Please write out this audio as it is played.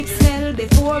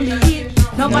before me eat.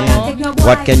 Nobody take no boy.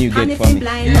 What can you get for me?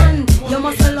 You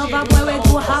must love a boy when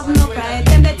you have no pride.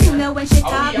 Them the thing that when she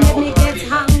talk make me get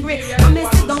hungry. I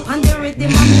miss it don't under rhythm,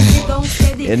 I miss it don't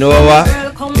steady. You know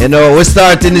what? You know, we're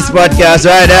starting this podcast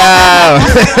right now.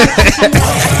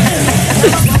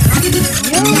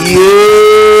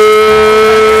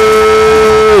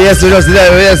 Yes, we just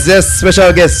yes,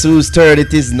 special guest whose turn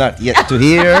it is not yet to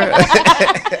hear.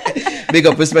 Big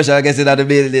up a special guest in the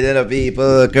building, you know,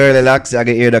 people. Curly Loxx, I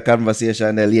can hear the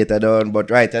conversation later on.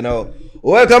 But right now,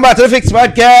 welcome back to the Fix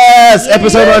Podcast,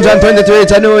 episode 122.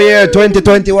 It's a new year,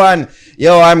 2021.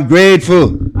 Yo, I'm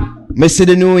grateful. Me see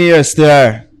the new year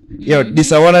star. Yo,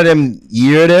 this is one of them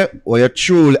year there where you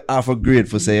truly have a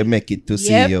grateful say you make it to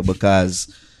see you, because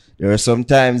there are some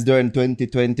times during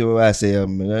 2020 where I say, I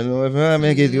don't know if I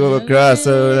make it over across,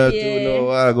 so I don't know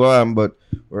what go on, but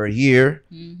we're here.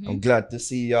 I'm glad to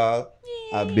see y'all.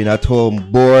 I've been at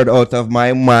home bored out of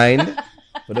my mind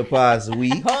for the past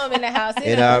week. Home in the house.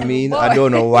 You know what I mean? I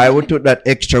don't know why we took that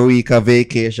extra week of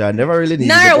vacation. I never really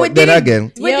needed it. But then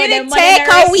again, we didn't take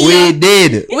a week. We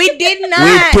did. We did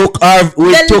not.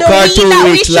 We took our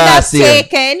 2 weeks last year.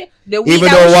 Even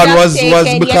though one was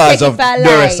because of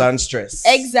duress and stress.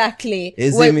 Exactly.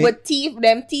 With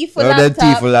teeth for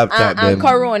laptop and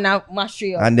corona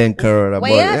material. And then corona. What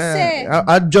but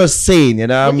I'm just saying, you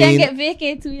know what I mean? We can get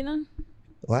vacay too, you know?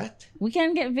 What? We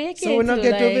can get vacay so we not too,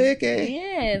 get like, to vacay?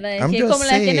 Yeah, like I'm you just come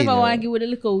saying, like you never want to give it a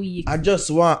little week. I just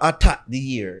want to attack the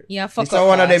year. Yeah, fuck it's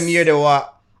one of them years that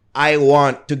what I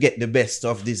want to get the best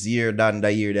of this year than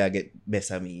the year that I get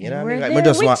best of me. You know what I mean? Like, I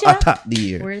just want to attack the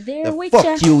year. We're there the with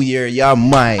fuck you year, you're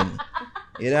mine.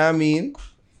 You know what I mean?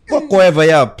 Fuck whatever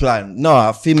you have planned.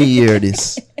 No, for me hear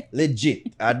this.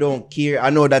 Legit. I don't care.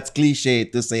 I know that's cliche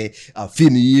to say, I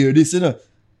feel me hear this, you know.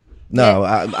 No,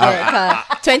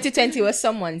 2020 was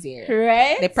someone's year.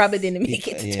 Right? They probably didn't make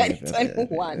it to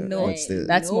 2021. No,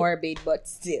 that's morbid, but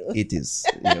still. It is.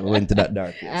 We went to that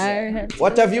dark place.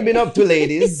 What have you been up to,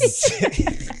 ladies?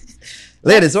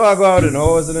 Ladies, what go on?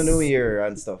 How was the new year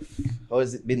and stuff? How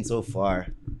has it been so far?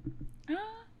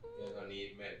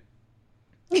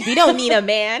 We don't need a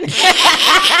man.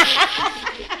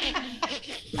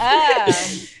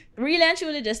 Really and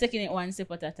truly just taking it one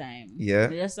step at a time. Yeah.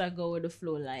 We just go with the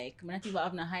flow. Like, I'm not even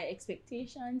having high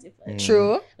expectations.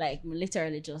 True. Like,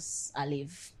 literally just I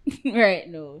live right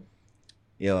now.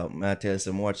 Yo, I tell you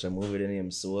some watch a movie the name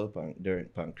Soul during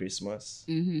Christmas.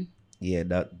 Mm-hmm. Yeah,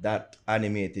 that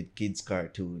animated kids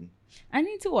cartoon. I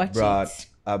need to watch brought it.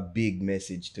 a big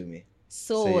message to me.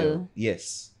 Soul. So,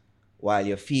 yes. While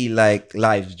you feel like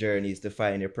life's journey is to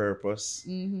find your purpose,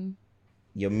 you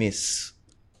miss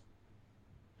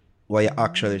what you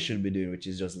actually should be doing, which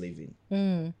is just living. You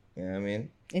know what I mean?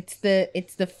 It's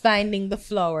the finding the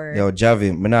flower. Yo, Javi,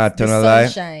 I'm not telling a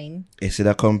lie. You see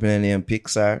that company named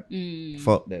Pixar?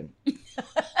 Fuck them.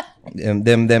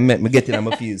 them make me getting on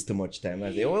my feels too much time.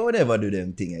 I say, well, whatever do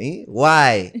them thing, eh?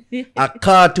 Why? A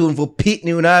cartoon for Pete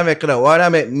New now make that. Why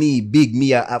not make me big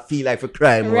me? I feel like for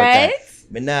crying more time.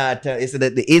 Me not tell. It's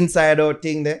the inside out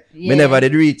thing there. Me never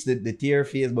did reach the tear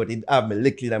phase, but it have me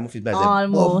lickly and my feet.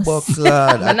 Almost. Me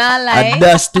not like.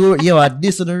 That story, yo,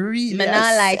 this on the real. Me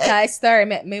not like Toy Story.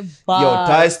 Make me ball.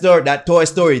 Yo, that Toy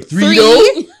Story 3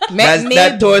 though.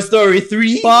 That Toy Story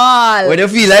 3. Ball. When you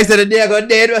feel like the day I got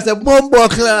dead, I said, bumbo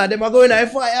clad. Them are going on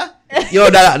fire. Yo,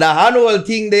 that handhold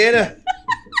thing there.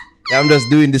 I'm just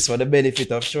doing this for the benefit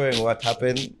of showing what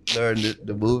happened during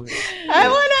the movie. I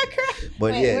wanna cry.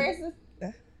 But where's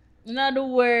not the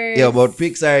word. Yeah, but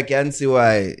Pixar, I can see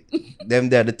why they're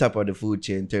at the top of the food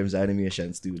chain in terms of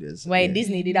animation studios. Why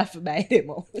Disney did have to buy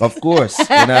them out. Of course. You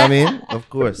know what I mean? Of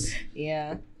course.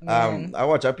 Yeah. I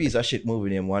watch a piece of shit movie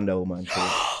named Wonder Woman.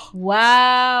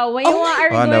 Wow. When you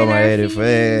want Wonder Woman.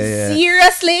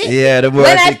 Seriously? Yeah, the more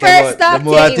I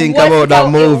think about that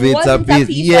movie, it's a piece.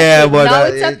 Yeah, but now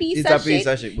it's a piece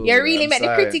of shit movie. You really make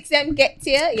the critics them get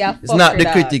to you? Yeah, it's not the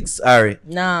critics, Ari.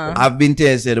 No. I've been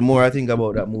telling you, the more I think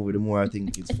about that movie, the more I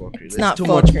think it's fuckery. It's not too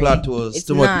fuckery. Much plot holes,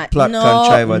 too much plot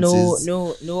contrivances.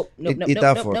 No. It's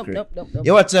a fuckery.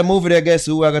 You watch that movie there, guess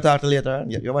who I got to talk to later?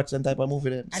 You watch that type of movie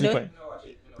there?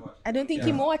 I don't think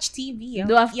you watch TV.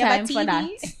 Do have time for that.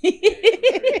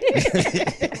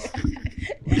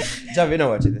 Jav, you know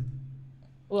watch it?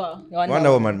 Well,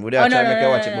 Wonder Woman. Would you try to make you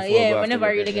watch it before? Yeah, whenever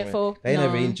I really get for. I ain't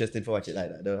never interested for watch it like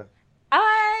that, though.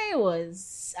 I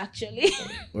was actually.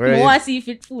 I want to see if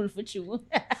it's full for you.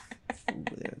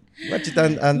 Watch it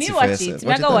and me see watch first. it.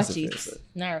 I go watch it.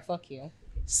 Nah, fuck you.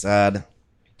 Sad.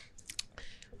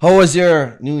 How was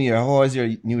your New Year? How was your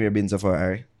New Year been so far,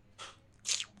 Ari?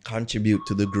 Contribute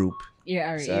to the group. Yeah,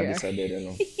 Ari. I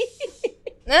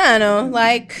don't know.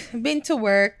 Like, been to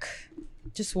work.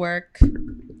 Just work.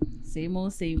 Same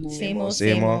old. Same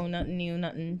old. Nothing new,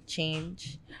 nothing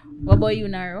change. What about you,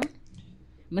 Naro?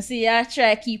 I see you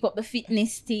try to keep up the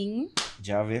fitness thing.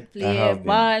 Javi, Play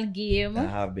ball game. I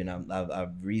have been.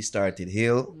 I've restarted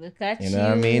Hill. Look at you. Know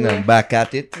what I mean? I'm back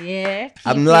at it. Yeah.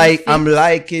 I'm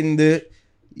liking the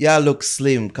y'all look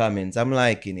slim comments. I'm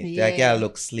liking it. Yeah. Like y'all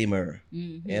look slimmer.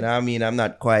 Mm-hmm. You know what I mean? I'm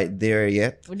not quite there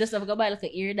yet. We just have to go buy like an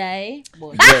ear dye.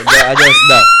 But I just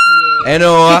that.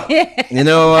 Yeah. You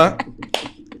know what?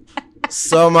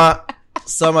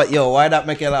 Summer, yo, why that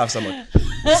make you laugh so much?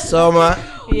 Summer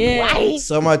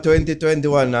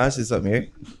 2021, now I see something here.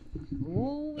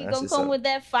 Ooh, we gonna come with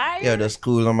that fire. Yeah, that's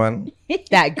cool, man.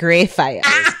 That gray fire.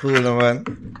 That's cool,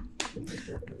 man.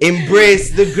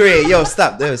 Embrace the gray. Yo,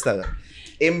 stop.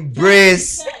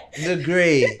 Embrace the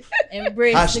gray.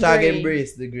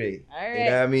 Embrace the gray. All right. You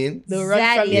know what I mean? The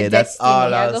run from your that's destiny.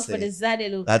 all I'll go say. for the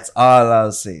zaddy look. That's all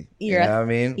I'll say. You're you know what I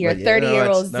mean? You're a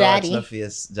 30-year-old zaddy. No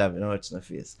face, Javi. No, it's not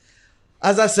face.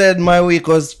 As I said, my week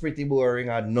was pretty boring.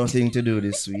 I had nothing to do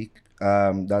this week.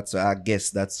 That's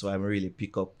why I'm really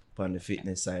pick up on the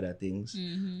fitness side of things.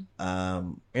 Mm-hmm.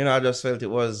 I just felt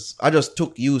I just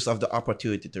took use of the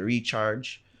opportunity to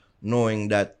recharge, knowing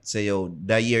that, say,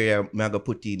 that year I'm going to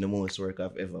put in the most work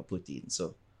I've ever put in.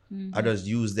 So I just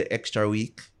used the extra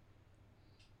week,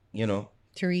 to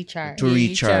recharge. To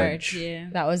recharge. Yeah.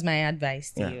 That was my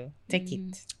advice to you. Take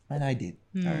it. And I did.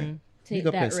 All right. Take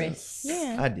that rest.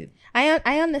 Yeah. I did.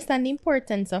 I understand the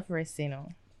importance of rest,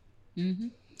 Mm-hmm.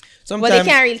 Sometimes, well, they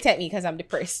can't really take me because I'm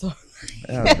depressed. So.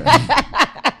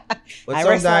 But I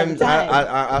rest sometimes all the time.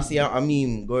 I see a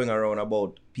meme going around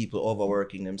about people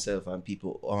overworking themselves and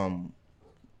people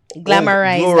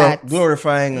glamorize that,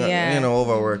 glorifying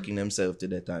overworking themselves to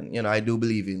that. And I do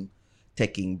believe in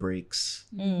taking breaks,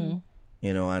 and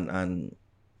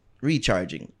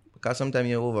recharging, because sometimes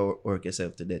you overwork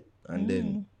yourself to death and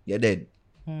then you're dead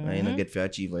and you don't get to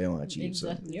achieve what you want to achieve.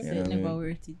 Exactly. So It's never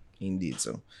worth it. Indeed.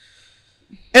 So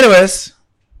anyways,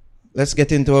 let's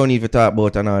get into what we need to talk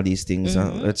about and all these things.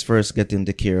 Let's first get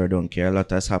into care or don't care. A lot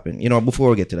has happened.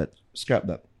 Before we get to that, scrap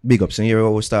that. Big ups. And here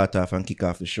we'll start off and kick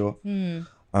off the show.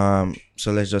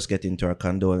 So let's just get into our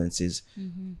condolences.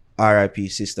 R.I.P.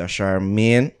 Sister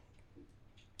Charmaine.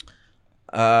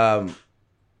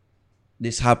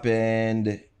 This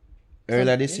happened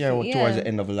earlier this year or towards the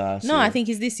end of last year? No, I think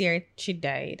it's this year she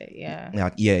died. Yeah.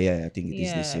 Yeah. I think it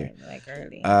is this year. Like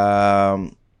early.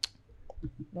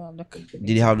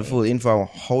 Did you have the full info on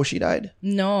how she died?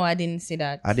 No, I didn't see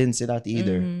that. I didn't see that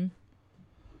either.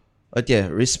 But yeah,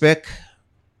 respect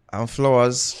and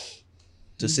flowers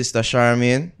to Sister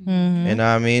Charmaine. You know what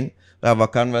I mean? We have a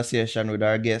conversation with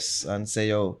our guests and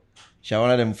say, she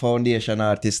one of them foundation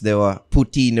artists, they were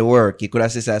put in the work. You could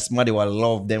have said somebody will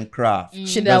love them craft.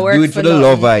 Should Let's work do it for the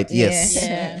love of it. Yes.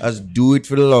 Yeah. Let's do it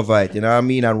for the love of it. You know what I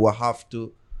mean? And we'll have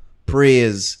to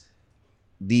praise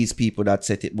these people that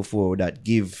set it before, that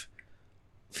give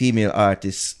female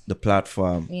artists the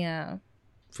platform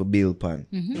for build pan.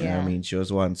 You know what I mean? She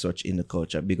was one such in the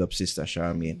culture. Big up Sister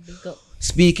Charmaine. Big up.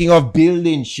 Speaking of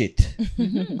building shit,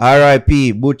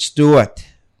 R.I.P. Butch Stewart.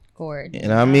 Cord. You know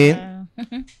what I mean?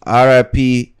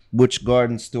 R.I.P. Butch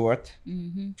Gordon Stewart.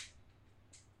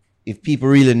 If people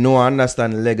really know and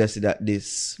understand the legacy that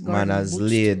this man has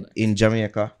laid in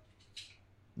Jamaica,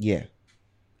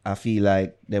 I feel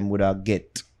like they would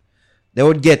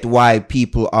get why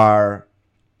people are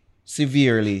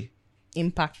severely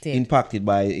impacted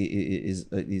by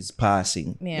his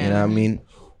passing. You know what I mean?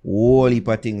 Whole heap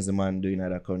of things the man doing in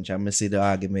other country. I see the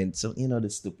argument. So, the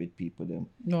stupid people, them.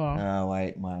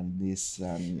 White man, this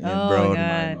and brown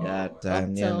man, that,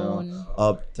 and,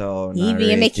 uptown.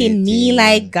 Even making me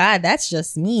like God, that's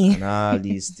just me. And all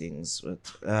these things. But,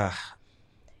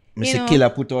 Mr.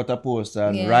 Killer put out a post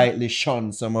and rightly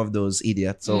shunned some of those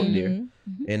idiots out there.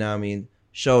 You know what I mean?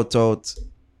 Shout out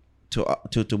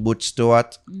to Butch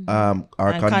Stewart. Our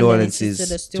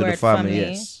condolences to the family.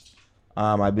 Yes.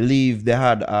 I believe they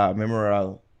had a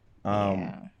memorial.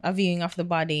 A viewing of the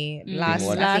body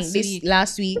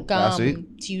last week.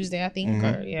 Tuesday, I think.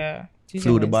 Tuesday,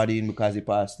 flew the body in because he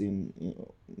passed in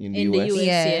the US.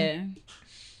 Yeah.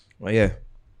 Well, yeah.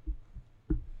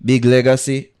 Big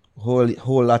legacy.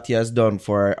 Whole lot he has done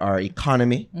for our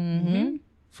economy.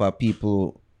 For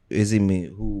people,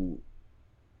 who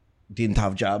didn't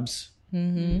have jobs.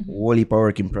 Whole heap of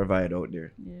working provide out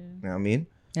there. You know what I mean?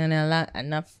 And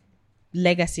enough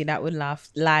legacy that would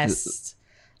last a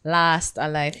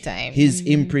lifetime. His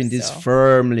imprint is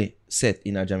firmly set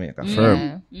in Jamaica.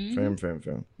 Firm.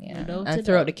 Yeah. And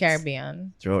throughout the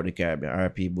Caribbean.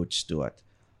 R.P. Butch Stewart.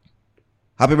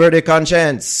 Happy birthday,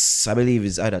 Conscience. I believe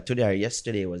it's either today or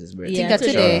yesterday was his birthday. Yeah,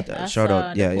 today. Shout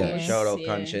out. Shout out,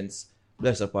 Conscience.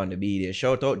 Bless upon the B-Day.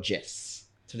 Shout out, Jess.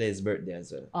 Today's birthday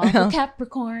as well. All the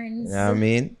Capricorns. You know what I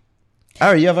mean?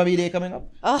 Ari, you have a B-Day coming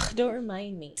up? Oh, don't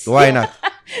remind me. Why not?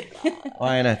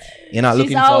 Why not? You're not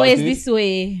looking forward to it? She's always this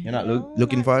way. You're not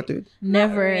looking forward to it?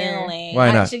 Never. Really.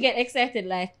 Why not? She get excited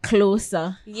like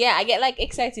closer. Yeah, I get like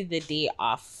excited the day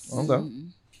off. Okay.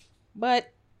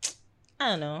 But I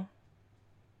don't know.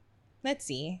 Let's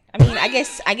see. I mean, I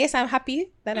guess I'm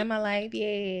happy that I'm alive.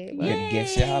 Yay. But, I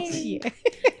guess you're happy. Yeah.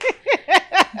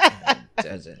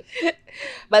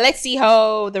 But let's see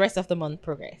how the rest of the month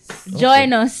progress. Okay.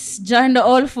 Join us. Join the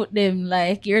old foot them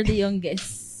like you're the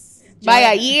youngest. By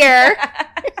a year.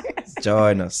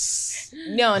 Join us.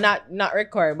 No, not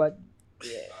record, but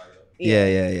Yeah.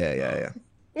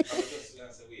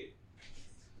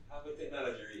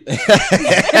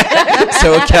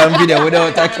 So can video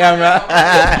without a camera.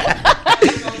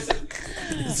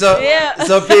 So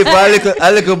people, a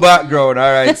little background.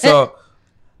 All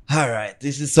right.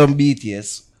 This is some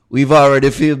BTS. We've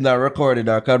already filmed and recorded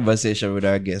our conversation with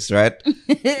our guests, right?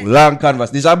 Long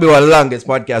conversation. This will be our longest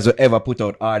podcast we ever put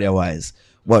out audio-wise.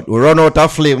 But we run out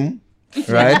of film,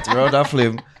 right?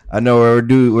 And now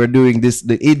we're doing this,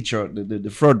 the intro, the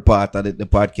front part of the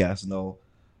podcast now.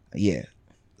 Yeah.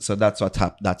 So that's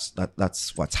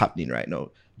what's happening right now.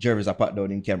 Jervis are pat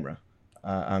down in camera.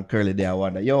 And Curly there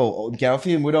wonder, yo, can I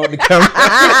film without the camera?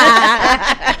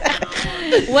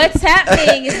 what's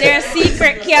happening? Is there a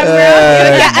secret camera?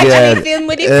 You can actually film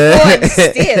with your phone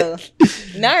still.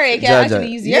 No, you can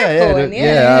actually use your phone.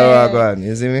 Yeah, go on.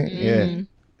 You see me? Yeah.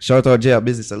 Shout out JR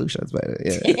Business Solutions, by the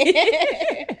way.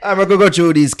 Yeah. I'm going to go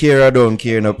through these care or don't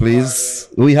care now, please.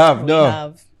 We have.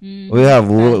 We have.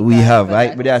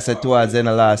 Right? But I said towards the end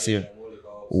of last year.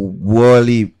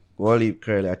 Wally,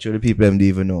 Curly. Actually, people don't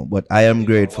even know. But I am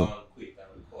grateful.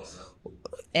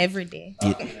 Every day.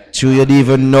 True, you didn't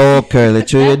even know, Curly.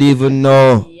 True, you didn't even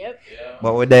know. Yep.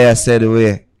 But what they said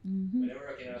away. Whenever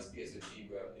working in a space with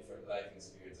people have different life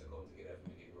experiences come together to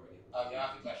make it work. You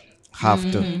have to passion.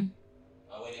 Have to. And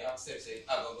when you accept it,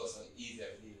 I go so easier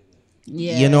for you.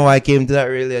 Yeah. You know, I came to that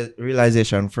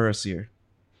realization first year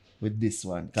with this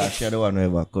one. Because you're the one who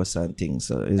ever cuss and things.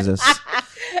 So it's just...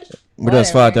 we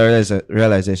just thought a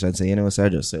realization. So, you know, so I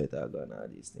just say it. I got all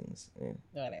these things. Yeah.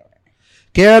 Whatever.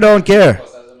 Care or don't care?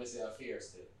 Because as I say, a fear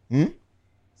still.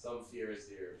 Some fear is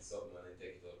there. Something and they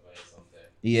take it up by something.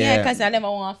 Yeah, because I never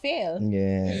want to fail.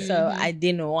 Yeah. So I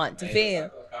didn't want to fail.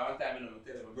 One time, I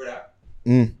tell my brother, back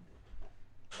in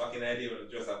the day when it was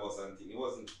just about something, he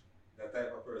wasn't that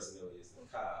type of person who used to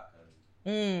talk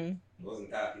and he wasn't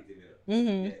talking to me.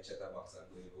 Yeah, chatterbox and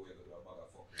going away to a bag of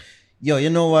fuck. Yo, you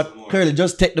know what? Curly,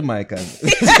 just take the mic and...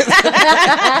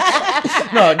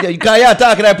 No, you can't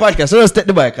talk in that podcast, so just take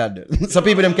the mic and so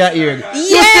people them can't hear.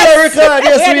 Yes!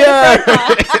 Yes, we are.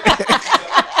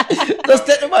 Just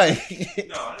take the mic.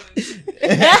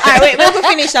 Alright, wait, we'll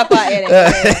finish up our edit.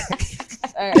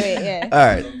 Alright, wait, yeah.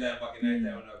 Alright. Sometime back in the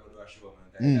time when I go to a show,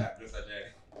 man, that just a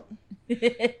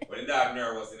giant. When the dog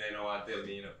nervous and they don't want to tell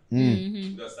me, you know,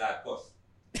 just start cuss.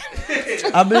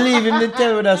 I believe him to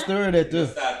tell me that story there too.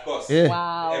 Just start cuss. Yeah.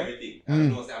 Wow. Everything. I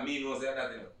know say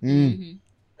that, you know.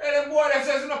 Hey, them boy, them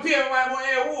says, you know, pay me why I'm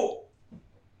here, who?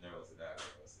 Nervous, the dog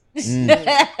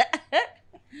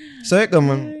nervous. So come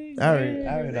on. Alright,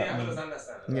 Yeah, I that just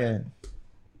understand. yeah.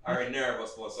 Are you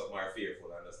nervous for something or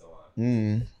fearful? I understand why.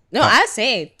 No, I'll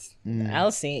say it.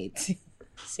 I'll say it.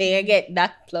 Say I get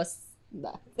that plus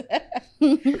that.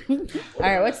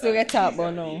 Alright, what's the get talk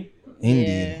about now? Indeed.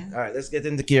 Yeah. Alright, let's get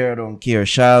into care or don't care,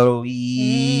 shall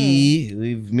we?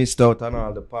 We've missed out on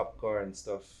all the popcorn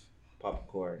stuff.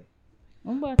 Popcorn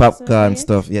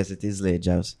stuff. Yes, it is late,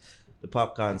 Jobs. The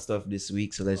popcorn stuff this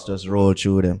week, so let's just roll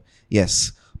through them.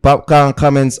 Yes. Popcorn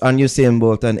comments on Usain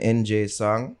Bolt and NJ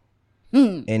song.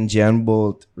 NJ and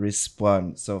Bolt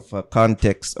respond. So for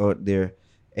context out there,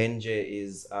 NJ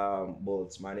is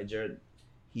Bolt's manager.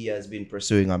 He has been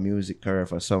pursuing a music career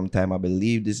for some time. I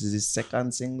believe this is his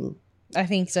second single. I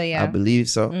think so, yeah. I believe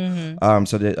so.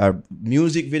 So our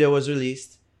music video was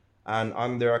released, and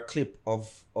under a clip of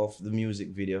the music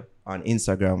video on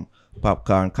Instagram,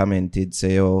 Popcorn commented,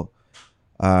 say, and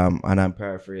I'm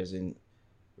paraphrasing,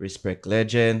 respect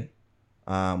legend,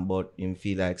 but him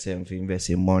feel like saying for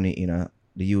investing money in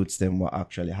the youths them will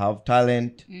actually have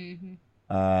talent, and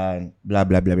blah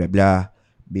blah blah blah blah.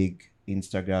 Big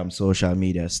Instagram social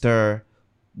media stir,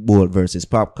 Bolt versus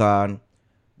Popcorn.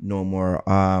 No more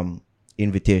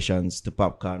invitations to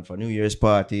Popcorn for New Year's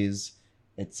parties,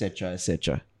 etc.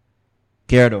 etc.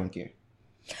 Care or don't care?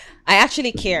 I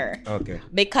actually care. Okay.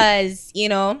 Because, you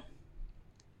know,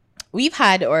 we've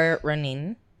had our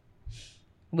run-in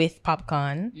with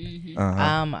Popcorn.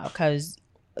 Because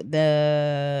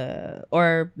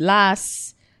or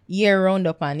last year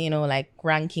roundup on, like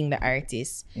ranking the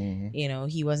artists,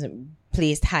 he wasn't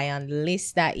placed high on the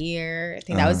list that year. I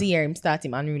think that was the year him start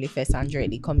him Unruly Fest and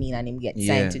Drake come in and him get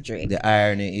signed to Drake. The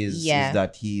irony is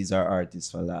that he's our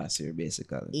artist for last year,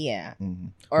 basically. Yeah.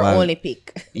 Or only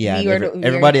pick. Yeah,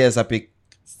 everybody has a pick.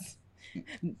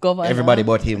 Governor. Everybody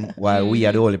but him, while we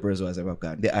are the only person who has ever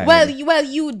got the irony. Well,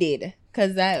 you did.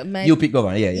 Because you pick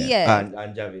Governor, yeah.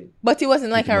 And Javid. But it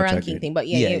wasn't like a ranking thing. But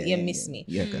you missed me.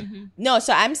 Yeah, okay. No,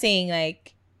 so I'm saying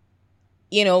like,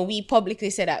 we publicly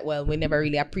said that, well, we never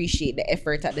really appreciate the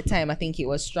effort at the time. I think it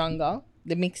was Stronger,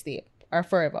 the mixtape, or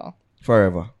Forever.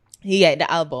 Yeah,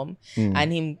 the album.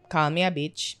 And him call me a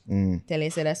bitch. Tell him,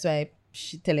 so that's why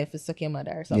she tell him to suck your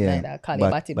mother or something like that. Call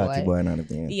him Batty Boy. Batty Boy and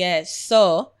everything. Yeah,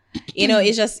 so,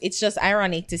 it's just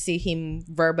ironic to see him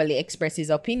verbally express his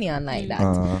opinion like that.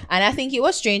 And I think it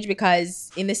was strange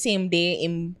because in the same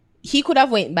day, he could have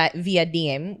went back via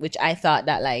DM, which I thought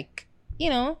that like,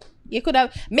 you could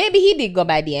have, maybe he did go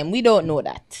by DM. We don't know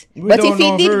that. But if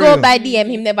he did go by DM,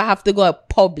 he never have to go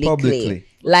publicly.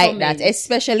 Like that,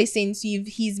 especially since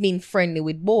he's been friendly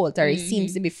with Bolt, or he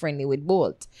seems to be friendly with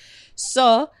Bolt.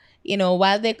 So,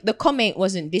 while the comment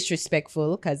wasn't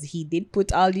disrespectful, because he did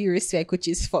put all due respect, which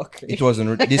is fuckery. It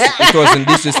wasn't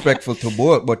disrespectful to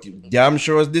Bolt, but damn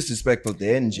sure was disrespectful to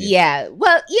NG. Yeah,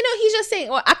 well, he's just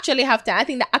saying, actually have talent. I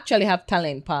think the actually have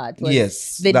talent part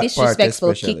was the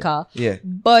disrespectful kicker. Yeah,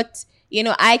 but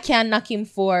I can't knock him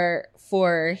for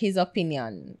his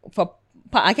opinion.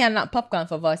 I can't knock Popcorn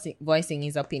for voicing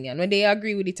his opinion. When they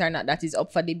agree with it or not, that is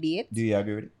up for debate. Do you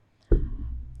agree with it?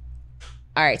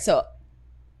 All right, so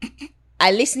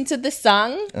I listened to the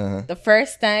song the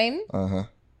first time.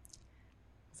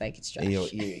 It's like it's trash.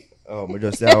 But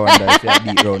just I wonder if you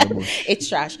beat round the bush. It's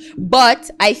trash.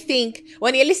 But I think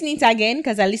when you're listening to it again,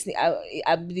 because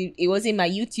it was in my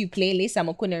YouTube playlist,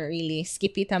 I couldn't really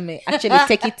skip it. I actually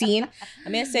take it in.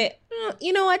 I say,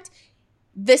 you know what?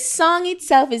 The song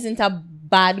itself isn't a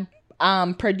bad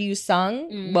produced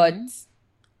song, but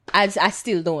I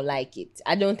still don't like it.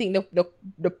 I don't think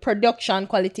the production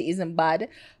quality isn't bad,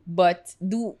 but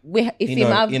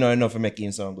enough for making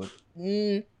it sound good.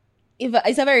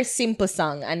 It's a very simple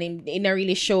song, and it didn't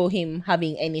really show him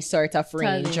having any sort of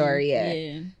range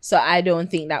so I don't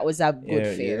think that was a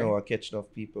good fair. I catch enough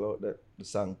people out that the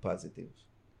song positive.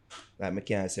 Like I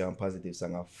can't say on positive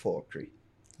song of fuckery.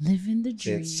 Living the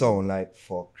dream. It sound like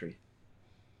fuckery.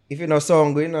 If you not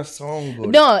sound good, you not sound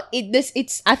good. No,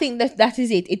 I think that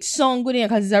is it. It sound good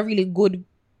because it's a really good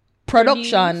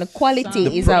production. The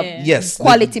quality is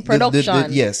quality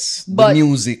production. But the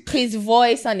music, his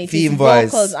voice on it, his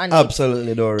vocals on it,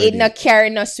 absolutely don't ready. It not carry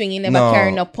no swing, it never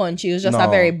carry no punch. It was just a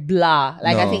very blah.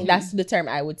 Like I think that's the term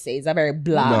I would say. It's a very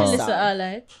blah. Listen,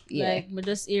 like I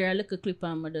just hear a little clip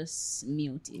and I just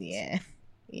mute it.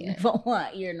 Yeah. Don't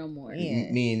want to hear no more. Yeah.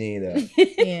 Me neither.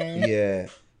 Yeah.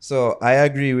 So I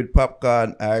agree with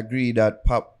Popcorn. I agree that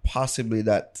possibly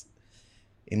that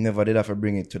he never did have to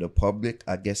bring it to the public.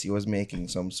 I guess he was making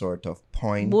some sort of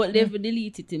point. But they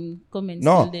deleted him comments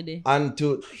still did they? And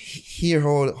to hear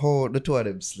how the two of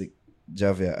them slick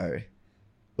Javier Ari.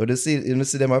 But you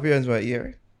see them appearance right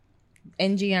here?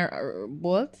 NG or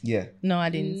Bolt? Yeah. No, I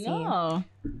didn't see him.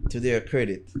 To their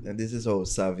credit, and this is how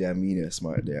savvy and media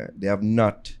smart they are. They have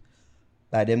not,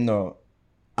 like them no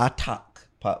attack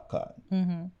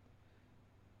Popcorn.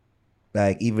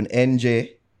 Like even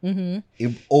NJ,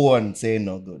 if Owen say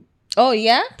no good. Oh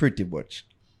yeah? Pretty much.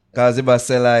 Because he must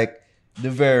say like the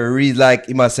very reason, like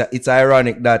he must say, it's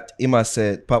ironic that he must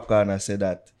say Popcorn has said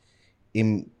that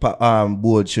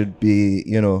board should be,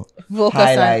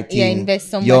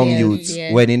 highlighting young youths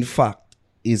when in fact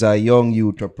is a young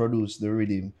youth to produce the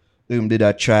rhythm. Did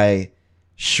I try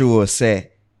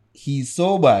say he's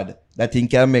so bad that he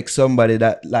can make somebody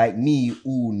that like me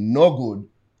who no good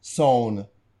sound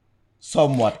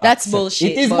somewhat. That's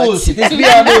bullshit. It is bullshit. It's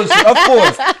beyond bullshit.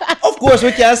 Of course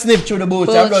we can snip through the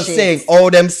bullshit. I'm just saying,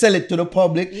 them sell it to the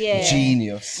public. Yeah.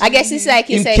 Genius. I guess it's like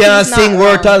you said. He can't sing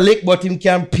word a lick, but him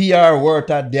can PR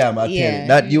word a damn. I tell you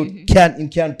that you can't. Him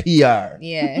can PR.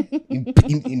 Yeah.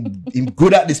 Him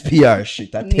good at this PR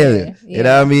shit. I tell you. You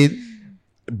know what I mean?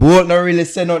 Both not really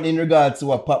say nothing in regards to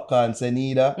what Popcorn said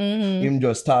either. Him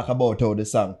just talk about how the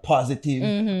song positive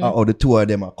and how the two of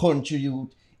them are country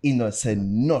youth. He not say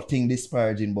nothing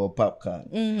disparaging about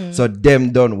Popcorn. So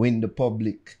them don't win the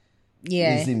public.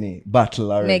 Yeah. You see me?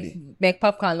 Battle already. Make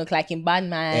Popcorn look like him bad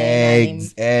man.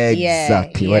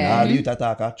 Exactly. When all you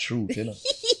talk are truth,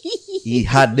 He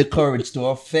had the courage to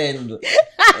offend.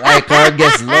 like our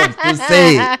guest loves to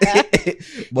say.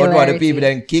 But what the people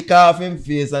then kick off him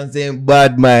face and saying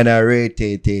bad man or rate.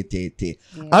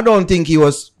 I don't think he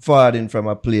was forwarding from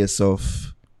a place of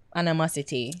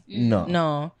animosity.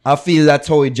 No. I feel that's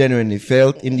how he genuinely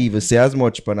felt. He even say as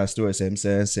much on a story say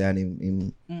and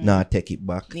him not take it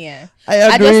back. Yeah. I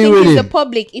agree just think with it's him. the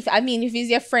public. If he's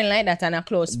your friend like that and a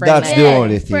close friend that's like the that.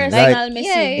 only thing. Personal Like,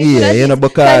 message.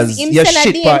 Because your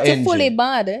shit him per to engine. fully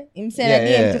bad. Him send a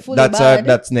DM to fully that's bad.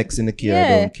 that's next in the care. I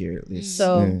don't care. At least.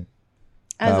 So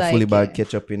as fully I bad care.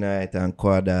 catch up in it and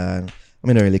quad and I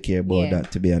mean, I don't really care about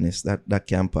that, to be honest. That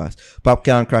can pass. Pop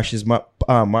can crash his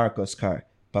Marcus car.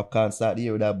 Pop can't start the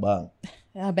year with that bang.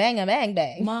 A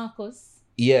bang. Marcus.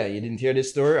 Yeah, you didn't hear this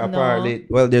story? Apparently,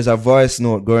 well, there's a voice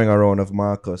note going around of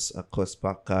Marcus. A cuss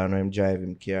Pop car and him drive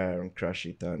him car and crash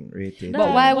it and rate it.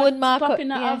 But why would Marcus Pop in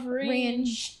have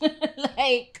range?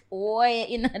 Like, why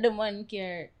in the man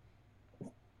care?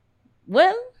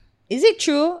 Well, is it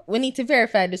true? We need to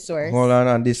verify the source. Hold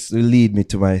on, this will lead me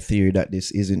to my theory that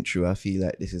this isn't true. I feel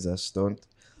like this is a stunt.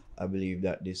 I believe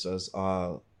that this was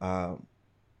all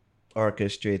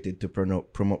orchestrated to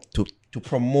promote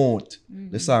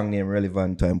the song name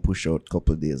Relevant Time push out a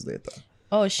couple days later.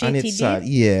 Oh shit, and it's he sad. did?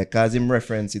 Yeah, because him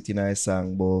reference it in a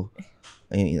song, but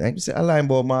like you say a line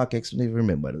about Mark X, I don't even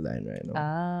remember the line right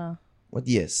now. But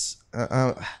yes,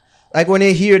 like when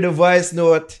you hear the voice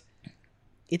note,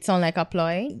 it sound like a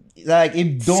ploy. like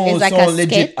it don't like sound a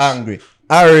legit sketch? angry.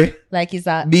 Ari, Like is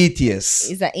that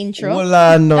BTS. is that intro? Hold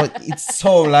on, no, it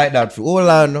sound like that. Hold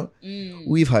on, no.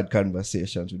 We've had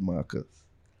conversations with Marcus.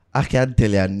 I can tell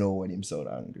you I know when him sound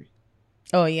angry.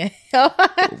 Oh yeah.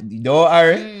 You know,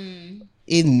 Ari,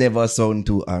 it never sound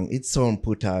too angry. It sound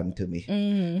put on to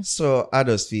me. So I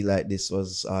just feel like this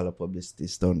was all a publicity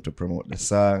stunt to promote the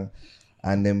song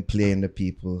and then playing the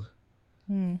people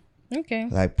Okay.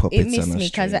 like puppets It missed on a me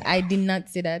because string. I did not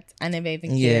see that. I never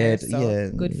even cared.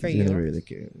 So good for you. Didn't really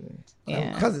care.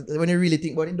 Yeah. Because when you really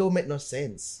think about it, it don't make no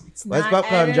sense. Why is not,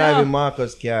 Popcorn I don't driving know.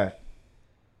 Marcus' car?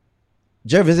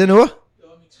 Jefferson, you know?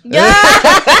 Yeah.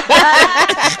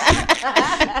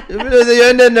 You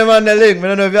and them on the link. I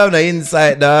don't know if you have the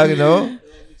insight, dog, you know?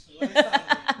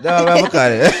 Dog, I'm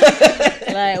okay.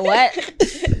 like what?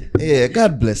 Yeah,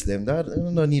 God bless them. Dog.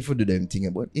 No need for do them thing.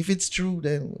 But if it's true,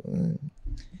 then...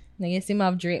 I guess him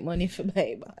have Drake money for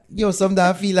buy back. Yo,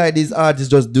 sometimes I feel like these artists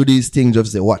just do these things,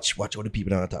 just say, watch what the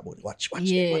people don't talk about it. Watch them.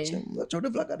 Watch how the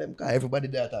vlog of them. Cause everybody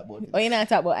there talk about it. Oh, you not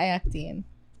talk about acting.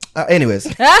 Anyways,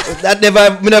 that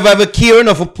never ever care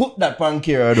enough to put that pan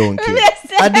care. I don't care.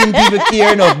 I didn't even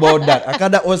care enough about that. I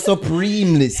thought that was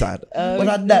supremely sad. But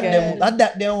at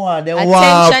that them want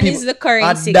Attention people, is the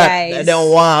currency, at that, guys. They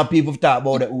don't want people to talk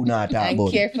about it who not talk And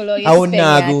about careful it. how you I would spend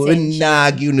not your go. We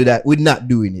not give you that. We're not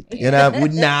doing it. You know, we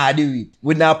not do it.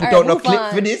 We not put out no move clip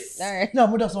on. for this. All right.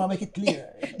 No, we just want to make it clear.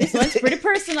 This one's pretty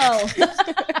personal.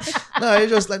 No,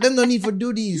 it's just like them no need for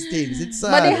do these things. It's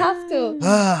sad. But they have to.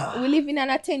 Ah. We live in an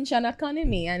attention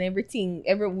economy and everything.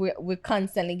 We're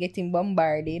constantly getting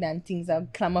bombarded and things are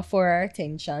clamor for our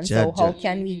attention. So how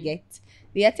can we get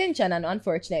the attention? And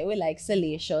unfortunately, we like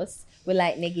salacious. We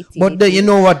like negativity. But then, you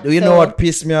know what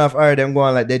pissed me off? Are them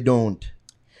going like they don't?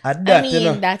 At that, I mean, you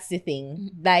know. that's the thing.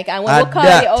 Like, and when At we call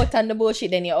that. you out on the bullshit,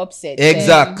 then you're upset.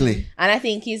 Exactly. And I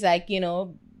think he's like, you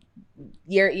know,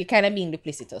 you're kind of being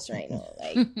duplicitous right now.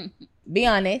 Like, be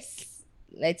honest.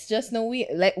 Let's just know we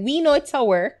know it's a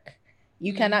work.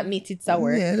 You can admit it's a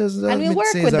work. Yeah, just and we admit work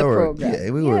it's with a the work. program. Yeah,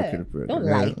 we work with the program. Don't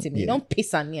lie to me. Yeah. Don't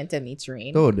piss on me and tell me it's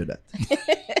rain. Don't do that.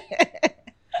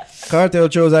 Cartel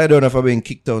chose I don't know for being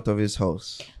kicked out of his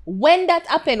house. When that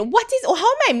happened, how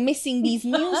am I missing these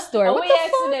news stories? What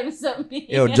the fuck? Them something.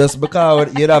 Yo, just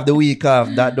because you'd have the week off,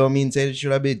 that don't mean say it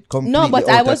should have been completely No, but out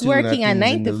I of was tune and working at things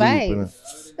 9 in to the 5. loop,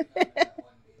 you know.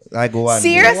 Like one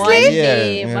Seriously? One Yeah,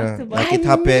 day, yeah. back to back. Like I it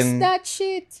happened. missed that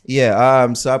shit.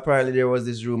 Yeah, so apparently there was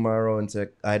this rumor around so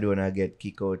I don't wanna get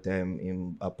kicked out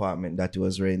in apartment that he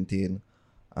was renting.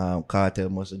 Cartel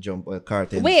must have jumped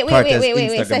Cartel. Wait.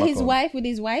 Instagram So his account. wife with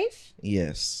his wife?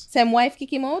 Yes. Same wife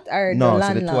kick him out or No, the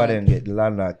so landlord? the two of them the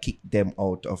landlord kicked them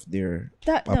out of their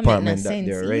That don't make no apartment that sense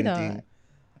they're either. renting.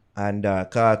 And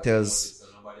Cartel's So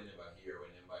nobody never hear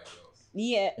when they buy the house.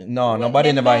 Yeah. no, When nobody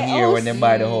them never buy hear house? when they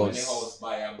buy the When the house. house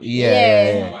buy and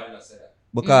Yeah. nobody not say that.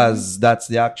 Because that's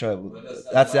the actual But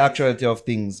that's the why actuality of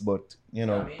things, but you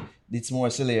know, I mean, it's more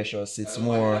salacious, it's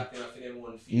nobody more locked in a fear, them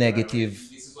one fear, negative. right?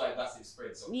 This is why gossip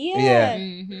spread. So Yeah.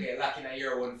 okay, lock in a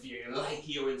year one fear, you like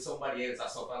hearing somebody else or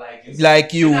suffer like you.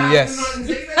 like you, Nah, yes. you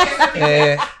know what I'm saying?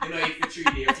 Eh. You know, if you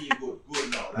treat them, feel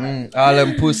good now. Like, All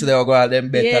them pussy they go out them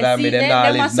better Yeah, than see, me, them them not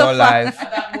a live no suffer. life. and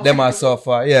that most Them a people-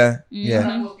 suffer, yeah. and Yeah.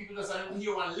 that most people just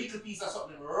hear one little piece of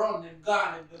something wrong, them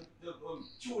garden,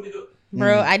 the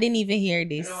Bro, I didn't even hear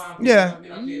this. Yeah.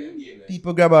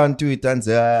 People grab onto it and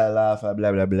say, laugh, blah,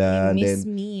 blah, blah. And Miss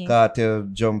then me. Cartel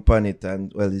jump on it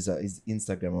and, well, his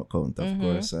Instagram account, of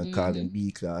course, and called him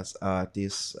B-class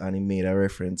artist. And he made a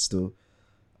reference to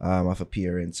of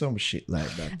appearance, some shit like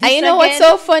that. And you know what's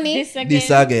so funny? This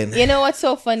again. You know what's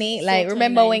so funny? Like,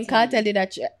 remember when 2019. Cartel did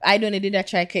that? I don't know, did that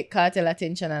try to get Cartel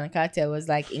attention, and Cartel was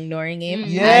like ignoring him.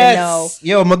 Yes.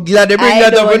 Yo, I'm glad they bring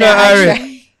that up in a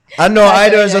hurry. I know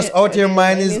Idol is just out here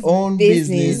minding his own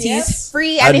business. He's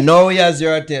free, And now he has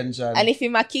your attention. and if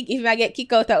I get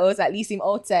kicked out of house, at least him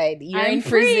outside. You're I'm in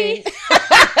free. prison.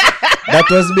 That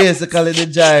was basically the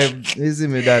jive. You see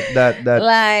me? That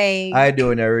Like, I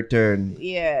do in a return.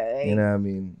 yeah. Like, You know what I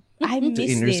mean? I miss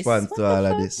In this. response What to the all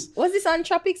of fuck? this. Was this on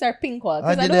Tropics or Pink Wall?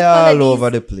 I 'Cause did don't it follow all these- over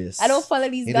the place. I don't follow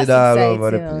these He gossip did all sites,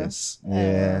 over the you know. place.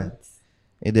 Yeah.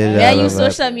 He did Yeah, all you over the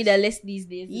social place. media less these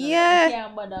days. Yeah. I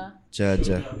can't bother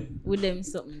Jaja. with them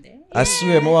something there. I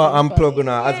swear, I want to unplug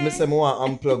now. As I say, I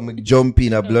want to unplug me jump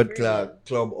in a blood clot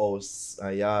clubhouse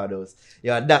and yard house.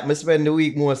 Yeah, that I spend the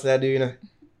week mostly doing, you know.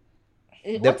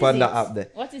 What Depend is the it? app there.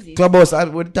 What is it? Clubhouse, I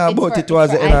would talk about it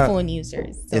was for in a, iPhone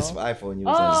users. So. it's for iPhone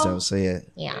users, Oh. so yeah.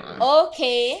 Yeah.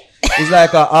 Okay. It's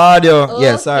like an audio.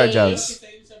 Yeah, sorry, Okay. Jazz.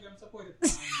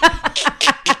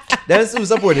 There's who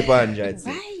support it for Android.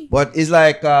 Right. But it's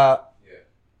like an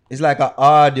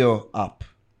audio app.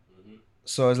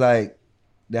 So it's like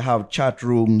they have chat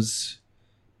rooms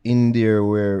in there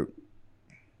where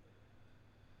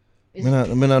I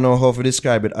don't know how to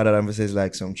describe it other than to say it's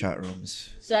like some chat rooms.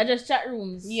 So I just chat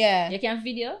rooms. Yeah. You can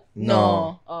video?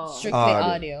 No. Oh. Strictly Audio.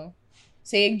 audio.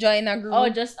 So you join a group, Oh,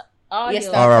 just audio. Yes,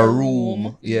 Or Like a a room.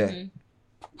 room. Yeah.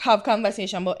 have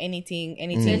conversation about anything So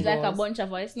it's like a goes. bunch of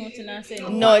voice notes in a sense.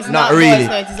 No, it's Not not really. voice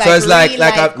notes, it's So it's like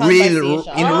live a real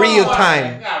conversation. in real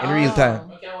time. In real time.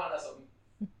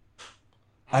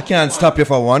 I can't stop you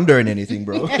from wondering anything,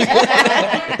 bro.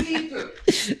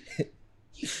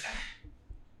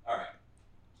 Alright.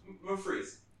 We'll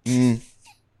freeze.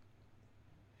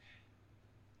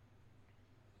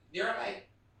 There are like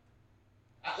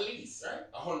at least, right?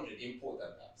 100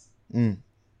 important apps.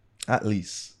 At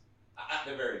least. At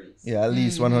the very least. Yeah, at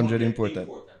least 100 important.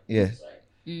 Yeah. apps, right?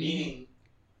 Meaning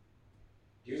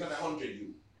there's not 100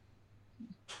 you.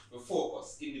 We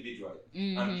focus individually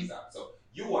on these apps. So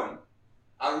you one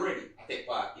already take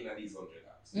part in these 100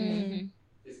 apps.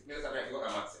 It's not like you got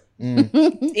a math.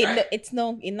 It's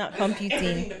not computing.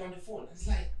 Everything that's on the phone. It's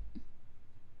like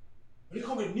when you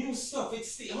come with new stuff,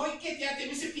 it's how you get your attention.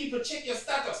 You see people check your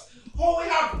status. How we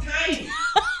have time?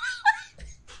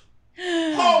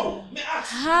 How? Me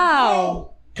ask you,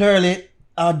 How? Curly,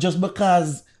 just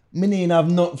because me didn't have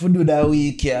nothing to do that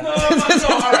week, yeah. No.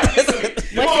 Alright, listen.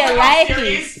 But you like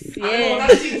it. I know Yeah.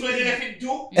 that things when you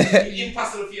do, it's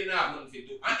impossible for you to have nothing to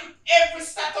do. And every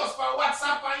status for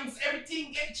WhatsApp and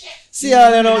everything get checked. See,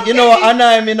 you know,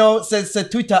 and says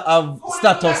Twitter have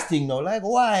status thing now. Like,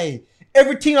 why?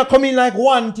 Everything are coming like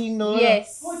one thing now.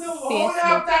 Yes. How do you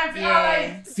have time for your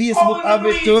life? Facebook have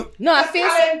it too. No, That's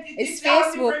talent. it's all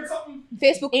Facebook. different something.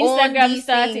 Facebook Instagram own these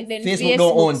started, things. then Facebook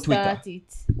don't own Twitter. started.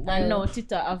 And now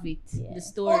Twitter have it. The How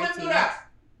story them do thing. that?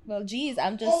 Well, geez,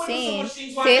 I'm Oh, just we do so saying. much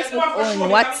things, one time, Facebook one for own sure,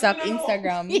 WhatsApp, we don't know.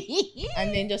 Instagram,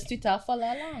 and then just Twitter follow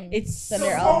along. It's so So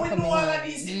they're how all we do coming all of on.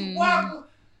 these things? Wow.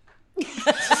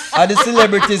 Are the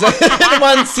celebrities? The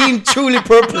man seem truly No, I'm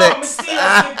perplexed.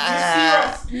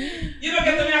 serious. You don't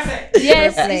get what I say?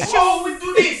 Yes, Perplexed. How we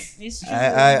do this? it's true.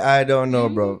 I don't know,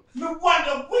 bro. Me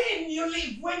wonder when you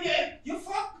leave, when you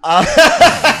fuck. What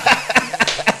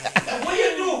you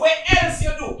do? What else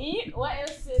you do? What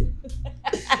else?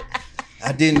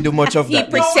 I didn't do much of He that.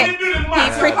 pre- No, Pretend- you do the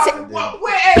math. he pretend-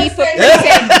 Where else? People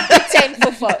then? pretend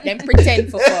for fuck. Them pretend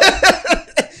for fuck.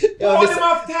 Yo, How this, them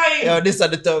have time? yo, this are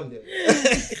the thumbnail.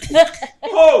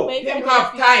 How Wait, them wait,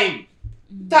 have wait. time?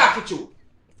 Talk at you.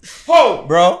 How?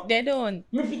 Bro, They don't.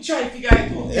 Me be try to figure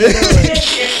it out.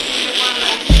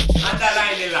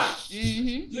 Underline the line.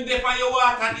 You dip on your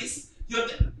water this.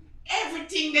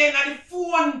 Everything there on the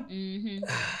phone.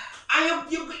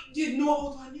 And you know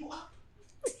about a new app.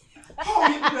 How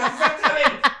you do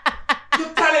that?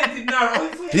 You're talented now. How you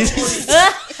find This-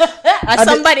 out As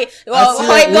somebody, well, I how see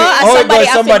it go? that As how it goes,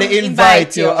 have somebody to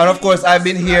invite you. And of course, I've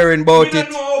been hearing We about don't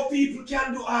it. know how people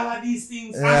can do all of these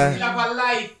things Yeah. and still have a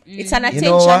life. It's an You attention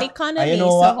know what? economy. And you know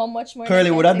so what? how much more? Curly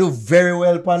they would can I do take? very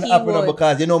well upon the He app, you know, would.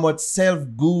 because you know much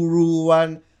self-guru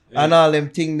and all them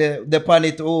thing they pan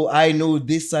it. Oh, I know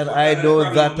this and I know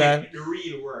that and the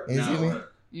real work You see now.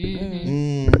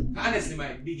 me? Honestly,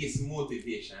 my biggest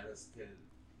motivation is to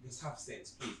just have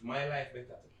sense, please. My life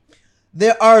better.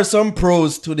 There are some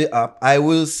pros to the app, I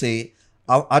will say.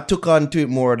 I took on to it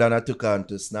more than I took on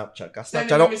to Snapchat. 'Cause Send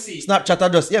it, let me see. Snapchat I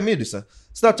just, me do so.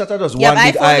 Snapchat I just You have one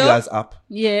big iPhone, though? eyeglass app.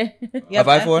 Yeah. You Have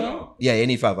iPhone? No. Yeah, you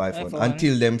need to have iPhone.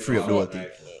 Until them free up the whole thing.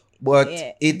 But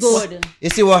Yeah. it's Good. you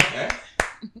see what? Eh?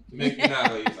 Make me not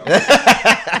go use it.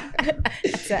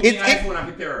 It- iPhone have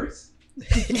the terrorists.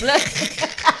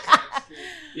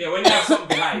 Yeah, when you have something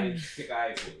behind it, take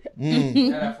an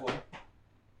iPhone. Yeah, that phone.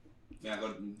 Me I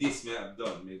got this, me I've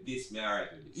done. Me this, me alright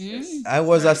with this. Yes. I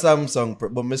was a Samsung,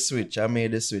 but me switch. I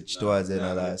made the switch towards the end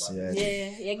of last year.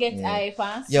 Yeah, you get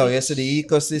iPhone. Yo, you see the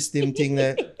ecosystem thing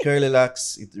there, Curly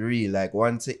Loxx, it real. Like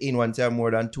once you have more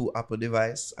than 2 Apple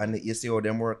device, and you see how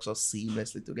them work so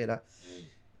seamlessly together.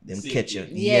 Them See, catch you.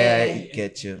 yeah. It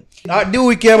catch you. Do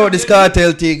we care about this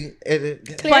cartel thing?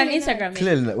 On Instagram.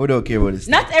 Clearly, we don't care about this.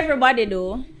 Not everybody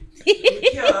though. I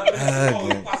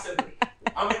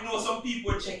mean, know some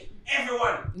people check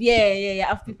everyone. Yeah.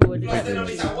 Have people with You it. send them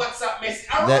this a WhatsApp message.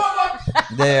 I That- robot.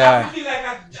 They I are, feel like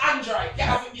an Android. You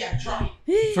have to be a droid.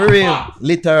 for real,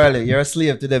 literally, you're a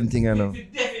slave to them thing, you know. You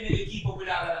definitely keep up with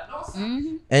all of that. No,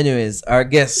 sir. Anyways, our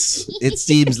guest, it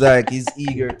seems like he's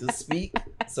eager to speak.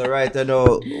 So right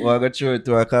now, we're going to throw it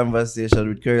to a conversation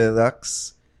with Curly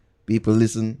Loxx. People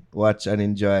listen, watch, and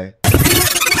enjoy.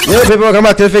 Yo, people, welcome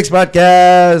back to the Fix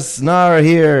Podcast. Nara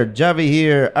here, Javi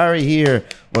here, Ari here.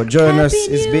 But join us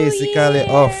is basically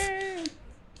off.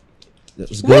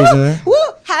 Let's go easy, man. Woo!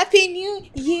 Happy New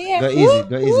Year! Go easy,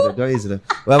 go easy.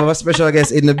 We have a special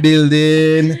guest in the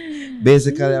building.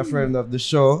 Basically a friend of the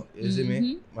show. You see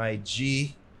me? My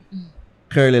G,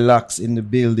 Curly Loxx in the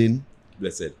building.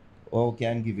 Blessed. Oh,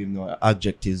 can give him no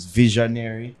adjectives.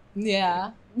 Visionary,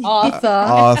 Yeah. Author.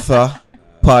 author,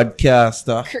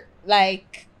 podcaster,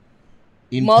 Like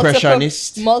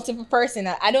impressionist. multiple person.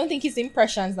 I don't think it's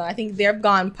impressions now. I think they've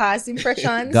gone past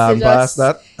impressions. Gone They're past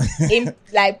just that.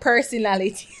 like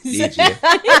personalities. DJ.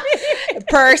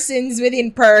 Persons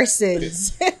within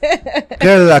persons.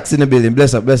 Curly Loxx in the building.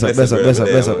 Bless up.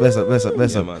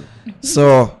 Yeah, man.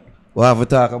 So, we'll have to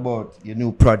talk about your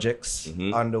new projects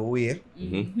Mhm. on the way.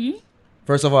 Mm-hmm.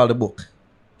 First of all, the book.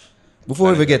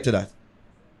 Before we get to that,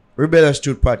 Rebellious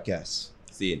Truth Podcast.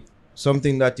 See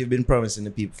Something that you've been promising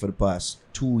the people for the past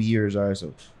 2 years or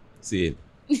so. it.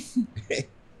 The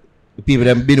people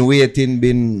that have been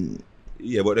waiting,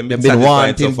 Yeah, but them they've been been satisfied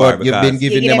wanting, so far but you've been because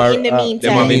giving You them give a... them in the meantime.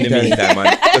 them are in the meantime,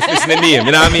 man. Just listen to me. You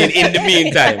know what I mean? In the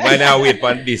meantime, when I wait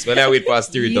for this, when I wait for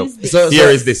stir it up. Here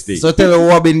is this thing. So tell me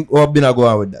what been going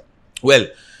on with that. Well,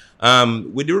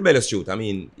 with the Rebellious Truth, I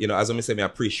mean, you know, as I say, I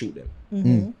pre-shoot them.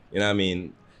 Mm-hmm. You know what I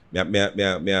mean? Me I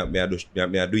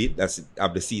do it. That's it,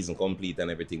 have the season complete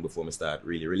and everything before me start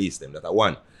really release them. That I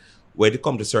want. Where it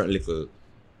come to certain little,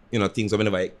 you know, things I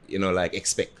never, you know, like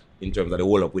expect in terms of the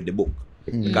whole up with the book.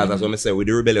 Because that's what I say with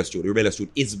the Rebellious Truth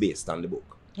is based on the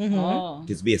book. Oh.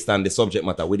 It's based on the subject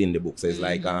matter within the book. So it's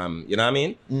like, you know what I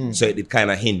mean? So it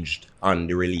kind of hinged on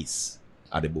the release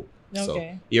of the book. Okay.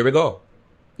 So here we go.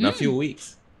 In a few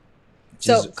weeks.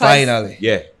 So, Finally.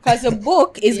 Yeah. because the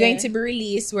book is Yeah. going to be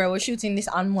released, where we're shooting this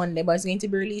on Monday, but it's going to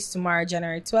be released tomorrow,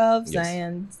 January 12th, Yes.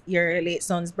 and your late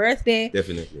son's birthday.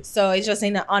 Definitely. So it's just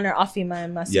in the honor of him,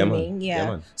 I'm assuming. Yeah,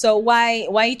 man. So why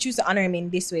you choose to honor him in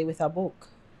this way with a book?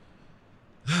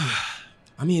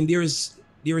 I mean, there is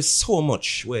so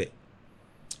much where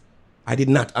I did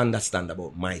not understand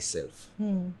about myself.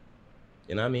 You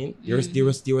know what I mean? There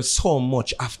was so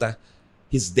much after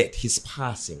his death, his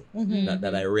passing,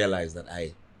 that I realized that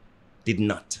I did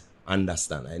not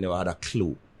understand. I never had a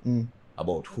clue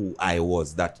about who I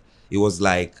was. That it was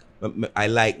like I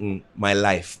liken my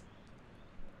life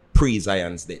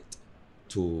pre-Zion's death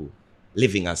to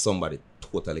living as somebody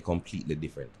totally, completely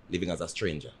different, living as a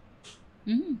stranger.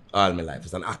 All my life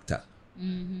as an actor,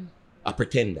 a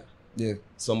pretender, Yeah.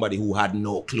 somebody who had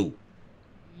no clue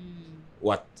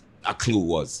what a clue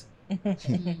was.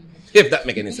 If that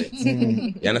make any sense.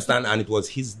 You understand? And it was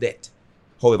his death,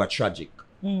 however tragic,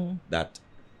 that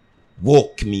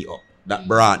woke me up, that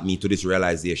brought me to this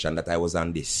realization that I was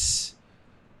on this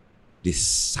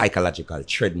psychological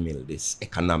treadmill, this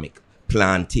economic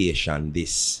plantation,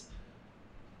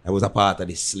 I was a part of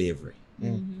this slavery.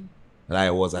 That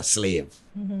I was a slave.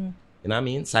 You know what I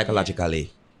mean?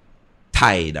 Psychologically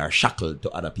tied or shackled to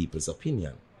other people's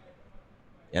opinion.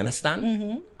 You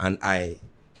understand? And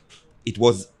it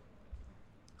was,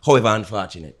 however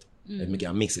unfortunate, let me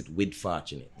mix it with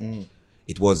fortunate.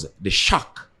 It was the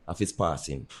shock of his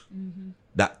passing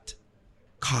that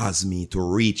caused me to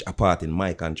reach a part in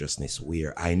my consciousness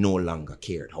where I no longer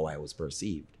cared how I was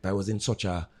perceived. I was in such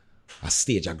a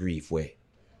stage of grief where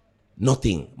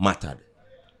nothing mattered.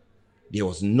 There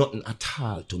was nothing at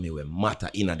all to me where matter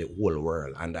in the whole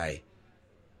world. And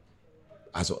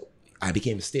I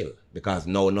became still because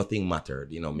now nothing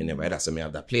mattered. You know, me never had so me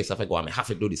have that place. If I go, I have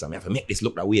to do this, I have to make this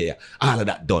look that way. Yeah. All of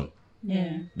that done.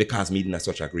 Yeah. Because me didn't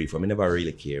such a grief. I never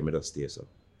really care. Me just stay so.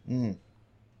 And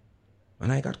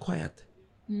I got quiet.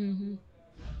 And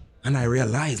I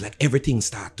realized like everything,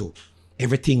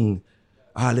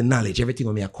 all the knowledge, everything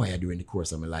I acquired during the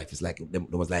course of my life is like, there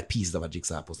was like pieces of a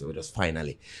jigsaw puzzle that would just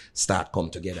finally start come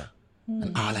together.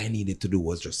 And all I needed to do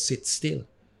was just sit still.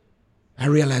 I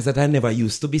realized that I never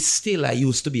used to be still. I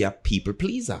used to be a people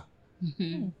pleaser.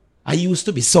 I used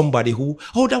to be somebody who,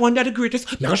 that one, they're the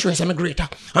greatest. I'm not sure I'm greater.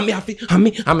 I'm happy.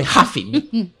 I'm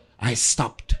happy. I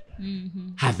stopped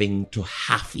having to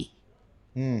happy.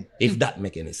 If that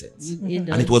make any sense. And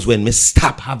it was when me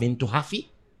stopped having to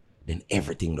happy, then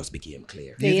everything just became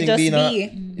clear. Do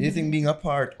you think being a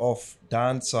part of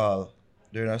dancehall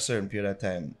during a certain period of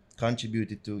time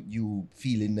contributed to you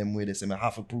feeling them way they say, I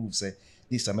have to prove, say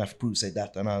this, I have to prove, say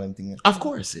that, and all them things? Of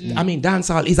course. I mean,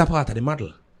 dancehall is a part of the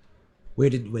model. Where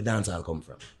dancehall come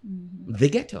from? The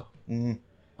ghetto.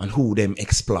 And who them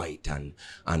exploit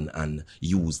and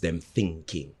use them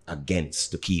thinking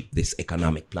against to keep this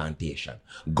economic plantation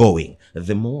going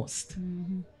the most.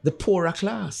 The poorer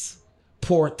class.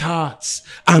 Poor thoughts,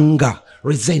 anger,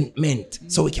 resentment.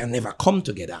 So we can never come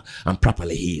together and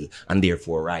properly heal and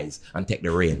therefore rise and take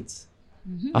the reins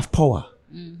of power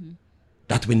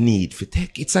that we need for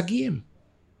take. It's a game.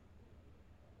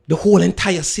 The whole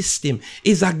entire system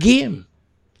is a game.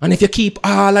 And if you keep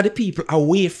all of the people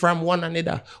away from one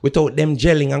another without them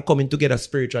gelling and coming together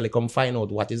spiritually, come find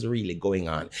out what is really going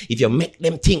on. If you make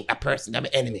them think a person, they're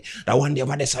the enemy, the one day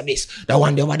over this or this, the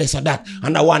one day over this or that,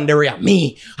 and the one there,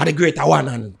 me, are the greater one,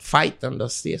 and fight and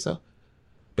just stay so.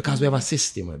 Because we have a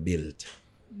system built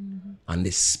on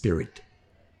this spirit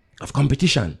of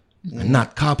competition and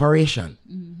not cooperation.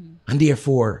 And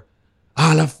therefore,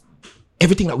 all of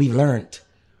everything that we've learned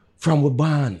from we're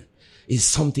born is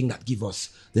something that gives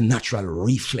us the natural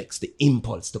reflex, the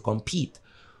impulse to compete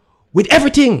with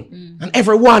everything and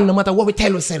everyone, no matter what we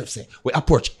tell ourselves. We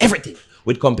approach everything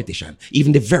with competition.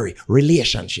 Even the very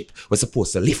relationship we're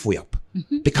supposed to lift way up.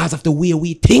 Because of the way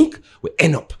we think, we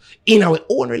end up in our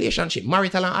own relationship,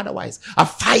 marital and otherwise, a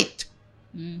fight.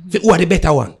 For who are the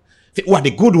better one? For who are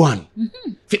the good one?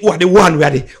 For who are the one we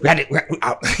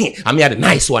are the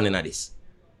nice one in this.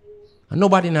 And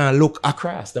nobody now look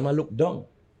across, them look down.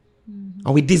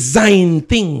 And we design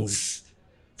things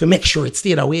to make sure it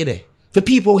stay that way there. For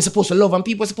people we're supposed to love and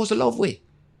people are supposed to love way.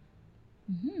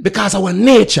 Because our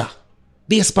nature,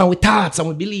 based upon our thoughts and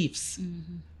our beliefs,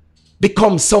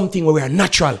 becomes something where we are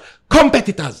natural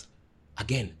competitors.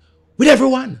 Again, with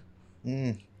everyone.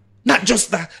 Not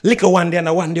just the little one there and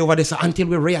the one there over there. So until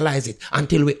we realize it,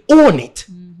 until we own it,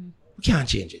 we can't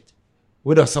change it.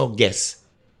 We just all guess.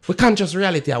 We can't just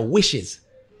reality our wishes.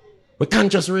 We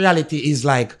can't just reality is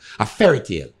like a fairy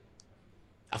tale.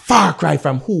 A far cry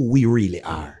from who we really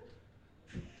are.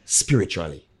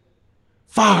 Spiritually.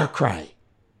 Far cry.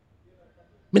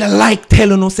 Me not like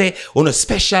telling you say, oh no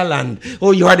special and oh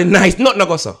you are the nice. Not no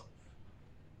go so.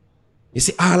 You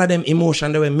see all of them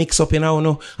emotions they were mix up in our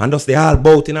no and thus they all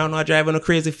bout in our no drive on a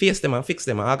crazy face them and fix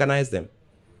them and organize them.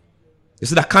 You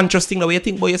see that conscious thing the way you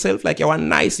think about yourself like you're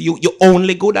nice. You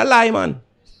only good a lie man.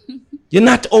 You're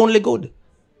not only good.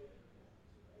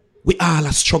 We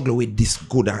all struggle with this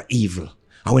good or evil.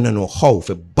 And we don't know how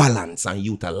to balance and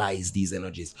utilize these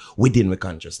energies within our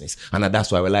consciousness. And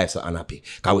that's why our lives are unhappy.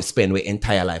 Because we spend our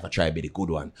entire life trying to be the good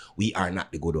one. We are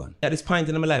not the good one. At this point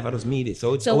in my life, I just made it.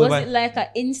 So was it like an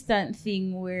instant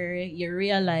thing where you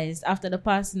realized after the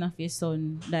passing of your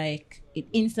son, like it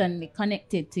instantly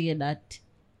connected to you that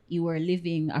you were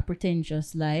living a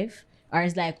pretentious life? Or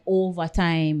it's like over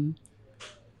time?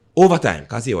 Over time.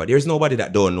 Because there's nobody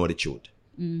that don't know the truth.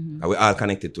 And we're all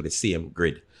connected to the same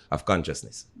grid of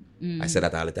consciousness. I say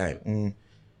that all the time.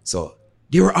 So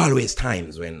there were always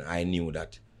times when I knew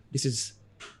that this is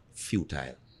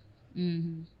futile.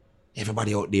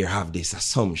 Everybody out there have this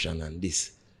assumption and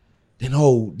this. Then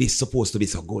how this supposed to be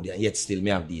so good and yet still me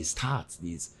have these thoughts,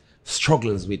 these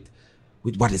struggles with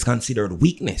what is considered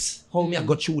weakness. How me I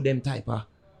go through them type of.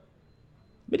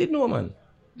 Me didn't know, man.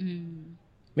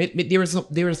 There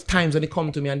is times when they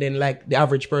come to me and then like the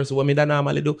average person, what me that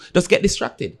normally do, just get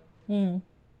distracted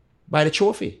by the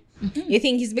trophy. You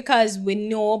think it's because we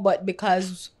know, but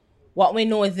because what we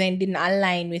know then didn't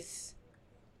align with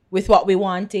what we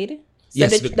wanted? So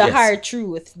Yes, the hard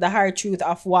truth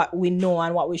of what we know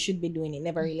and what we should be doing, it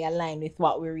never really aligned with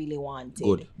what we really wanted.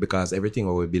 Good, because everything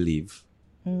what we believe,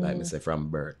 like I say from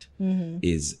birth,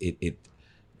 is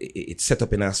it's set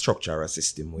up in a structure or a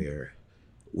system where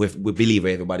we believe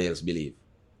what everybody else believe.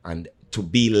 And to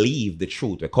believe the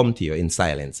truth will come to you in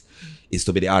silence is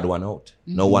to be the odd one out.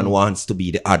 No one wants to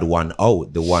be the odd one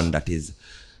out, the one that is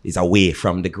away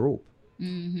from the group.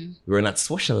 We were not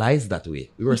socialized that way.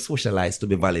 We were socialized to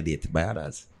be validated by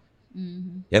others.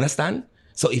 You understand?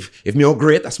 So if me are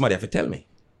great, that's somebody have to tell me.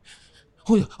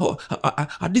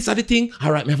 This are the thing.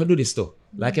 All right, me have to do this too,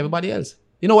 like everybody else.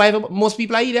 You know why most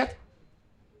people are idiot?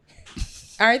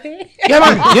 Are they? Yeah,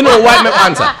 man. You know why? Me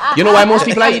answer. You know why most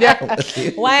people are idiot?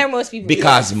 Why are most people?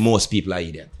 Because most people are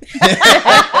idiot.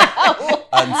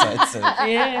 Answer itself.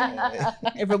 Yeah.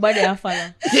 Everybody are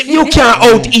follow. You can't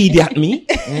out idiot me.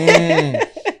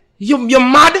 You're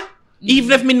mad.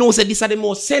 Even if me know that this is the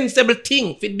most sensible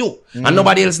thing to do, and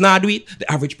nobody else not do it,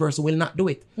 the average person will not do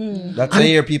it. That's why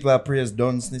here people are praise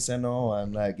dunceness and all,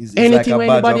 and like it's Anything like a when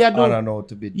badge anybody of do, honor now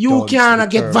to be you dunce, cannot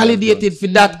the get term validated dunce. for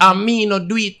that, and me not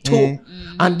do it too.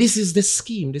 And this is the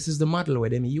scheme, this is the model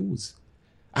where them use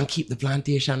and keep the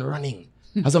plantation running.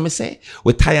 As I say,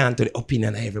 we tie on to the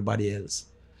opinion of everybody else.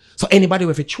 So anybody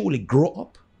if you truly grow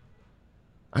up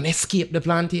and escape the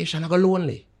plantation, I go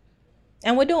lonely.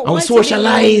 And we don't And we want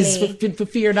socialize to be lonely. for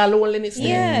fear that loneliness.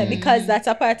 Yeah, because that's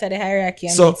a part of the hierarchy.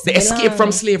 And So it's the escape belong.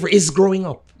 from slavery is growing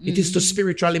up. It is to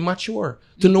spiritually mature,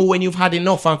 to know when you've had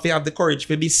enough and to have the courage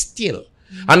to be still.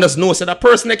 And just know so the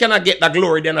person that cannot get that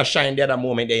glory, then a shine the other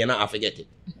moment, they not have to get it.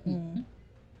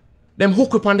 Them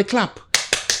hook up on the clap.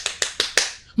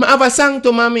 I have a song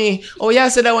to mommy. Oh, yeah,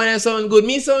 said that one sound good.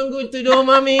 Me sound good to do,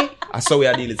 mommy. That's how we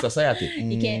are dealing with society.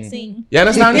 You can't sing. You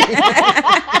understand?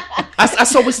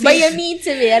 That's how we But speak. you mean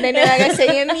to me, and then I gotta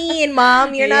say you mean,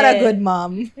 mom. You're not a good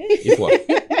mom. If what?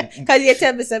 Because you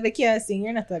tell me so I can't sing.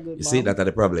 You're not a good You mom. see, that's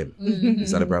the problem.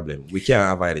 That's the problem. We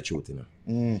can't avoid the truth, you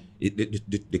know.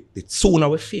 The sooner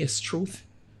we face truth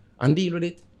and deal with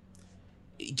it,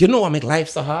 you know what make life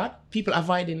so hard? People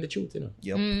avoiding the truth, you know.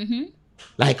 Yep.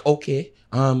 Like, okay,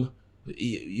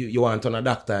 you want to turn a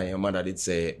doctor, and your mother did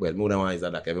say, well, more than one is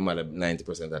a doctor. Every mother,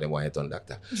 90% of them want to turn a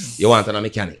doctor. You want to turn a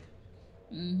mechanic.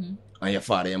 And your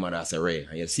father, your mother say, Ray,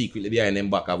 and you secretly behind them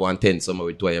back of 110 somewhere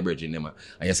with two of your brethren, them,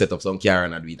 and you set up some car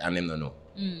and do it, and them don't know.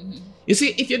 You see,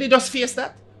 if you did just face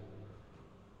that,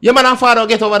 your mother and father will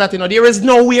get over that, you know. There is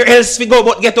nowhere else to go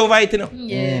but get over it, you know.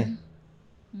 Yeah.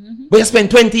 But you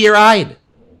spend 20 years hide.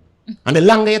 And the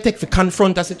longer you take to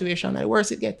confront a situation, the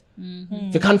worse it get.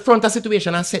 To confront a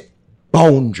situation and set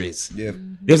boundaries. Yeah.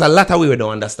 There's a lot of we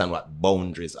don't understand what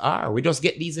boundaries are. We just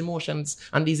get these emotions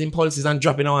and these impulses and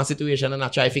drop in our situation and I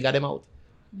try to figure them out.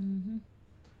 And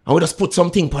we just put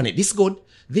something upon it. This good,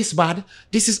 this bad,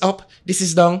 this is up, this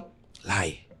is down.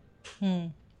 Lie.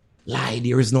 Lie.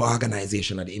 There is no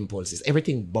organization of the impulses.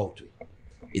 Everything about it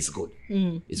is good.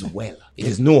 It's well. It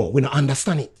is no. We don't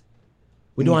understand it.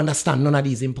 We don't understand none of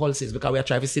these impulses because we are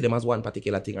trying to see them as one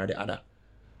particular thing or the other.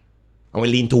 And we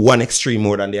lean to one extreme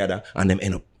more than the other and them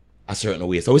end up a certain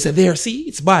way. So we say, there, see,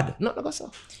 it's bad. No,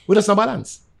 so. We just no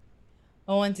balance.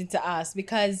 I wanted to ask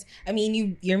because I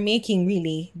mean you're making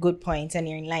really good points and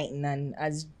you're enlightened, and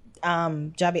as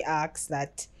Jabi asks,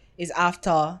 that is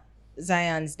after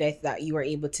Zion's death that you were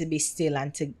able to be still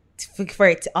and for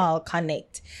it to all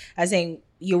connect. As saying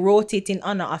you wrote it in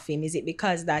honor of him. Is it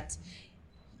because that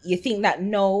you think that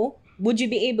no, would you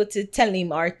be able to tell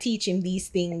him or teach him these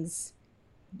things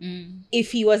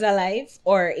if he was alive,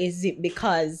 or is it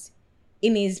because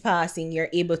in his passing you're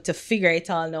able to figure it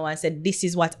all now and said this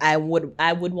is what I would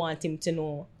want him to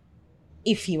know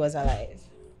if he was alive?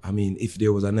 I mean, if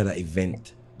there was another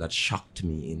event that shocked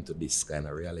me into this kind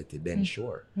of reality, then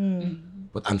sure.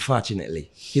 But unfortunately,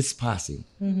 his passing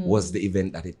was the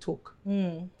event that it took.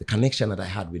 The connection that I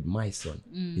had with my son,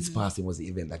 his passing was the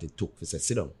event that it took to say,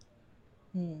 sit down.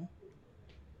 You know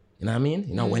what I mean?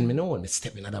 You know, when me know, me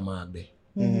step in the mark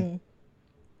there.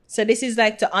 So this is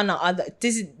like to honor other.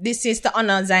 This is to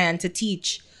honor Zion, to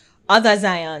teach other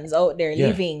Zions out there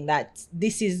living that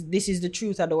this is the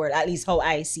truth of the world. At least how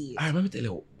I see it. I remember tell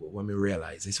you when me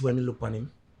realize it's when me look on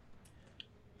him,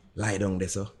 lie down there,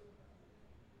 so.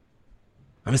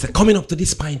 And I say, coming up to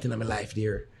this point in my life,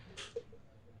 there.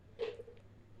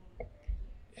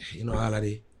 You know, all of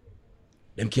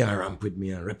them can't ramp with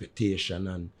me and reputation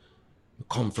and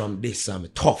come from this and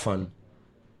I'm tough and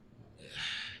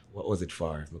what was it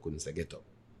for if I couldn't say get up?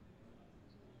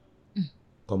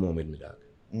 Come home with me, dog.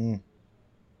 You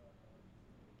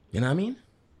know what I mean?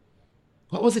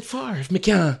 What was it for if me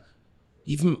can't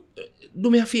even do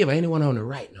me a favor, anyone on the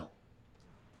right now?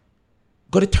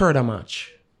 Go to 3rd of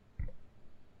March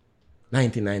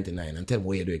 1999 and tell me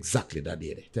where you do exactly that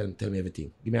day. Tell me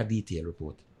everything. Give me a detailed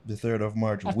report. The 3rd of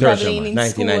March. I've which probably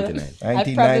month? in 1999. school.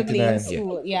 I've probably in 1999.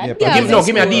 school. Yeah.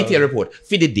 Give me a detailed report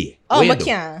for the day. Oh, Where you but do?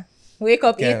 can't. Wake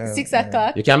up, Yeah, eat 6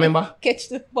 o'clock. You can't remember? Catch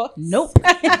the bus. Nope.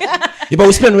 Yeah, but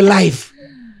we spend our life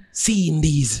seeing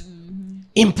these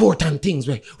important things.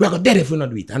 We're going to dead if we not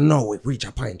do it. And now we reach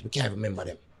a point, we can't remember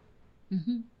them.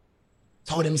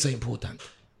 So how them so important?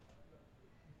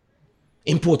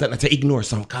 Important not to ignore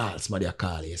some calls. Somebody a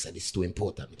call you said it's too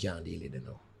important. We can't deal with it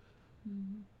now.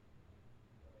 And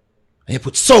you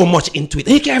put so much into it.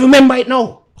 And you can't remember it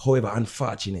now. However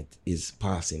unfortunate his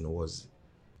passing was,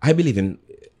 I believe in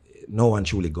no one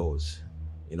truly goes.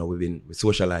 You know, we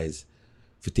socialize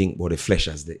to think about the flesh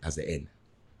as the end.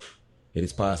 It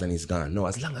is past and it's gone. No,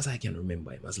 as long as I can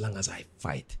remember him, as long as I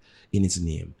fight in his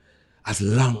name, as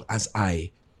long as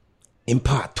I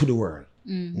impart to the world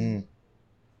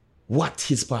what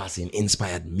his passing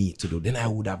inspired me to do, then I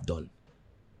would have done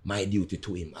my duty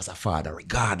to him as a father,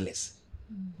 regardless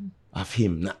of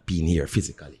him not being here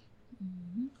physically.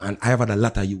 And I have had a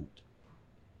lot of youth,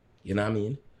 you know what I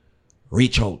mean,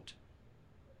 reach out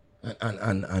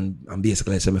and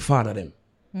basically say, my father them.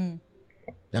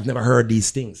 They've never heard these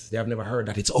things. They have never heard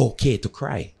that it's okay to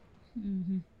cry.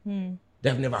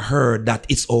 They've never heard that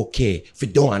it's okay if you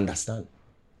don't understand.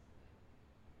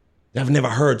 They've never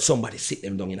heard somebody sit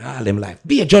them down in all them life.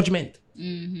 Be a judgment.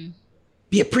 Be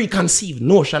a preconceived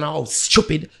notion of how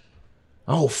stupid,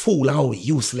 how fool, how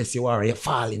useless you are. You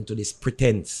fall into this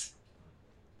pretense.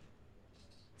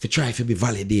 If you try to be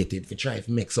validated, if you try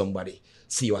to make somebody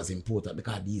see you as important,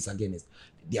 because these again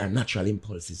they are natural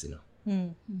impulses, you know.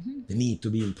 They need to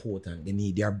be important. They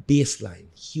need their baseline,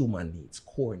 human needs,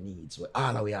 core needs,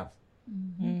 all that we have.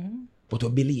 But our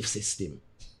belief system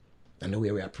and the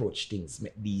way we approach things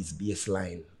make these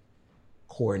baseline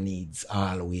core needs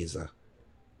always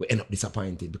we end up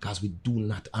disappointed because we do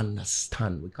not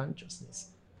understand with consciousness.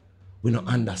 We don't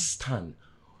understand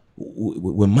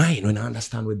we mind, we don't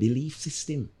understand our belief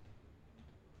system.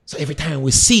 So every time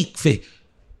we seek for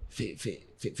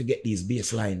get these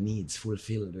baseline needs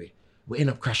fulfilled, we end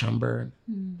up crash and burn.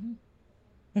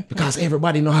 Because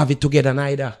everybody don't have it together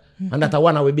neither. And that's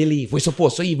one we believe. We're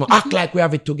supposed to even act like we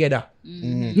have it together.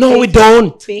 No, we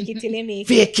don't. Fake it till you make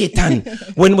it. Fake it. And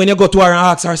when you go to her and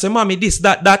ask her, say, mommy, this,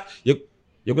 that, you're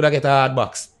going to get a hard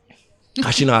box.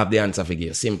 Because she don't have the answer for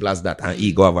you. Simple as that. And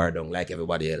ego have her down like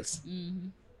everybody else.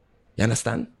 You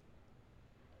understand?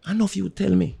 I know if you would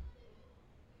tell me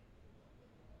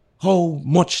how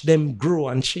much them grow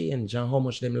and change and how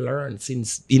much them learn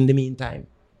since in the meantime.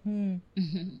 You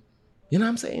know what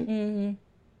I'm saying?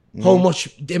 How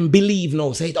much them believe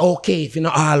now, say it's okay if you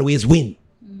not always win.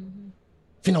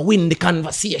 If you not win the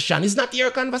conversation, it's not your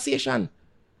conversation.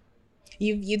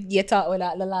 You talked with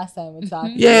that the last time we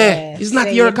talked. Yeah, it's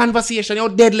not your conversation. You're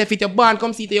dead left it. Your band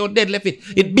come see it, you're dead left it.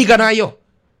 It's bigger than you.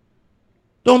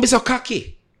 Don't be so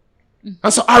cocky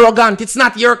and so arrogant. It's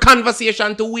not your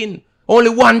conversation to win. Only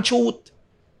one truth.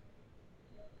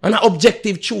 An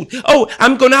objective truth. Oh,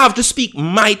 I'm going to have to speak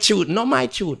my truth. Not my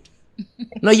truth.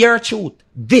 Not your truth.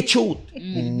 The truth.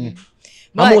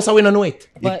 But most of we don't know it.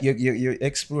 You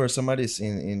explore some of this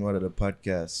in one of the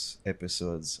podcast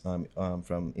episodes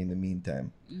from In the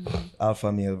Meantime.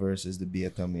 Alpha male versus the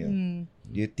beta male.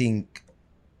 Do you think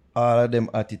all of them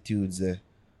attitudes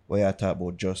where I talk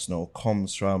about just now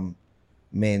comes from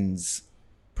men's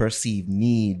perceived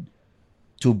need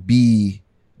to be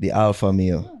the alpha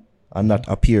male and not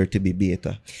appear to be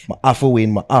beta? My alpha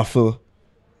win, my alpha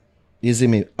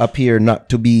appear not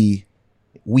to be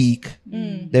weak,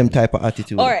 them type of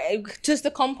attitude. Or just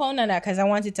the compound on that, because I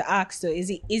wanted to ask, so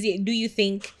is it do you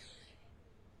think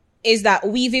is that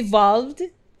we've evolved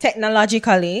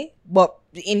technologically, but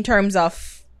in terms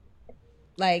of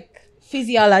like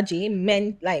physiology,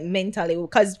 mentally,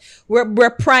 because we're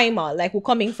primal, like we're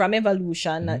coming from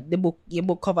evolution. Your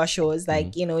book cover shows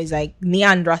like it's like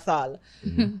Neanderthal,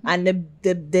 and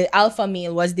the alpha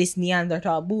male was this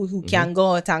Neanderthal bull who can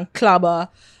go out and clobber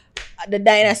the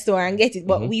dinosaur and get it.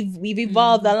 But we've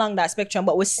evolved along that spectrum,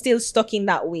 but we're still stuck in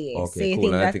that way. Okay, so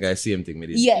cool. I think I see him thing with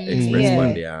this express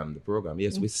one day the program.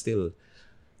 Yes,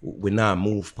 we now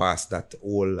move past that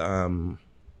old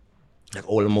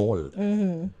mold.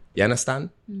 You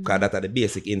understand? Because that's the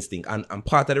basic instinct. And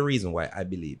part of the reason why I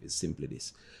believe is simply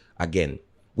this. Again,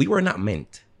 we were not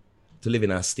meant to live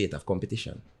in a state of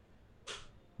competition,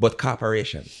 but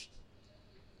cooperation.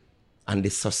 And the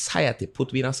society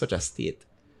put we in such a state,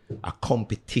 a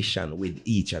competition with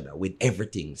each other, with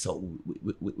everything. So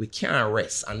we can't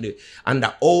rest. And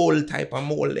the old type of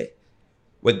mold,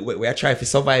 we are trying to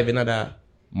survive in another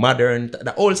modern,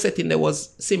 the old setting there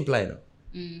was simpler, you know.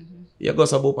 You go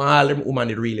so and all them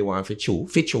women really want for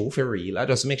real. I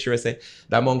just make sure I say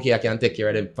that monkey I can take care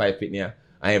of them 5 feet near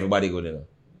and everybody good, you know.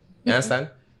 You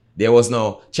understand? There was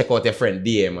no check out your friend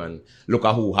DM and look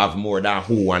at who have more than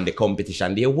who and the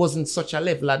competition. There wasn't such a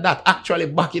level of that. Actually,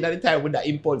 back in the time with the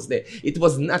impulse there, it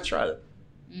was natural.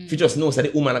 If you just know that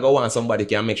the woman go want somebody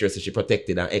can make sure that she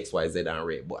protected and X, Y, Z and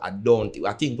rape. But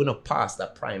I think we're not past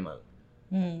that primal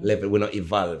level. We're not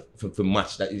evolve to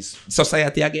match that. Is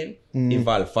society again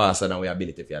evolve faster than we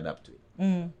ability to adapt to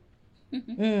it.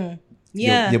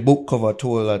 Yeah. Your book cover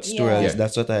told that story. Yeah.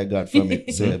 That's what I got from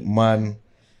it. So, man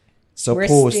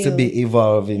supposed to be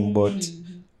evolving, but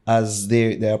as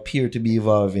they appear to be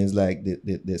evolving, it's like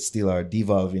they still are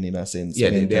devolving in a sense. Yeah,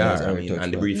 they are. As I mean,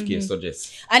 and the briefcase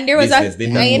suggests. And there was business,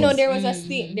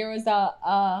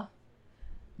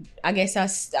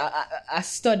 a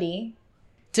study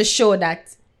to show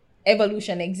that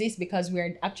evolution exists because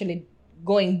we're actually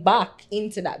going back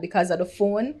into that because of the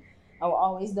phone. I was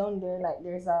always down there, like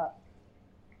there's a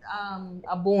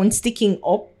bone sticking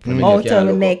up out of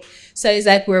the neck. So it's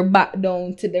like we're back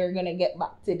down to they're gonna get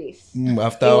back to this.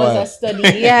 After It a was while. a study.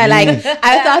 Yeah, like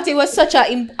I thought it was such a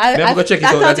I go check it I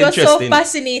out, thought that's it was so interesting.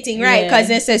 fascinating, right? Yeah. Because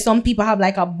they say some people have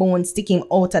like a bone sticking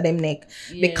out of them neck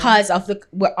because of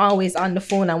we're always on the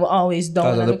phone and we're always down.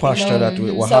 Because of and the looking posture down. that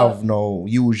we So- have now,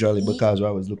 usually because I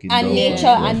was looking and down.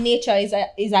 nature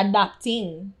is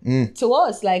adapting to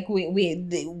us. Like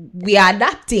we are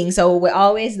adapting, so we're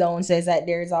always down. So it's like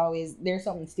there's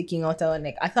something sticking out our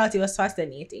neck. I thought it was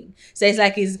fascinating. So it's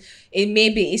like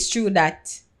it's true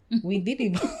that we did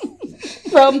evolve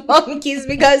from monkeys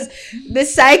because the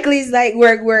cycle is like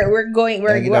we're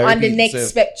on the next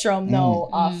spectrum now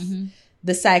of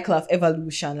the cycle of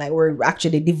evolution. Like we're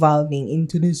actually devolving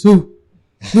into this.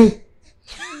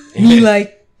 Me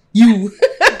like you.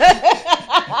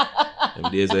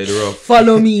 Them days were rough.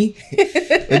 Follow me.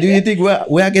 Do you think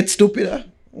we get stupider?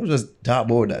 We'll just talk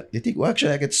about that. You think we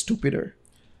actually get stupider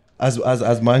as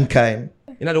mankind?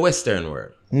 In the Western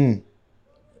world, we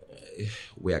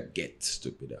get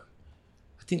stupider.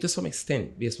 I think to some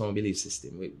extent, based on my belief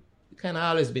system, we kind of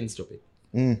always been stupid.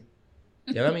 You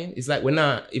know what I mean? It's like we're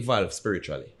not evolved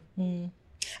spiritually.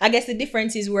 I guess the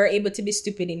difference is we're able to be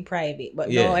stupid in private, but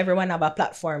now everyone have a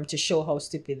platform to show how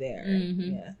stupid they are.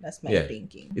 Yeah, that's my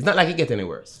thinking. It's not like it get any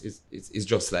worse. It's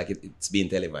just like it's being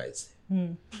televised.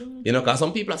 You know, because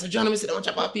some people say, John, I sit down and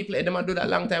chop off people, and them do that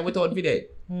long time without video.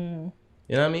 You know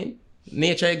what I mean?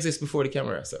 Nature exists before the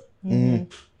camera, so.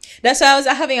 That's why I was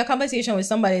having a conversation with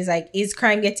somebody. It's like, is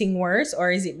crime getting worse,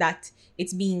 or is it that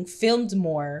it's being filmed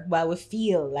more while we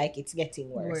feel like it's getting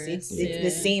worse? It's the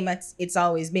same as it's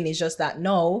always been. It's just that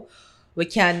now we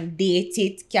can date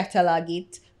it, catalog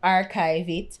it, archive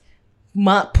it,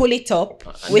 pull it up.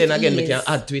 And then again, we can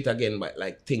add to it again by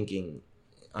like thinking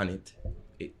on it.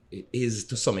 It is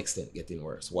to some extent getting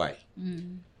worse. Why?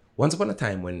 Once upon a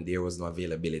time when there was no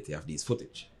availability of these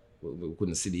footage, we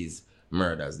couldn't see these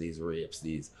murders, these rapes,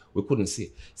 we couldn't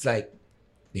see. It's like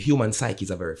the human psyche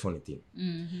is a very funny thing.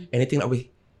 Anything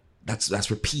that's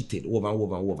repeated over and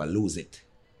over and over, lose it.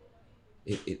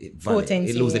 It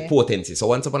Potency, loses its potency. So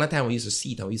once upon a time we used to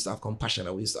see it and we used to have compassion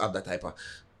and we used to have that type of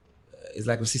it's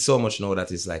like we see so much now that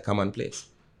it's like commonplace.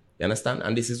 You understand?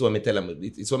 And this is what me tell them.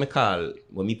 It's what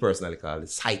me personally call the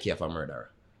psyche of a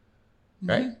murderer.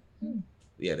 Right?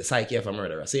 Yeah, the psyche of a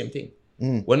murderer. Same thing.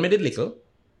 When me did little,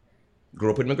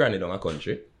 grew up with my granny down a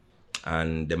country,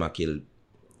 and them a kill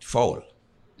fowl.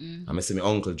 And I see my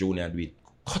uncle Junior do it,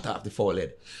 cut off the fowl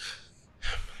head.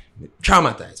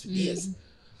 Traumatized for years.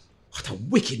 What a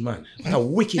wicked man. What a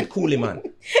wicked coolie man.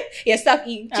 Yeah, stop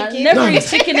eating chicken. Never eat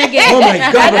chicken again. Oh my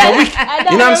God, what a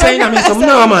wicked. You know what I'm saying? I mean, some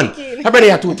no man. I bet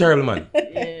they are too terrible, man.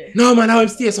 No man, how him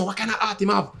stay, so what kind of art him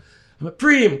have? I'm a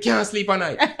preem, can't sleep at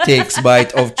night. Takes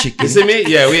bite of chicken. You see me?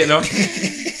 Yeah, wait now.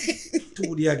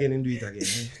 2 days again and do it again.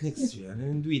 Next year, and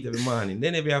then do it every morning,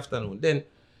 then every afternoon. Then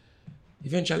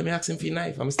eventually I ask him for a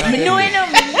knife. I'm start helping him.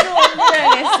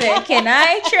 Can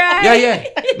I try? Yeah.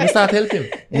 I start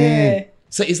helping him.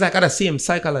 So it's like the same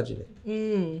psychology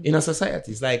in a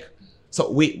society. It's like,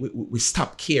 so we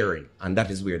stop caring, and that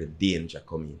is where the danger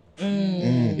comes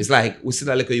in. It's like we see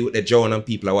that little youth, the Joan, and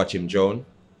people are watching Joan.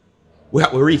 We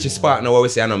reach a spot now where we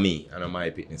say, I know me, I know my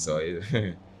picnic. So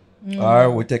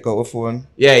Or we take out a phone.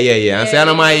 yeah. And say, I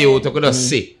know my youth, I could just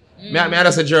see. Me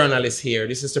just a journalist here.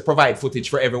 This is to provide footage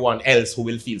for everyone else who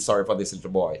will feel sorry for this little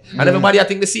boy. And everybody, I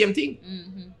think the same thing.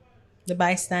 The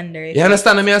bystander. You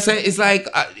understand what I say? It's like,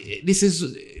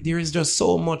 there is just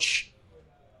so much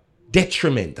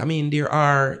detriment. I mean, it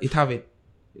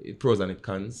pros and it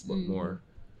cons, but more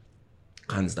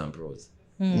cons than pros.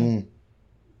 You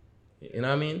know what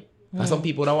I mean? And some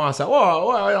people don't want to say,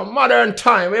 oh, modern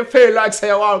time, we feel like say,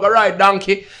 oh, go ride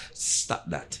donkey. Stop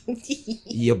that.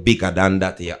 You're bigger than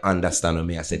that. You understand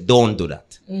me? I said, don't do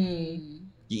that.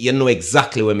 You know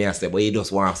exactly what me I say, but you just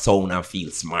want to sound and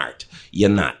feel smart. You're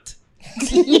not.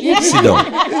 Sit down.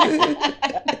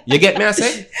 You get me I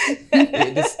say?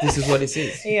 This is what this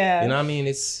is. Yeah. You know what I mean?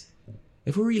 It's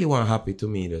if we really want happy to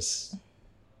me, just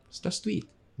tweet.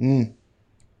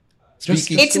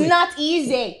 It's not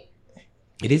easy.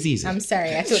 It is easy. I'm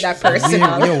sorry, I took that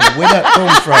personal. Yo, where that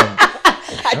come from?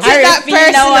 I took that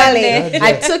personally.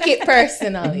 I took it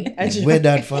personally. Where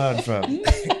that found from?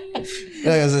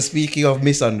 As speaking of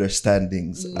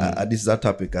misunderstandings, this is a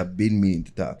topic I've been meaning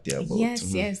to talk to you about.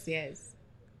 Yes.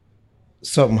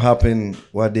 Something happened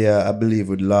what day, I believe,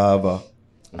 with Lava.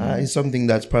 It's something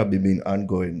that's probably been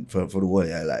ongoing for the whole of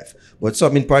your life. But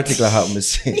something in particular happened to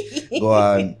say, go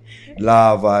on,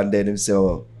 Lava, and then him say,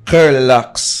 oh,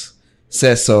 Loxx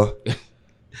says so.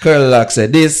 Loxx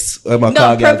said this, or my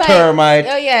call girl termite,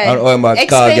 or my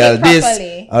call girl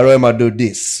this, or I do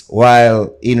this.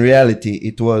 While in reality,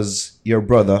 it was your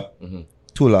brother,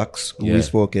 Loxx, who we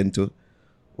spoken to,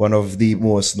 one of the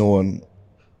most known,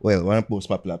 one of the most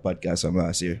popular podcasts from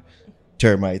last year,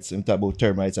 termites. I'm talking about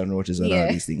termites and roaches and all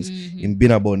these things. In been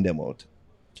about them out.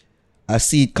 I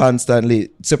see it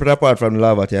constantly, separate apart from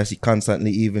Lava, I see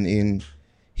constantly even in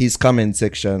his comment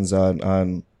sections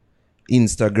on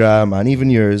Instagram and even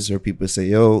yours, where people say,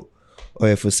 yo, or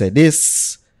if we say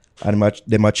this, and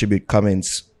them attribute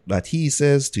comments that he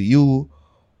says to you.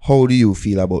 How do you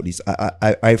feel about this?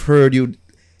 I've heard you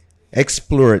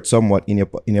explore it somewhat in your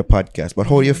podcast, but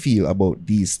how do you feel about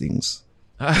these things?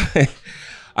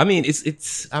 I mean,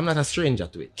 it's. I'm not a stranger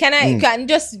to it. Can I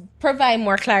just provide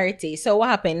more clarity? So what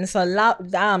happened? So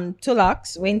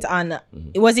Loxx went on.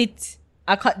 Was it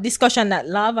a discussion that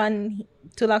Love and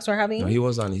Loxx were having? No, he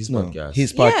was on his podcast.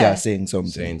 His podcast saying some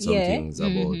things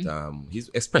about he's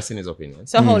expressing his opinion.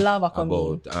 So how Lava come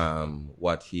about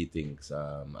what he thinks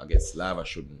I guess Lava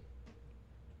shouldn't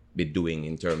be doing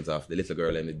in terms of the little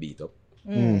girl and the beat up.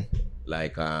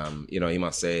 Like he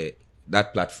must say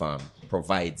that platform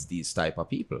provides these type of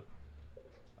people,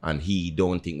 and he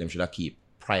don't think them should have keep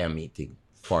prior meeting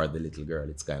for the little girl.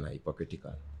 It's kind of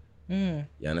hypocritical. You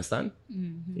understand?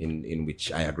 In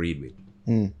which I agreed with.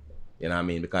 You know what I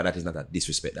mean? Because that is not a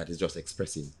disrespect. That is just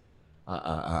expressing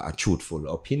a truthful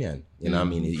opinion. You know what I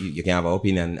mean? You can have an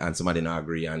opinion and somebody not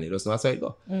agree, and it doesn't know how it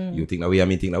go. You think that way, I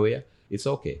mean think that way. It's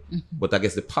okay. But I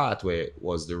guess the part where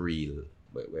was the real,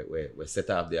 where set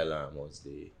off the alarm was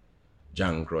the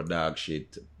Jankro dog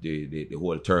shit, the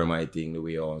whole termite thing, the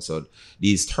way on. So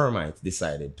these termites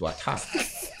decided to attack.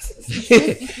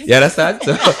 You understand?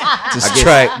 So, to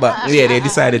strike back. Yeah, they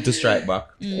decided to strike back.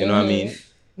 You know what I mean?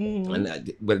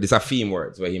 And there's a theme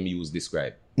words where him use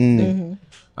describe. And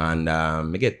I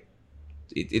get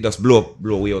it just blow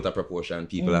way out of proportion.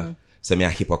 People say me a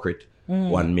hypocrite.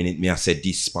 1 minute me I said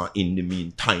this, but in the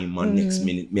meantime, and next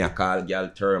minute me I call girl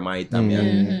termite, and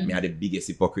me are the biggest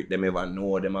hypocrite them ever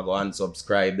know. Them I go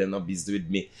unsubscribe, them not busy with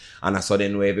me, and I saw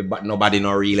them way, but nobody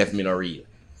no real, left me no real.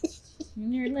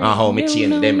 And how me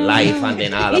change them life, and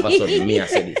then all of a sudden me I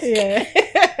say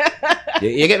this.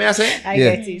 You get me I say? I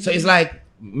get it. So it's like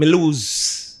me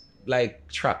lose like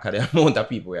track of the amount of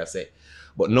people I say,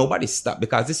 but nobody stop,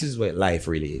 because this is where life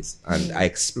really is, and I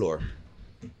explore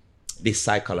this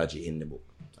psychology in the book.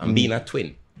 And being a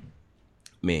twin,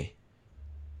 me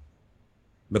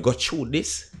go through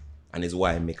this, and is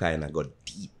why me kind of go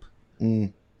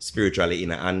deep spiritually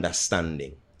in an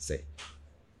understanding. Say,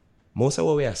 most of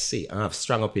what we are saying, I have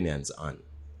strong opinions on.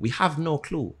 We have no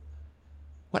clue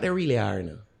what they really are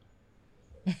now.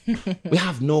 We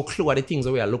have no clue what the things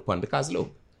that we are looking on, because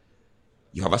look,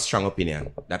 you have a strong opinion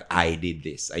that I did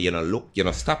this.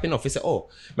 And stop enough. You say, oh,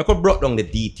 I could break down the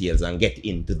details and get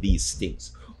into these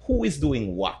things. Who is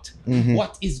doing what?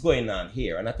 What is going on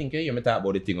here? And I think you hear me talk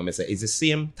about the thing when I say, it's the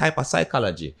same type of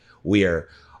psychology where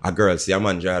a girl see a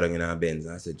man driving in her Benz.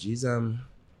 And I said, geez,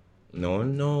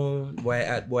 no, boy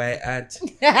at.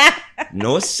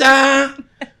 No, sir.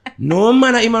 No,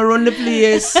 man, I'm going to run the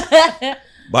place.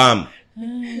 Bam.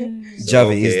 Javi,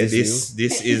 okay, is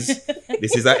this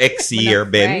is a X year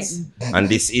Benz, and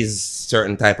this is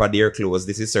certain type of deer clothes.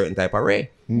 This is certain type of Ray.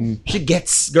 She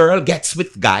gets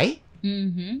with guy,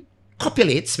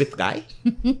 copulates with guy,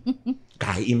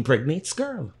 guy impregnates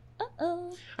girl.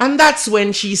 And that's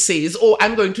when she says, oh,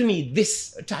 I'm going to need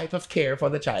this type of care for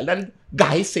the child, and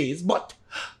guy says, but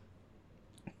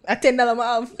I $10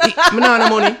 off. Me not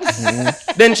have money.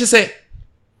 Then she say,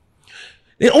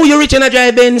 oh, you're rich and I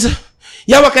drive Benz.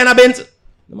 Yeah, what kind of Benz?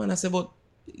 The man I say, but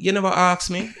you never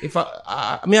asked me if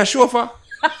me a chauffeur.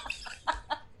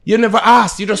 You never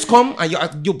asked. You just come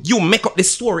and you make up the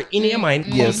story in your mind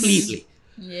completely.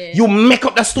 Yeah. You make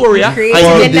up the story. Create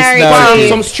the narrative.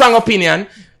 Some strong opinion.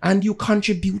 and you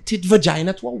contributed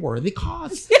vagina to a worthy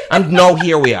cause. And now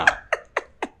here we are.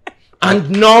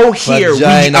 And now here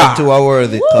Vagina we are. to a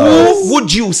worthy cause. Who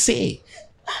would you say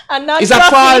And not is at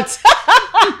fault?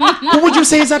 Who would you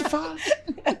say is at fault?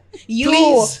 You.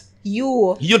 Please.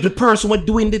 You. You're the person who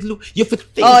doing the look. You have to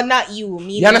think. Oh, not you.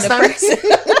 Me. You understand? The person.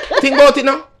 Think about it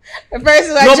now. The person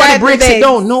who Nobody tried to breaks it beg.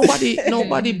 down.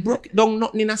 Nobody broke it down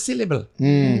nothing in a syllable.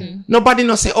 Nobody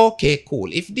no say, okay, cool.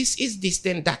 If this is this,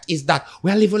 then that is that.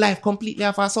 We live a life completely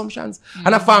off assumptions.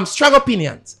 And I form strong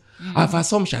opinions of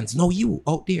assumptions. Now you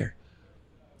out there.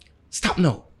 Stop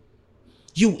now.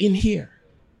 You in here.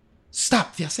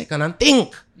 Stop for a second and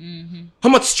think. How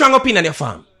much strong opinion you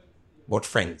form about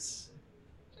friends,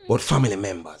 about family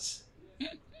members,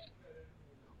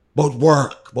 about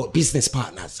work, about business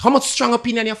partners. How much strong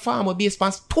opinion you form will be based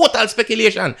on total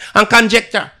speculation and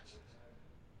conjecture.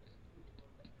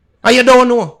 And you don't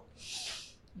know.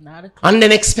 Not a clue. And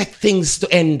then expect things to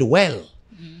end well.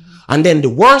 And then the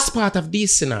worst part of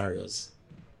these scenarios,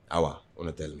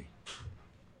 wanna tell me.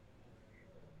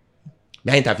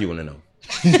 I interview you now.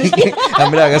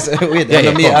 I'm like, wait,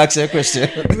 let me come. ask you a question.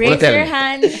 Raise tell your me.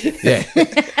 hand. Yeah.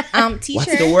 Teacher.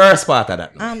 What's the worst part of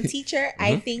that? Now? Teacher,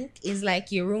 I think is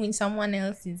like you ruin someone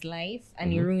else's life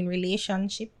and you ruin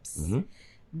relationships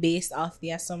based off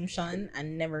the assumption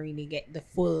and never really get the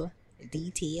full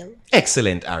detail.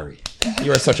 Excellent, Ari.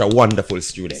 You are such a wonderful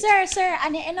student. Sir,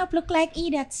 and you end up look like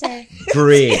idiot, sir.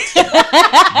 Great.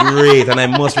 Great. And I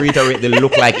must reiterate the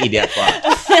look like idiot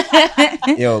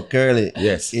part. Yo, Curly.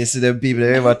 Yes. You see them people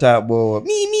that ever talk about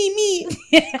me.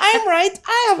 I'm right.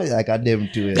 I have it. Like a them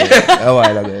too. A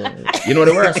while ago. You know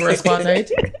the worst part, right?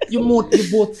 You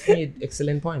both made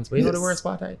excellent points, but you know the worst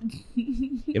part, right?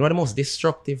 You know the most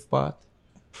destructive part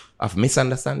of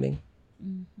misunderstanding?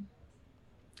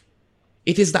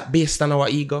 It is that based on our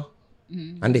ego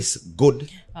and this good,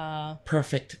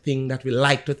 perfect thing that we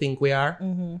like to think we are,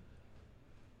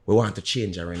 we want to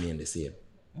change and remain the same.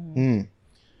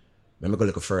 Let me go a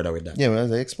little further with that. Yeah, man,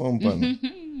 that's expound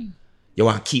on. You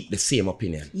want to keep the same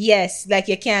opinion. Yes, like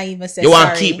you can't even say You want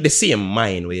to sorry. keep the same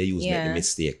mind where you use make the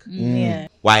mistake. Yeah.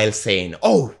 While saying,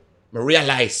 oh, I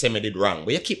realize I did wrong.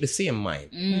 But you keep the same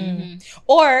mind.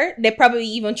 Or they probably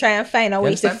even try and find a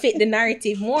way to understand? fit the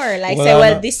narrative more. Like Well, say,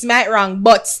 well, no. this might wrong,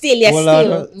 but still, you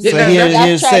Well, still. so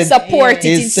here try said, support it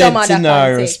in he some said other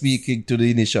scenario context. speaking to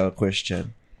the initial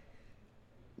question.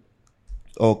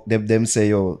 Oh, them say,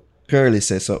 yo, Curly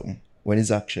say something when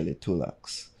it's actually 2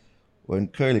 lakhs. When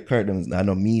Curly them, I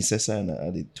know me say something,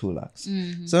 I did 2 lakhs.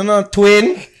 So no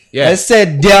twin. Yeah. I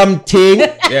said damn thing.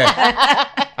 Yeah.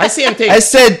 I same thing. I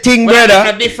said thing, When I make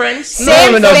brother. a difference.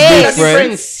 Same No, no face.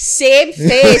 difference. Same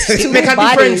face, two Make a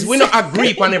bodies. difference. We don't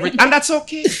agree on everything. And that's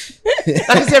okay.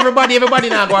 That is everybody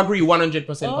now go agree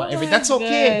 100% on everything. That's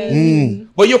okay.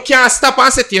 But you can't stop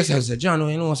and say to yourself, say, John,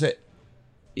 you know, say,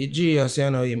 Jesus, you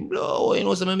know, him blow, you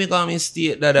know, say, make a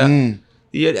mistake, that.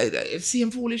 Yeah, same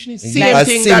foolishness. Same As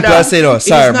thing, simple that. as say, no, It is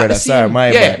sorry, not brother, the same. sorry,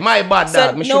 my yeah, bad. my bad, So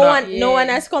dad. Me no one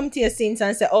has come to you since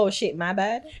and said, "Oh shit, my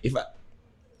bad." If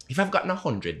I've gotten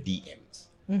 100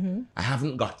 DMs, I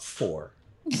haven't got 4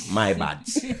 my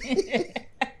bads.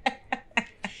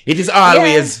 It is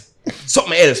always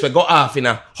something else. We go off in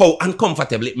a how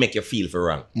uncomfortable it make you feel for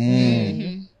wrong.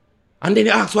 And then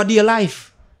you ask, what do you life?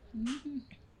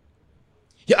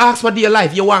 You ask what do you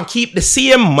life. You want to keep the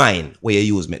same mind where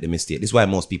you use make the mistake. This is why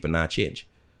most people not change.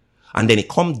 And then it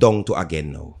come down to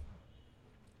again now.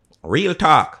 Real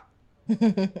talk.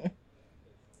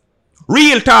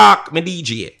 Real talk, my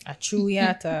DJ. A true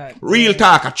yata. Real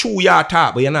talk, a true yard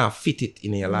talk, but you not fit it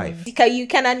in your life. Because you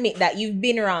can admit that you've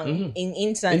been wrong in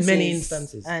instances. In many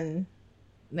instances. And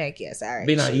like, yes, alright.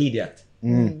 Been an idiot.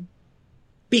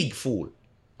 Big fool.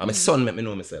 And my son make me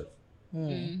know myself.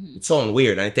 It sounds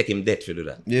weird and I take him dead to do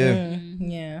that. Yeah.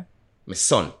 Yeah. My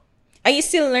son. Are you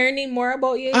still learning more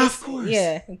about you? Of course.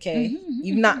 Yeah, okay.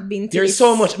 You've not been to There's this-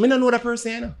 so much. Me don't know that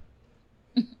person, you know.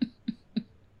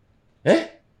 Eh?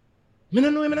 Me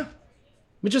don't know him, you know.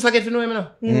 Me just like get to know him,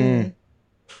 you know.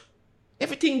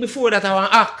 Everything before that I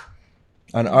want to act.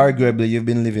 And arguably, you've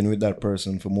been living with that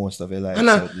person for most of your life. And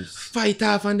I so this- fight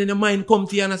off and then the mind come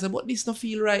to you and I say, but this don't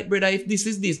feel right, brother. If this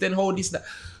is this, then how this that?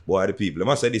 Boy, the people, I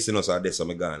must say this in us or this, so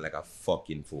I'm gone like a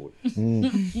fucking fool.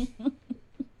 You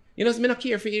know, me not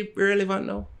care if it's irrelevant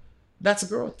now. That's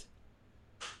growth.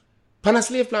 On a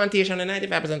slave plantation, the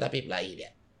 95% of people are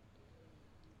idiot.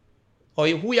 Or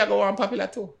who you go on popular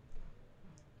to?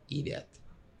 Idiot.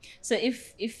 So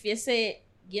if you say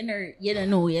you don't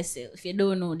know yourself, you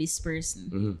don't know this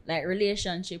person, like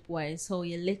relationship wise, how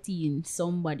you let in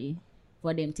somebody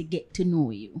for them to get to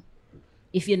know you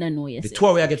if you don't know The yourself.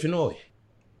 two way I get to know you.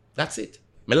 That's it.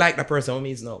 Me like the person who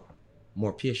is now.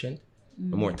 More patient,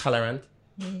 more tolerant.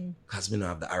 Because me don't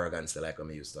have the arrogance that like I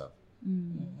used to have.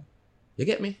 You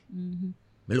get me? Me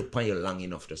look upon you long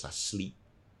enough just asleep.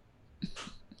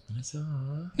 And I say,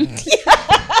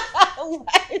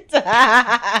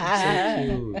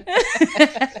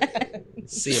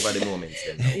 savor the moments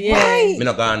then. Yeah. Me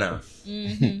not gone off.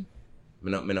 Me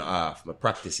not off. Me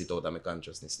practice it out of my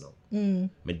consciousness now.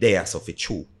 Me there so for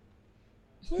true.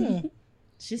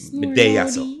 She's Me there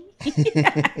so. You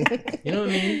know what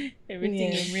I mean?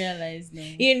 Everything you realize now.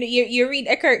 You read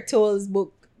Eckhart Tolle's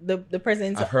book, The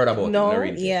Presence. I've heard about it. No, I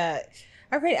read it. yeah.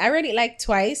 I read it like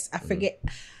twice. I forget.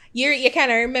 You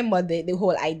kind of remember the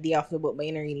whole idea of the book, but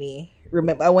you don't really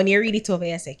remember. When you read it over,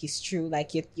 it's like it's true.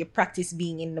 Like you practice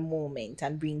being in the moment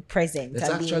and being present. It's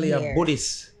and actually being a here.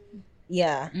 Buddhist.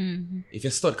 Yeah. If you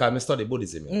study, because I study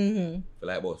Buddhism for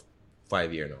like about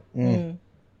 5 years now.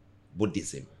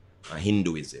 Buddhism and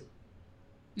Hinduism.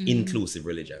 Inclusive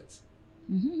religions.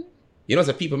 You know,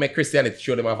 so people make Christianity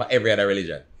show them off for every other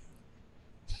religion.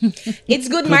 It's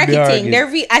good Could be marketing.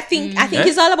 argued. I think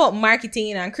it's all about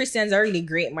marketing, and Christians are really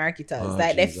great marketers.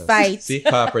 Like Jesus. they fight. See,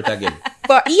 corporate again.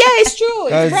 But yeah, it's true.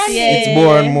 It's Guys, branding. it's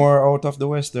more and more out of the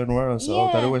Western world. So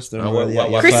out of the Yeah. Western And world,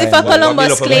 what- Christopher What- Columbus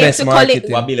what- claimed best to call it.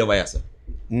 marketing. What bill over here, sir?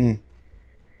 Mm.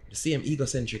 The same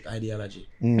egocentric ideology.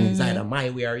 It's either my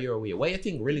way or your way. Why you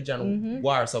think religion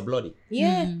war so bloody?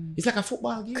 Yeah. It's like a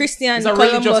football game. Christian It's a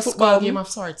religious Columbus football come. game of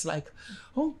sorts. Like,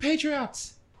 oh,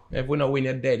 Patriots. If we don't win,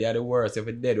 you're dead. You're the worst. If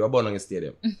you're dead, we're born on the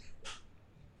stadium.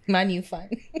 Man, you fine.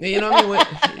 You know what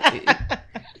I mean?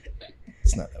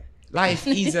 It's not that. Life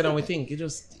easier than we think. It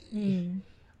just...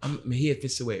 I hate to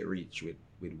see where it reach with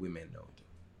women now.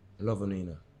 I love them, you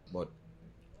know. But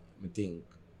I think...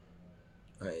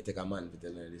 I take a man to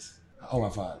tell her this.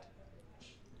 Our fault.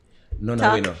 None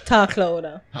of we know. Talk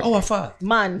louder. Our fault.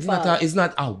 Man, It's fault. not, it's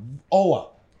not our.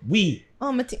 We.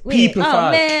 Oh, wait. People Oh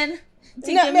fault. man.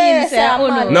 Think No, you man, mean say, say oh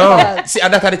man. no. No. See,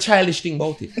 that's the childish thing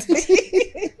about it.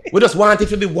 We just want it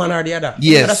to be one or the other.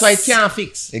 Yes. And that's why it can't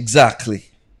fix. Exactly.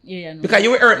 Yeah, no. Because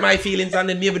you will hurt my feelings and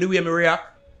then maybe the way me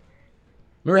react.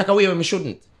 Me react a way when me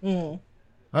shouldn't. And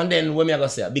then when me I go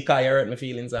say, because you hurt my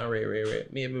feelings and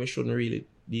maybe we shouldn't really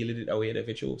deal with it that way if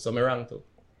it's true. So me wrong too.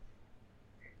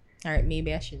 All right,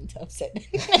 maybe I shouldn't have said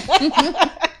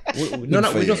that.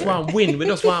 We just want win. We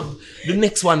just want the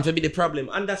next one to be the problem.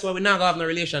 And that's why we not gonna have no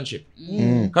relationship.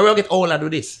 Because we'll get older do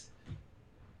this.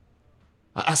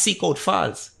 I seek out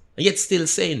faults. And yet still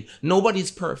saying, nobody's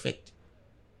perfect.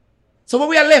 So what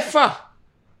we are left for?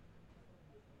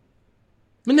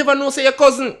 Me never know say your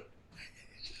cousin.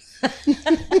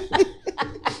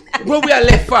 What we are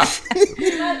left for?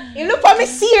 You look for me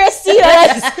serious.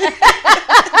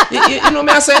 You know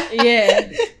me I say? Yeah.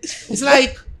 It's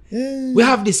like we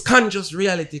have this conscious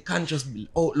reality, conscious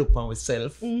outlook on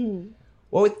ourselves.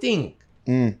 What we think,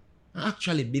 I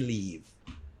actually believe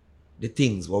the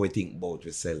things what we think about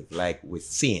ourselves, like we're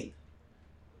saying,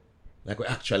 like we're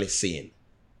actually saying.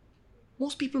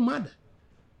 Most people mad.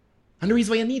 And the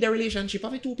reason why you need a relationship,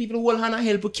 have two people who hold hand and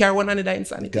help you carry one another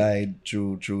insanity. Guide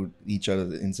through each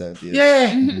other's insanity.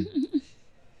 Yeah.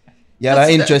 Yeah, That's that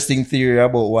the- interesting theory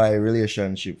about why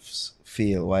relationships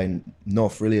fail, why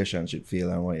enough relationship fail,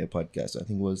 and why your podcast. I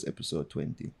think it was episode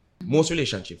 20. Most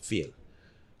relationships fail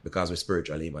because we're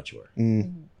spiritually immature.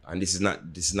 And this is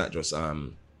not just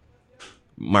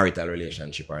marital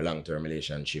relationship or long-term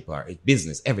relationship or it's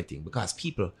business, everything. Because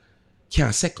people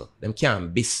can't settle. Them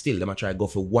can't be still. Them try to go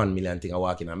for 1 million thing and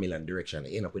walk in a million direction.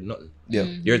 They end up with nothing. Yeah.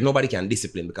 There's nobody can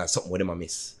discipline because something with them a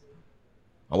miss.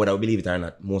 And whether we believe it or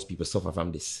not, most people suffer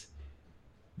from this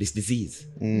disease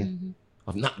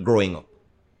of not growing up.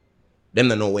 Them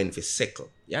don't know when to settle.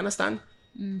 You understand?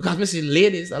 Because me see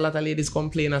ladies, a lot of ladies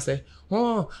complain and say,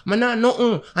 oh, man, not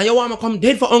nothing. And you want me come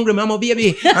dead for hungry, man, my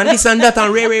baby. And this and that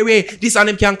and ray. This and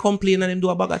them can complain and them do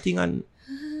a bag of thing and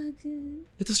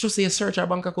let us just say you search our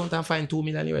bank account and find 2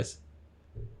 million US.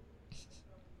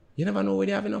 You never know where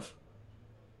they have enough.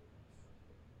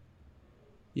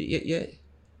 Yeah.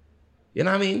 You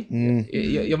know what I mean?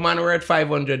 Your man worth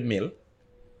 500 mil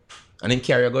and him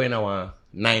carry going a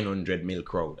 900 mil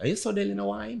crowd. Are you so dealing a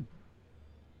wine?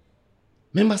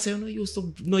 Remember say you used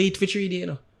to no eat for 3 days, you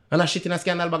know. And a shit in a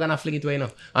scandal bag and a fling it away, you know.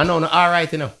 And now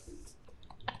alright, you know.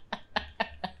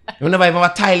 You never even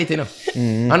have a toilet, you know.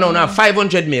 And now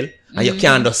 500 mil and you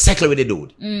can't just settle with the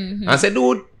dude. And say,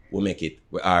 dude, we'll make it.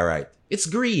 We're alright. It's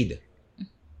greed.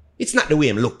 It's not the way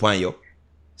him look upon you.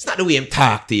 It's not the way him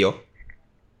talk to you.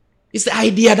 It's the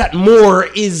idea that more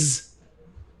is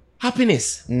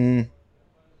happiness.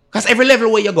 Because every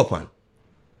level where you go on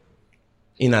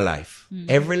in a life,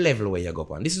 every level where you go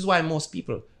on. This is why most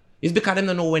people It's because them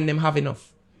don't know when them have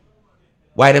enough.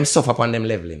 Why them suffer upon them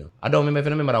level, you know. I don't remember if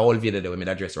you remember the whole video that we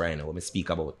address right now, when we speak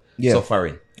about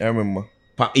suffering. I remember.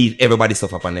 Everybody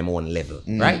suffer upon their own level,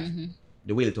 right?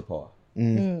 The will to power.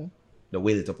 The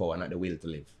will to power, not the will to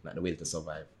live, not the will to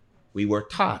survive. We were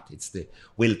taught it's the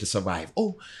will to survive.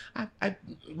 Oh, I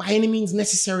by any means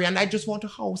necessary, and I just want a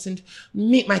house and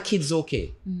make my kids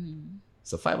okay.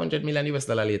 So $500 million US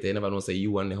later, you never know say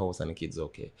you want the house and the kids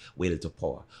okay. Will to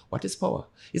power. What is power?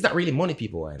 It's not really money,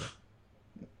 people. I know.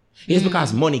 It's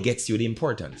because money gets you the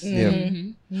importance.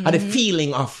 And the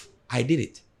feeling of I did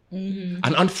it.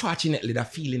 And unfortunately,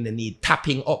 that feeling the need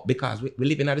tapping up because we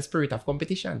live in the spirit of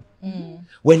competition.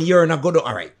 When you're not good,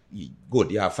 all right,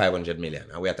 good, you have 500 million.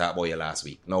 And we are talking about you last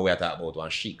week. Now we are talking about one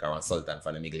sheikh or one sultan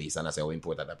from the Middle East, and I say how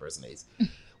important that person is.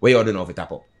 Where you don't know if it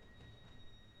tap up.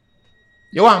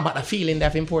 You want but the feeling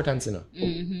of importance, you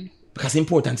know. Because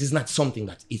importance is not something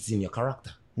that is in your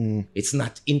character. It's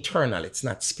not internal, it's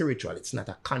not spiritual, it's not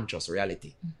a conscious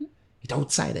reality. It's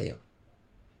outside of you.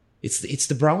 It's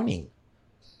the browning.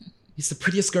 It's the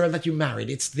prettiest girl that you married.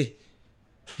 It's the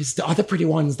other pretty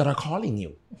ones that are calling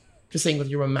you. Just saying that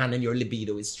you're a man and your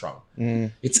libido is strong.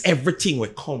 It's everything will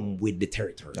come with the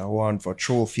territory. I want for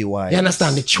trophy wise. You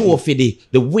understand? The trophy,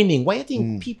 the winning. Why you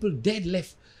think people dead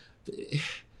left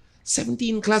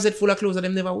 17 closet full of clothes that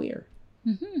them never wear?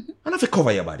 And if you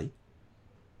cover your body.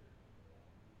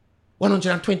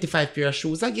 125 pair of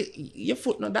shoes. Like your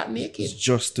foot not that naked. It's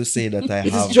just to say that I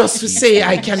It have. is just to say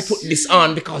I can put this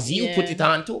on because you put it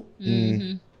on too.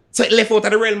 So it left out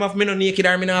of the realm of me not naked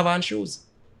or me not have on shoes.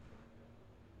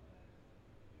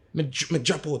 Me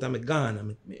drop out and me gone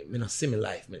and me not see my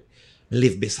life. Me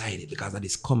live beside it because of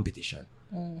this competition.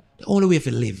 The only way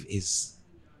to live is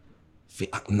to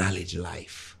acknowledge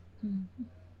life.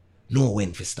 Know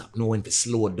when to stop, know when to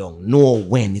slow down, know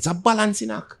when. It's a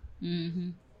balancing act.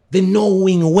 The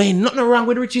knowing when. Nothing wrong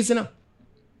with riches, you know.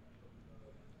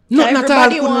 Nothing at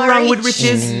all wrong with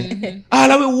riches. All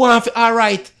of we want, all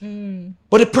right.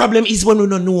 But the problem is when we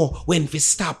don't know when to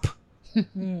stop.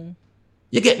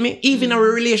 You get me? Even our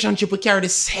relationship, we carry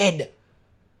this head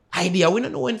idea. We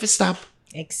don't know when to stop.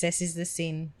 Excess is the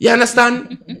sin. You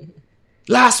understand?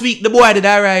 Last week, the boy did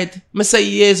all right. I say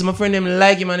yes, my friend, him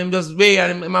like him and him just way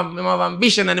and him have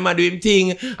ambition and him do him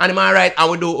thing and him all right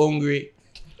and we do hungry.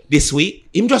 This week,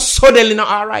 him just suddenly not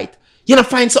all right. You don't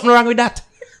find something wrong with that?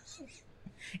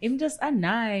 Him just a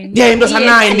 9. Yeah, him just a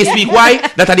 9 this week. Why?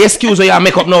 That are the excuse where you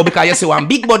make up now because you see one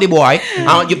big body boy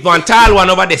and you want tall one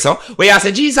over there, so where you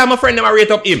say, Jesus, my friend, them a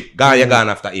rate up him. Gone, you're gone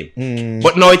after him.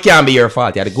 But now it can't be your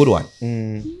fault. You're the good one.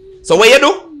 So what you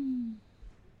do?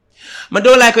 I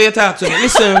don't like how you talk to me.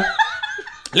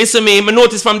 Listen me. I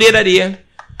notice from the other day.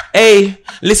 Hey,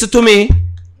 listen to me.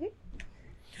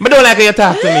 I don't like how you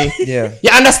talk to me. Yeah. You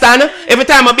understand? Every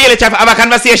time I barely try to have a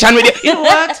conversation with you.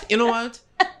 You know what?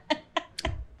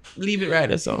 Leave it right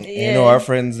or so. You know our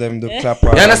friends them do clap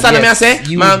on. You understand what I say?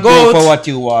 You Man, go for what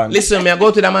you want. Listen, me I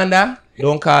go to the Amanda.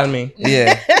 Don't call me.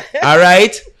 Yeah.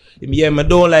 Alright? Yeah, I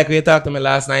don't like how you talk to me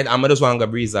last night. I just want to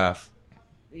go breeze off.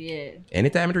 Yeah.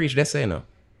 Anytime it reach, that's say no.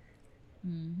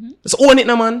 Just own it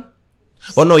now, man.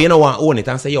 But no, you know what? Own it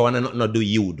and say, yo, I not do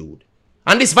you, dude.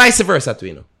 And this vice versa too,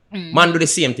 you know. Man do the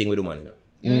same thing with the man,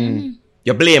 you know.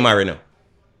 You blame her, you know.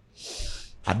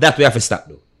 And that we have to stop,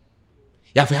 though.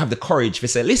 You have to have the courage to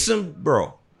say, listen,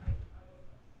 bro.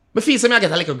 I feel something I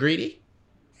get a little greedy.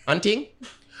 And thing.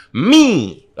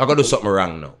 Me, I gotta do something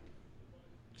wrong now.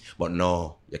 But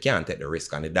no, you can't take the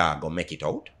risk and the dog go make it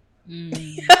out.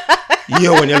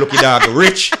 You, when you look at dog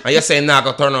rich, and you say, nah,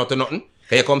 go turn out to nothing.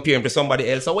 Can you compare him to somebody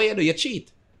else? So what you do? You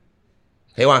cheat.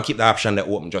 You want to keep the option that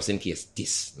open just in case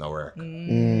this not work.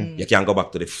 You can't go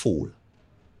back to the fool.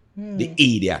 The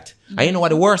idiot. And you know what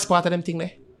the worst part of them thing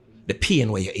there? The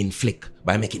pain where you inflict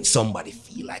by making somebody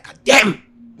feel like a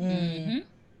damn.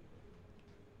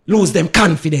 Lose them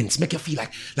confidence. Make you feel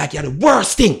like you're the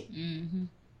worst thing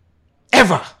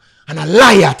ever. And a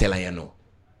liar tell her, you know.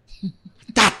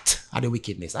 That are the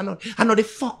wickedness. I know the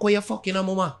fuck where you fucking a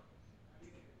mama.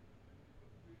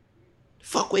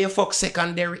 Fuck where you fuck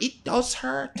secondary. It does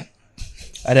hurt.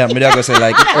 I don't go say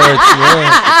like it hurts. Yeah,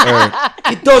 it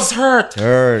hurt. It does hurt.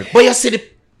 Hurt. But you see the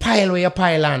pile where you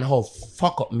pile on how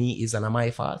fuck up me is and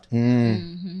my fault.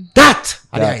 That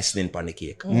are the icing on the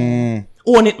cake.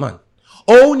 Own it, man.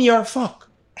 Own your fuck.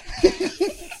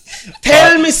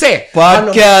 Tell me, say.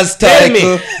 Podcast Tell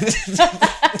title. me.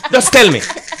 Just tell me.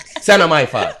 Say not my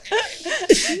fault.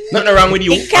 Nothing wrong with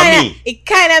you or me. It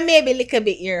kind of may be a little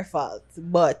bit your fault,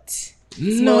 but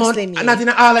it's mostly me. Not in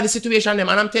all of the situation them.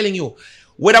 And I'm telling you,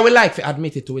 whether we like to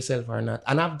admit it to ourselves or not,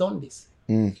 and I've done this.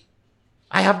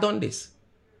 I have done this.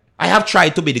 I have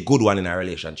tried to be the good one in a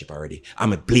relationship already.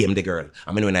 I'm a blame the girl.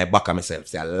 I mean, when I back on myself,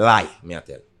 say I lie, me I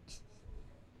tell.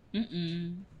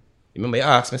 You remember you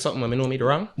asked me something when I know me the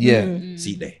wrong? Yeah.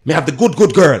 See there. Me have the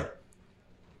good girl.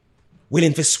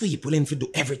 Willing to sweep, willing to do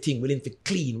everything, willing to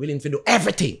clean, willing to do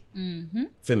everything.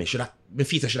 For me, my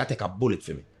feet should I take a bullet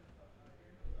for me.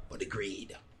 But the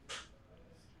greed.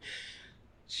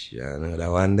 Sure, know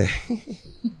that one day.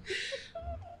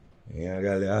 Yeah, I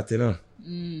got the heart, you know.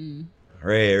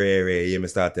 Ray, me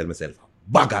start tell myself,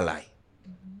 bag a lie.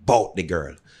 About the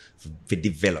girl. To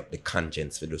develop the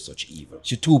conscience to do such evil.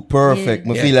 She too perfect.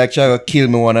 Yeah. Me feel like she gonna kill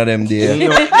me one of them days.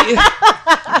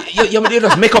 You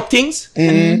just make up things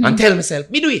and tell myself,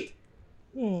 me do it.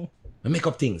 I make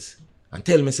up things and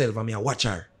tell myself, I'm here watch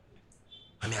her.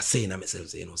 I'm here saying to myself,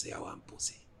 say, you know, say I want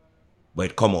pussy. But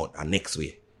it come out the next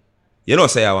way. You know,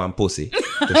 say I want pussy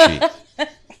to she.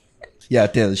 Yeah,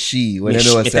 tell she. When you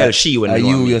know Me tell she when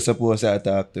you know me. you're supposed to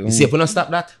talk to. You see, if we don't stop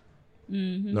that,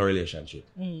 no relationship.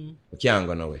 We can't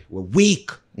go nowhere. We're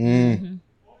weak. No,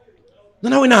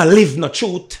 we not live no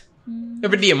truth.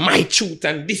 Every day my truth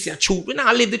and this your truth. We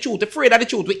not live the truth. Afraid of the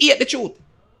truth. We hate the truth.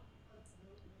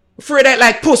 Afraid that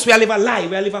like puss, we live a lie.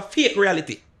 We live a fake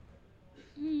reality.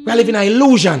 We live in an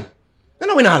illusion.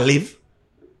 No, we not live.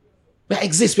 We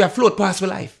exist. We float past our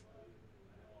life.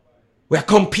 We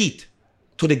compete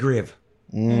to the grave.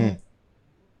 We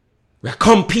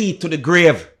compete to the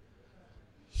grave.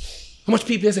 How much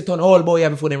people say to an old boy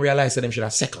before they realize that them should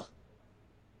have second?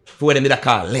 Before them did a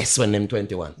call less when them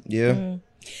 21. Yeah.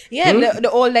 Yeah, the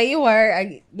older you are,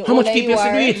 the How much older people you say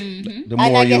are, do it? The and I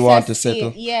more you guess want to that's settle.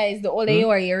 it. Yeah, it's the older you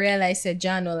are, you realize that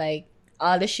Jano, like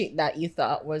all the shit that you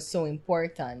thought was so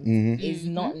important is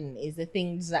nothing. Is the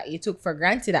things that you took for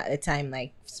granted at the time,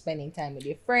 like spending time with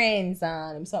your friends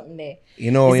and something there. You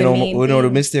know, is the main the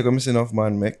thing. mistake I'm missing off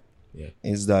man make Yeah.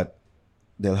 is that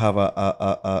they'll have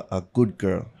a good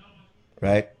girl,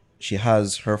 right? She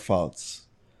has her faults,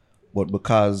 but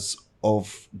because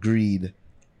of greed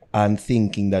and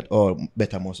thinking that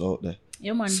better must out there,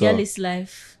 Yeah, man, So- jealous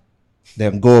life.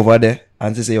 them go over there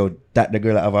and say, that the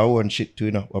girl have her own shit too,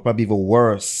 you know, or probably even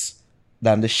worse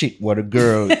than the shit what the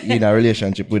girl in a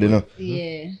relationship with, you know.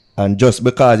 Yeah. And just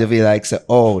because you feel like, say,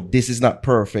 this is not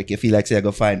perfect, you feel like, say, I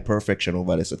go find perfection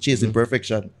over there. So chasing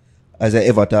perfection, as I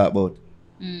ever talk about.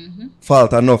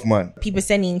 Fault enough, man. People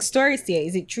sending stories here.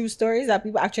 Is it true stories that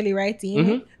people actually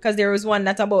writing? Because there was one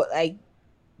that about like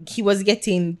he was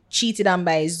getting cheated on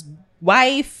by his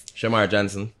wife. Shamar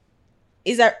Johnson.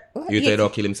 Is that You tell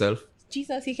don't kill himself.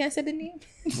 Jesus, he can't say the name.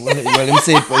 Well, him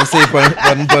say for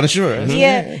sure.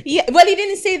 Yeah. Well, he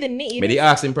didn't say the name. But he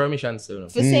asked him permission still.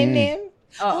 For same name.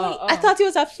 I thought it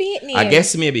was a fake name. I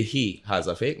guess maybe he has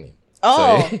a fake name.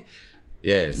 Oh. So,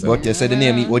 yeah. So But you said the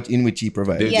name in which he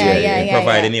provided. Yeah,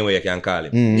 provide yeah. any way you can call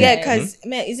him. Yeah, because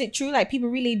man, is it true? Like people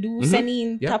really do send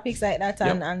in Yeah. topics like that,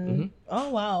 and oh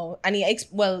wow, and he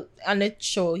on the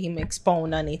show him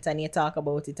expound on it and you talk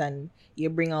about it and you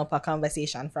bring up a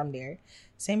conversation from there.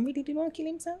 So him really did want to kill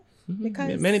himself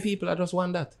because Many people are just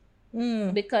want that.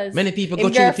 Because Many people go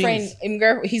him through girlfriend,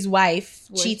 things. his wife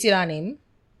What? cheated on him.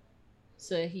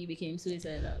 so he became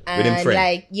suicidal. And him friend.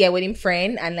 like with him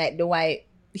friend, and like the wife,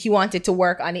 he wanted to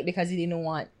work on it because he didn't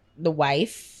want the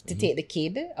wife to take the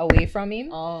kid away from him.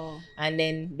 Oh. And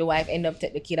then the wife ended up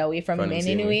take the kid away from From him him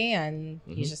same anyway, and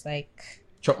he's just like,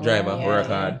 Truck driver, yeah. work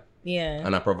hard, yeah.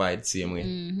 and I provide same way.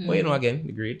 But you know, again,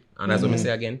 the greed. And as I say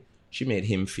again, she made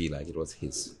him feel like it was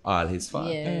all his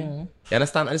fault. Yeah. You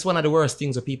understand? And it's one of the worst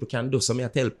things that people can do. So me I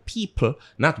tell people,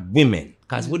 not women,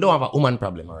 because we don't have a woman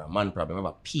problem or a man problem, we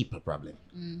have a people problem.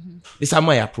 This is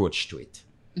my approach to it.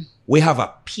 We have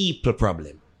a people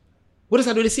problem. We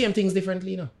just do the same things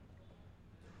differently, you know.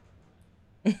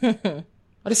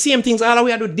 Or the same things all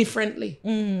we do differently.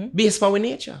 Based on our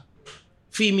nature.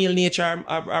 Female nature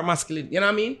or masculine. You know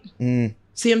what I mean?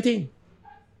 Same thing.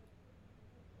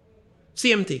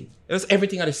 Same thing. It's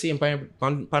everything at the same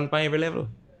on every level.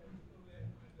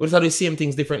 We just do the same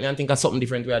things differently and think of something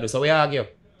different we do. So we argue.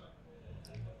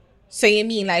 So you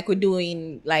mean like we're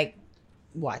doing like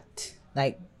what?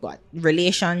 Like what?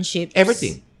 Relationships?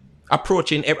 Everything.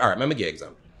 Approaching all right, let me give you an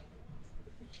example.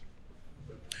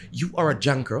 You are a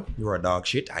junker, you're a dog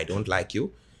shit, I don't like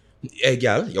you. Hey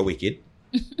girl, you're wicked.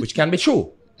 Which can be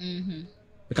true.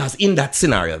 Because in that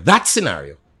scenario,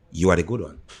 you are the good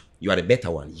one. You are the better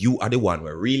one. You are the one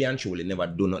where really and truly never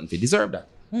do nothing to deserve that.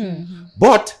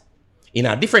 But in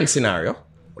a different scenario,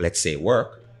 let's say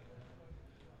work,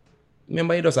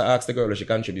 remember you just ask the girl if she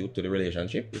contribute to the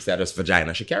relationship. You say just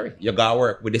vagina she carry. You gotta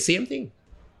work with the same thing.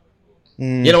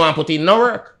 You don't want to put in no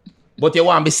work, but you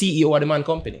want to be CEO of the man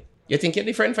company. You think you're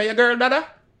different for your girl, brother?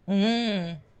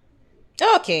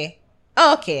 Okay.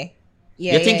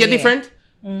 Yeah. You think you're different?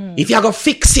 If you are going to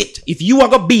fix it, if you are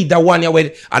going to be the one you will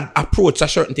approach a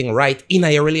certain thing right in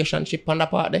your relationship on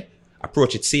that part there,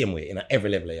 approach it same way in every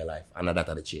level of your life, and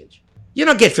that's the change. You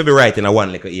don't get to be right in a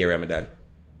one little area, my dad.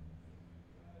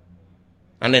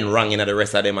 And then wrong in the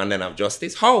rest of them and then have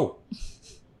justice. How?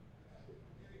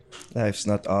 Life's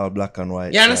not all black and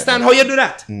white. You understand how you do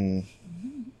that?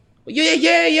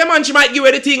 Yeah, man, she might give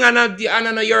you the thing and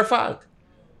not your fault.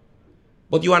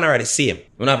 But you are not the same. You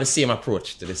don't have the same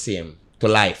approach to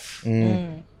life.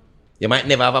 You might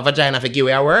never have a vagina for give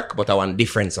you work, but I want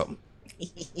different something.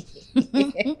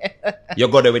 You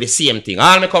go there with the same thing.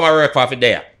 All me come and work for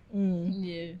there.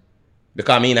 Yeah.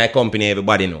 Because me in a company,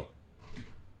 everybody know.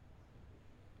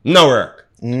 No work.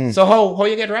 So how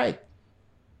you get right?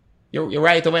 You're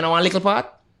right when I want a little part?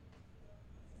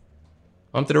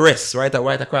 I'm to the rest, right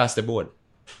across the board.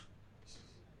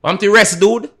 I'm to the rest,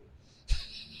 dude.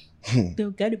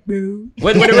 Don't get it, bro.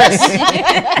 Where the rest?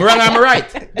 Wrong, I'm right.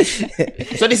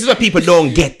 So this is what people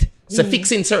don't get. So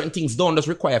fixing certain things don't just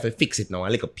require to fix it now. A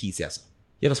little piece, yes.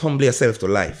 You just humble yourself to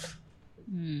life.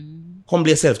 Humble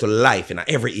yourself to life in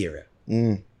every area.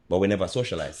 But we never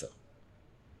socialize. So.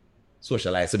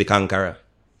 Socialize to be conqueror.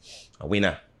 A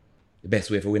winner. The best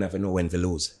way for winner to know when to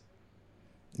lose.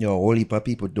 Yo, whole heap of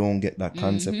people don't get that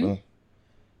concept.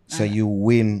 So you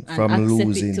win from accept it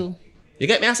losing. too. You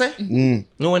get me, I say?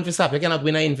 No one to stop. You cannot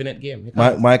win an infinite game.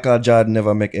 Michael Jordan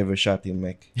never make every shot he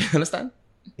make. You understand?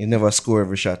 He never score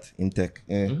every shot in tech.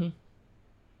 Yeah.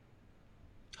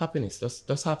 Happiness.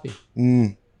 Just happy.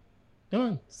 Mm. Yeah,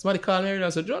 man. Somebody called me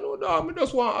and said, John, no, I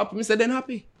just want happy. I said, then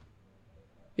happy.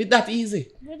 It's that easy.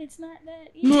 But it's not that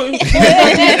easy. No, it's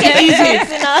easy.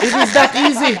 It is that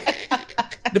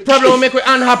easy. The problem we make we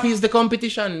unhappy is the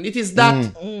competition. It is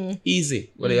that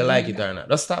easy, whether you like it or not.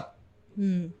 Just stop.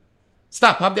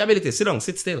 Stop. Have the ability. Sit down.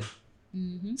 Sit still.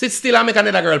 Sit still and make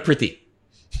another girl pretty.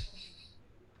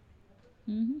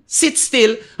 Sit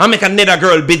still and make another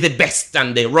girl be the best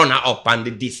and the runner up and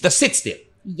the this. Just sit still.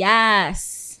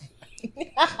 Yes.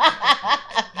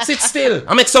 Sit still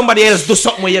and make somebody else do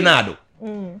something where you not do.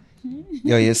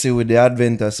 Yo, you see, with the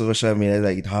advent of social media,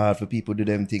 like it's hard for people to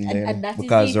do them things And that is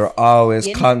because it. they're always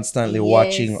Yeah. constantly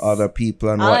watching other people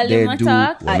and All what they them do.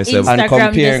 attack, When me say- and Instagram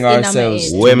comparing just in ourselves.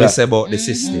 my head. What me that. say about the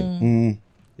system?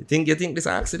 You think this is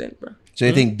an accident, bro? So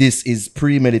you think this is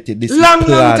premeditated? This Long is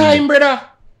planned. time, brother.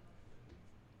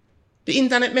 The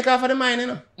internet make off of the mind, you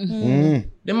know.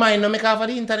 The mind no make off of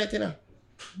the internet, you know.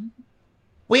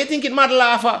 What you think it mad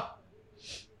laugh at?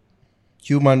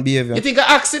 Human behavior. You think an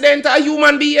accident or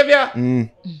human behavior? You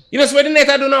know what the net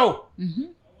I do now?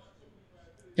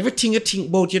 Everything you think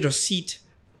about, you just see it.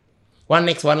 One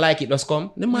next one like it just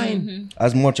come. The mind.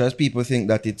 As much as people think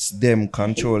that it's them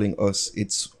controlling us,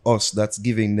 it's us that's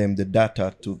giving them the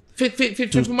data to Fit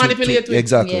manipulate with.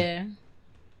 exactly. Yeah.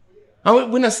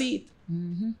 And we not see it.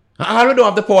 And all we don't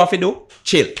have the power to do,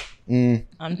 chill.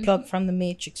 Unplug from the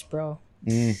matrix, bro.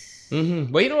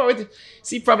 But you know what?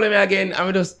 See problem again,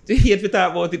 I'm just hate to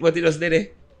talk about it, but it just did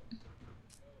it.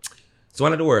 It's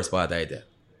one of the worst part right there.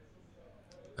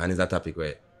 And it's a topic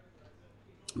where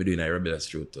we're doing a rebellious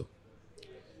truth too.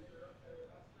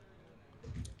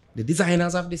 The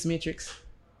designers of this matrix,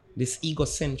 this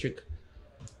egocentric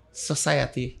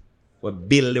society, will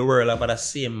build the world over the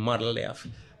same model there of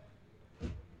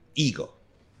ego.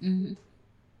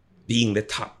 Being the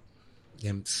top.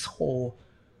 Them so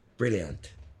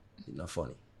brilliant. It's not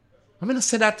funny. I'm gonna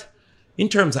say that in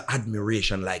terms of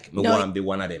admiration, like me No. want to be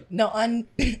one of them. No, on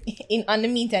the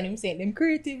meantime, I'm saying them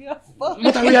creative, you fuck.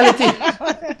 But in reality,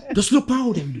 just look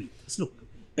how them do it. Just look.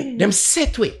 Them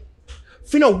set way.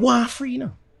 If you know one free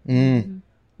now.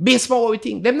 Based on what we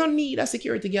think, them don't need a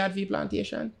security guard for the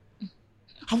plantation.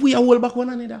 And we are all back one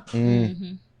another.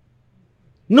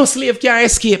 No slave can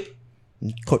escape.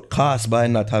 Cut costs by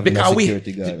not having Because a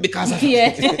security guard. because of,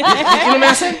 Yeah. you know what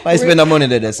I'm saying? I spend the money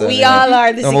there. So We all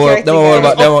are the Them security all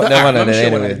guards. about them one I'm of them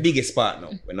sure one of the anyway. biggest part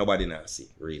now, when nobody now see,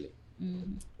 really.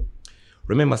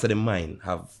 Remember, so the mind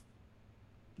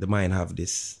have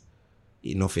this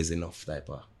enough is enough type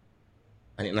of,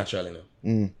 and it naturally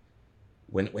now.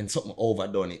 When something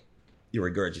overdone it, you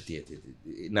regurgitate it.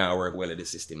 It now work well in the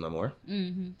system no more.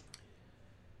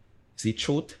 See,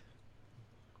 truth,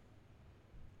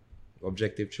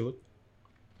 objective truth.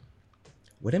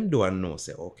 What them do and know,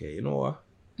 say, okay, you know what?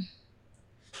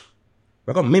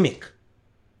 We're gonna mimic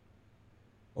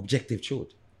objective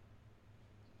truth.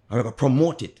 And we're gonna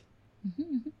promote it.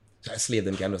 So I slave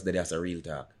them can just do that as a real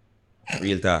talk.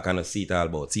 Real talk, and see it all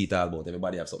about.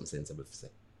 Everybody have something sensible to say.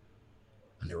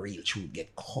 And the real truth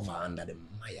get covered under the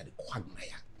mire, the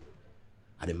quagmire,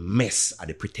 and the mess of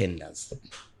the pretenders.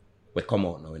 we come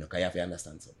out now, you know, because you have to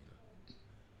understand something.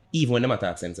 Even when them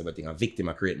attack sensible thing, a victim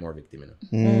I create more victim,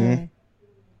 you know.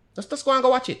 Just go and go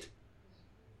watch it.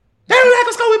 They don't like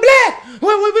us because we black.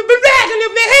 We black and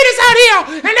they hate us out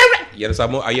here.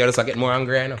 And you just get more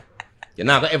angry, you know. You're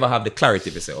not going to ever have the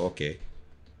clarity to say, okay,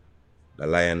 the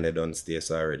lion, they don't stay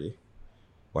so already.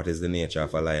 What is the nature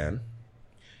of a lion?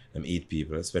 Them eat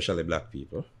people, especially black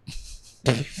people.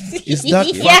 Is that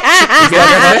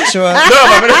factual? No,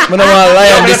 but I don't want a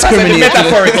lion discriminate. the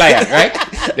metaphoric lion,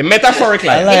 right? The metaphoric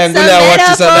lion. Lion do that watch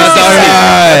this and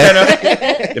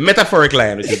that's alright. The metaphoric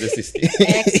lion, which is the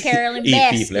system. Carolyn Eat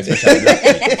Best. people, especially black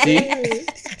people. See?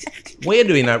 What are you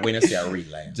doing that when you see a real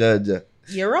lion? Judge.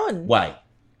 You're on. Why?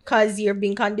 Because you're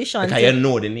being conditioned. Because you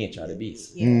know the nature of the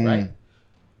beast, Yeah. right?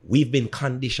 We've been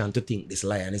conditioned to think this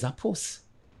lion is a puss.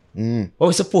 But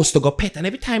we're supposed to go pet, and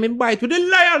every time it bite, the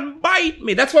lion bite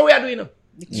me. That's what we are doing now.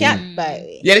 The cat bite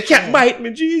me. Yeah, the cat bite me,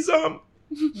 Jesus. How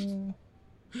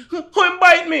him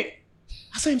bite me?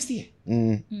 That's why him stay.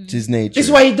 It's his nature. This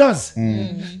is what he does.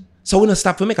 So we don't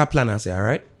stop to make a plan and say, all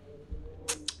right,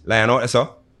 lion out there,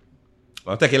 so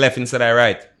I'll take your left instead of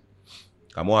right.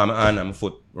 Come on, my hand and my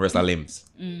foot, rest of limbs.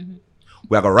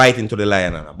 We are going right into the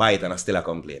lion and a bite and I still a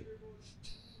complain.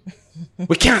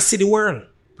 We can't see the world.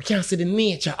 We can't see the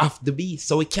nature of the beast,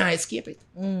 so we can't escape it.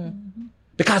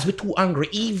 Because we're too angry.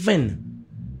 Even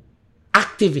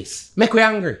activists make we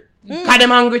angry. Because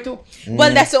them angry too.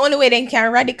 Well, that's the only way they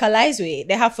can radicalize with.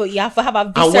 You have to have a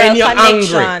And visceral when you're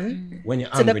connection. angry, when you're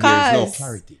to the angry, there's no cause.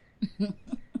 clarity.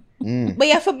 But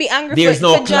you have to be angry There's for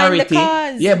no to join the clarity.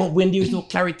 cause. Yeah, but when there's no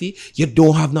clarity, you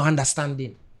don't have no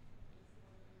understanding.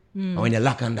 And when you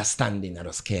lack understanding,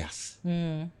 that's chaos.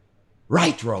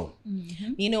 Right, wrong.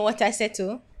 You know what I said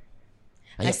too?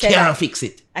 And I you said can't that- fix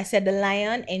it. I said the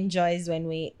lion enjoys when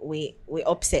we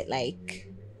upset, like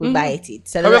we bite it.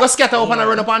 So So we the go scatter up and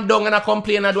run up and down and I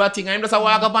complain and do a thing. And I'm just a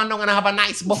walk up and down and have a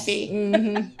nice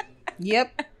buffet.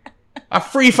 Yep. A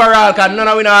free for all because none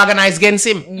of we not organize against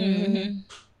him.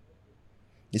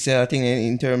 You see, I think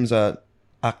in terms of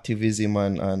activism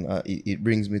and it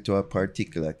brings me to a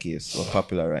particular case, so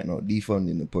popular right now,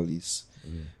 defunding the police.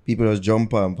 People just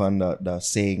jump on that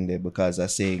saying there because they're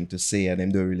saying to say and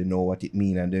them don't really know what it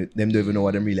means and them don't even know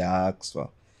what them really ask for.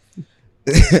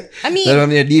 I mean, So when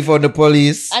they defund the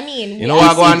police, You know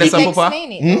what I go on this, Papa?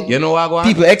 You know what I go on?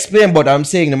 people explain, but I'm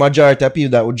saying the majority of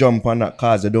people that would jump on that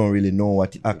cause, they don't really know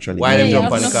what it actually Why means. them Yeah,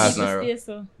 jump on the enough cars people now? stay,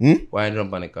 so. Why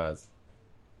jump on the cars?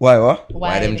 Why, what?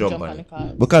 Why them they jump on the it?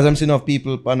 car? Because I'm seeing enough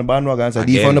people on the bandwagon and say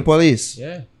Again. defund the police.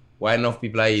 Yeah. Why enough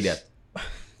people are idiot? You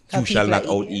People shall not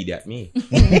are out idiot me.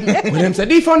 When them say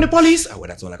defund the police, oh, well,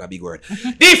 that's all like a big word.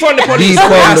 Defund the police.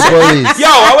 Defund the police. Yo,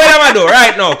 what am I do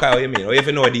right now? Kyle, what you mean? Or if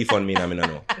you know what defund mean, I mean, I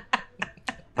know.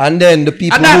 And then the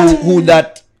people And that- who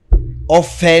that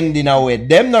offend in a way,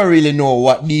 them not really know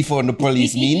what defund the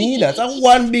police mean either. That's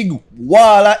one big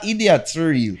wall of idiots for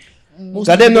real.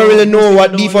 So them don't really know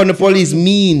what defund the police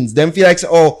means. Them feel like, say,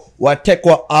 oh, what take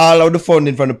what all of the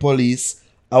funding from the police,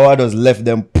 and what just left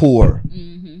them poor.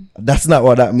 That's not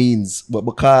what that means. But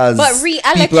because But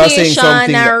people are saying reallocation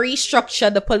something and that-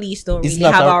 restructure the police don't it's really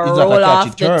not have a it's not roll a off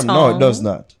catchy the term. tongue. No, it does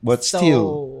not. But So-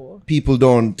 still, people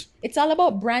don't. It's all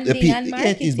about branding and Yeah,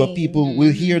 marketing. it is, but people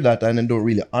will hear that and then don't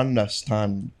really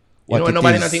understand You what know what it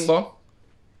nobody is. not think about?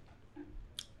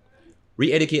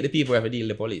 Re-educate the people who have to deal with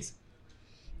the police.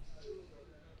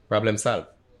 Problem solved.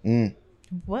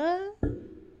 What? In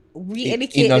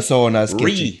Re-educate a the, sound as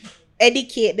sketchy.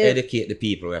 educate the, Educate the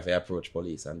people who have to approach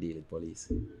police and deal with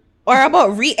police. or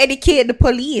about re-educate the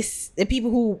police, the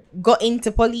people who got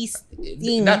into police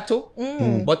thing. That too.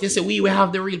 But you see, we will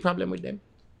have the real problem with them.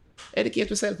 Educate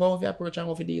yourself how to approach and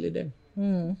how to deal with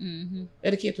them.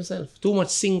 Educate yourself. Too much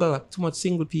single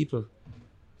people.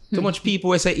 Too much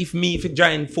people will say, if you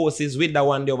join forces with that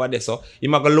one day over there, so you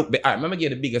might go look behind. Let me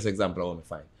give you the biggest example of what I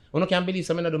find. You can't believe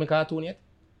someone not do my cartoon yet.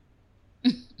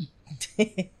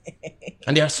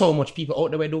 And there are so much people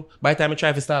out there who do. By the time I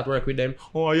try to start work with them,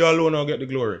 oh, you alone will get the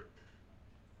glory.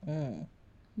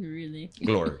 Really?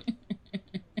 Glory.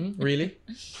 Really?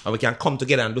 And we can come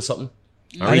together and do something.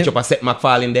 And reach up and set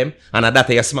McFall in them. And at that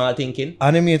you're small thinking.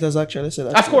 Animators actually say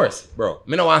that. Of course, bro.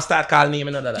 Me no want to start calling name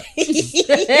and none of that.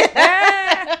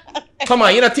 Come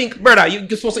on, you don't think, brother, you're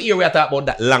supposed to hear we are talking about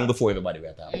that long before everybody we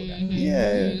are talking about that.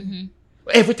 Yeah.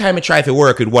 Every time I try to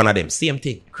work with one of them, same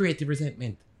thing. Creative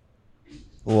resentment.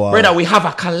 Wow. Brother, we have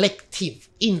a collective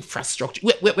infrastructure.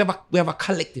 We have a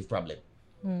collective problem.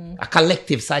 A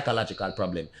collective psychological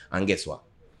problem. And guess what?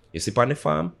 You see on the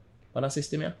farm, on the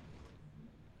system here?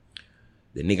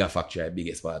 The nigger factory is the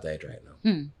biggest part of it right now.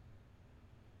 And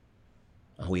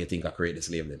who you think I create the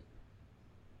slave them?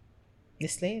 The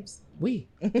slaves. We.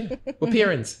 Yeah. We're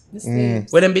parents. The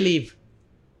slaves. Where them believe.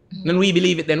 Then we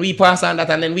believe it, then we pass on that,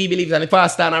 and then we believe it, and it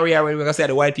pass on our rear. We're going to say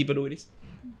the white people do this.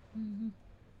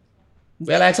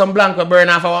 We're like some blank we burn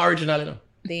off our original, you know.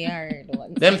 They are the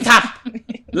ones. Them tap.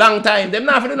 Long time. Them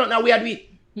not for do nothing, now we are do it.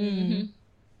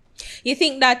 You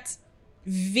think that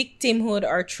victimhood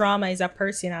or trauma is a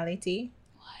personality?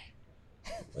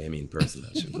 What do you mean personal?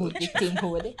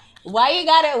 Victimhood. Why you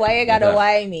gotta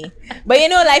why me? But you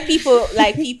know, like people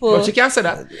But she can't say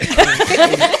that.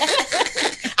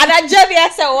 and I just I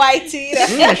said why too,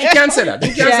 you know? She can't say that.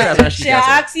 You can't say that. And she She can't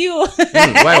say asks you.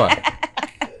 that. Why what?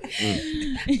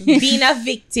 Being a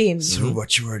victim So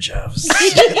much your jobs.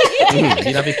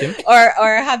 Being a victim?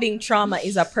 or having trauma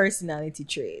is a personality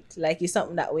trait. Like it's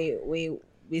something that we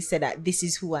say that this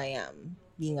is who I am.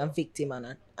 Being a victim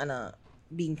and a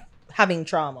having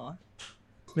trauma.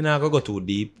 Me not go too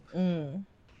deep. And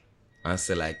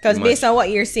say like, Because based on what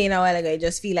you're saying a while ago, I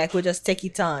just feel like we just take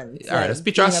it on. It's alright, like let's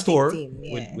picture a being store victim,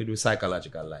 yeah. with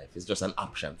psychological life. It's just an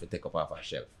option to take up off our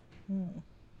shelf.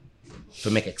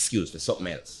 To make excuse for something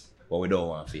else. What we don't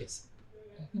want to face.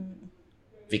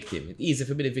 Victim. It's easy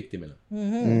to be the victim, you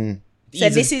know. So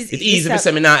this is it's easy to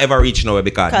say me not ever reach nowhere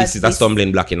because this is a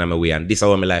stumbling block in my way and this is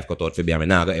how my life cut out for me and me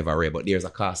not gonna ever read, but there's a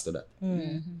cost to that.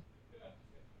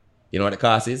 You know what the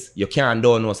cost is? You can't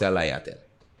do no say a lie at it.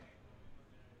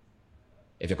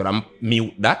 If you could have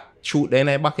mute that, shoot the in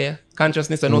the back here,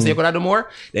 consciousness and no say you could have do more,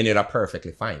 then you're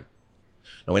perfectly fine.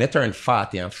 Now when you turn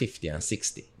 40 and 50 and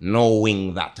 60,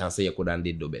 knowing that and say you could and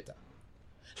did do better,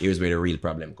 here's where the real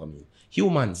problem comes in.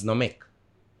 Humans no make.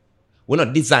 We're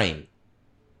not designed.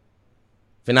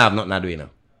 If not have nothing to do, you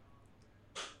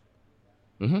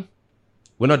know.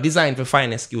 We're not designed to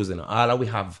find excuse, you know. All that we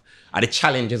have are the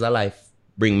challenges of life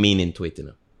bring meaning to it, you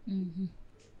know.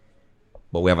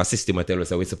 But we have a system that tells us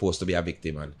that we're supposed to be a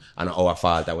victim and our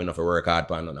fault that we not to work hard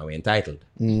for and we're entitled.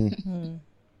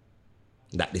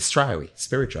 That destroy we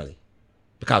spiritually.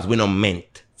 Because we're not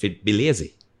meant to be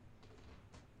lazy.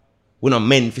 We're not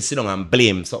meant to sit down and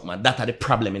blame something. And that's the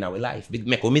problem in our life. It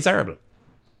make us miserable.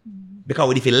 Because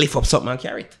we if you lift up something and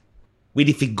carry it. We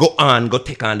if you go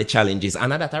take on the challenges.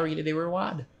 And that's really the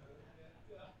reward.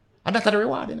 And that's the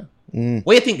reward, you know.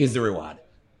 What do you think is the reward?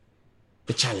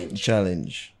 The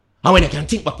challenge. And when you can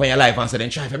think back on your life and say,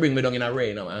 then try to bring me down in a rain.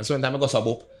 You know, and so one time I go sub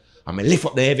up. And I lift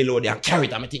up the heavy load and carry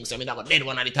it. And I think so I got dead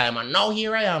one at the time. And now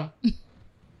here I am.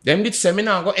 Them did say me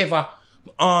now go ever.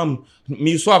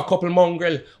 Me used to have a couple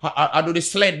mongrel. I do the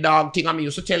sled dog thing and me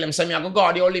used to tell them, say me I go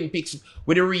guard the Olympics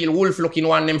with the real wolf looking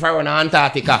one them for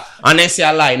Antarctica. And they say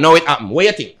a lie. Now it happened. What do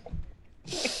you think?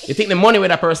 You think the money with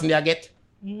that person they get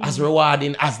as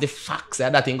rewarding as the facts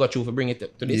that thing got you for bring it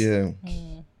to this?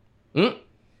 Yeah.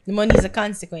 The money is a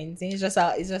consequence. It's just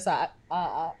a side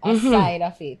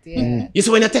of it. Yeah. You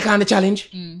see when you take on the challenge?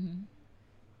 And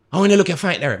when you look at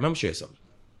fight there, let me show you something.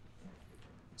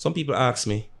 Some people ask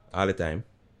me all the time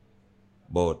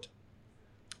about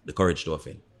the courage to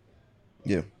offend.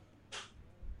 Yeah.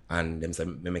 And them say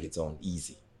they make it sound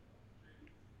easy.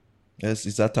 Yes,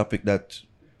 it's a topic that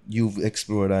you've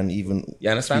explored and even... You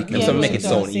understand? speaking Them Yeah, say about. make it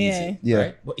sound easy. Yeah.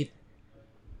 Right? But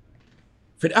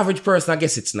for the average person, I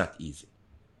guess it's not easy.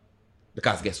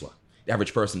 Because guess what? The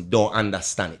average person don't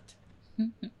understand it.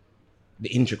 The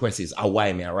intricacies are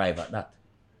why me arrive at that.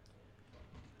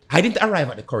 I didn't arrive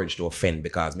at the courage to offend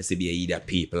because me see be a idiot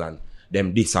people and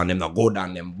them this and them not good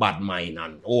and them bad mind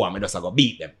and I'm just go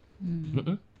beat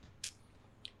them.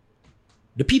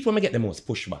 The people me get the most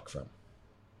pushback from.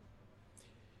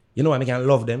 You know why I can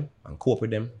love them and cope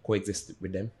with them, coexist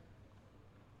with them?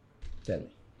 Tell me.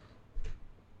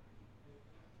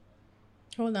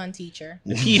 Hold on, teacher.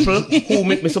 The people who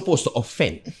me supposed to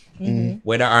offend,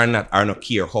 whether or not I don't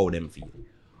care how them feel.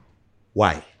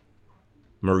 Why?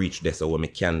 I reach this so when I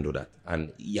can do that.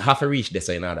 And you have to reach this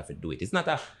in order to do it. It's not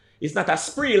a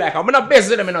spree like I'm not best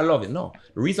with them and I love it. No.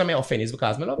 The reason I offend is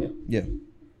because I love you. Yeah.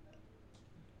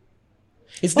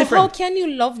 It's But different. how can you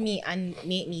love me and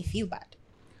make me feel bad?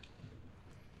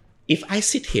 If I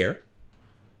sit here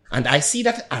and I see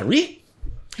that Ari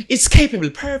is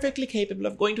perfectly capable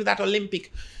of going to that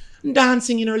Olympic,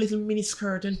 dancing in her little mini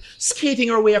skirt and skating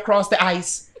her way across the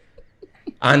ice.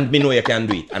 And me know you can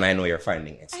do it. And I know you're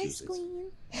finding excuses.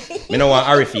 Me know want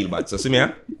Ari feel bad. So see me,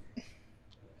 huh?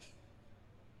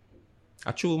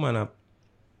 A true man.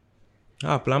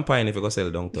 Plan pine if you go sell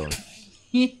downtown.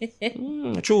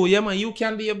 True, yeah man. You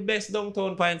can be your best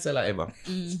downtown pine seller ever.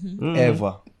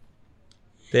 Ever.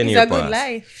 10 It's years a good pass.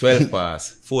 life. 12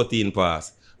 pass. 14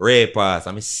 pass. Ray pass.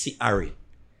 I mean, see Ari.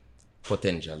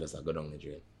 Potential just go down the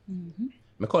drain.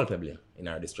 I culpable in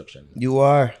our destruction. You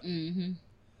are.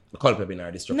 culpable in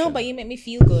our destruction. No, but you make me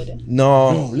feel good.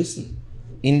 No, listen.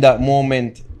 in that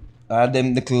moment,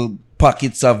 them little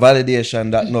pockets of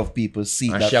validation that enough people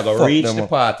see. And that she go fuck reach them the up.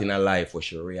 part in her life where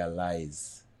she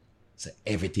realized so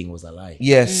everything was a lie.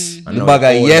 Yes, And the now bag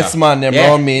you're of older. yes man, them Yeah.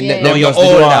 around me. Yeah. Them Now you're just the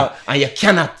older one- and you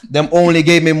cannot. Them only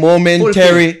gave me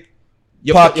momentary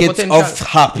Your pockets potential. of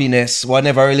happiness. What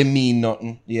never really mean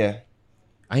nothing. Yeah.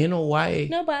 And you know why?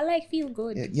 No, but I like feel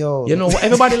good. Yo. You know what?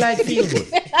 Everybody like feel good.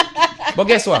 But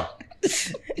guess what?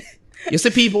 You see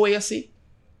people where you see,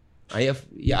 and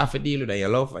you have to deal with them, you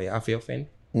love, and you have to offend.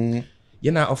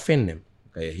 You not offend them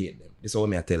because you hate them. This is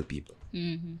what I tell people.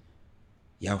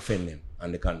 You offend them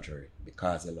on the contrary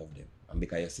because you love them and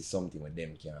because you see something with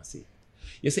them can't see.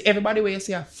 You see everybody where you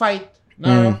see a fight,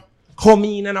 come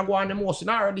in and I go on the most,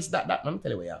 this, that. Let me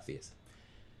tell you what you face.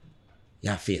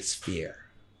 You face fear,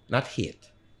 not hate.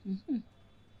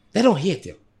 They don't hate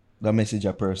you. That message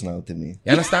are personal to me.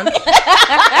 You understand?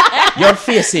 You're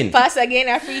facing Pass again,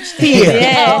 I preached. fear.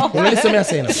 Yeah. You know, listen to me I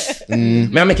say now.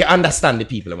 May I make you understand the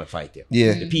people that fight you.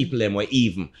 Yeah. The people them were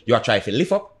even. You are trying to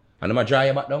lift up and them are dry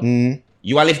you back down.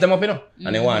 You are lift them up, you know.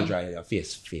 And they want to dry you. You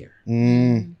face fear.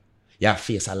 You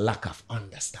face a lack of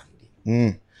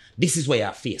understanding. This is where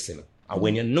you're facing. And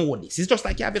when you know this, it's just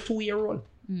like you have a 2-year-old.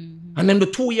 And then the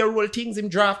 2-year-old things him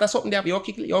draft or something there, you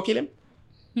kill him.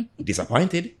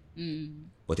 Disappointed.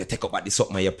 But you take up at the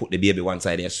something and you put the baby one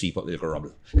side and you sweep up the little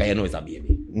rubble. Because you know it's a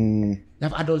baby. You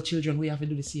have adult children who have to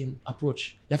do the same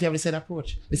approach. You have to have the same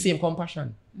approach, the same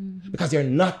compassion. Because you're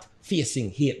not facing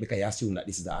hate because you assume that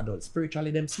this is the adult.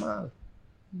 Spiritually, them small.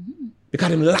 Because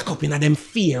them lock up in them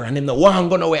fear and them no want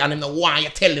go nowhere and them no want you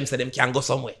tell them so them can go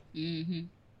somewhere.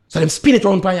 So them spin it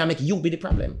around and you make you be the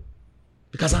problem.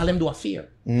 Because all them do a fear.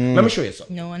 Let me show you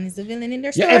something. No one is the villain in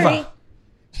their You story. ever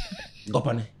go up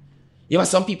on it? You have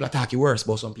some people attack you worse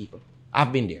about some people.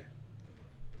 I've been there.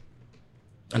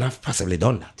 And I've possibly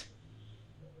done that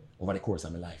over the course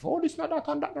of my life. Oh, this not that,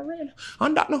 and that not real.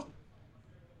 And that no.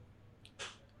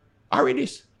 I read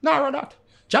this. No, read that.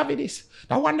 Javi this.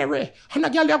 That one they real. And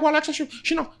that girl they go like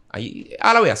she know.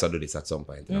 All the way I saw do this at some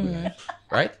point.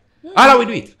 Right? All the way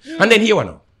do it. And then here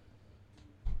one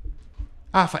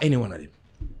now. For any one of them.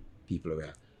 People who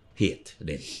hate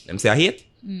them. Them say I hate?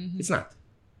 It's not.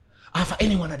 For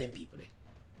any one of them people then.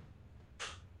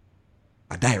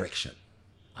 A direction.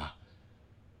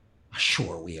 A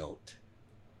sure way out.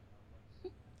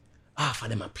 For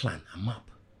them a plan, a map.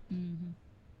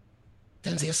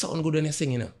 Then say you sound good when you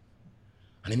sing, you know.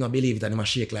 And him not believe it and him a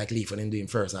shake like leaf when him do him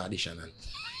first audition and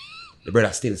the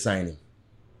brother still sign him.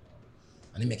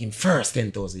 And he make him first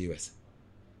 10,000 US.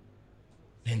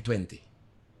 Then 20.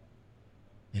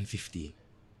 Then 15.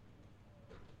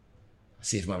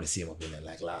 See if I'm the same opinion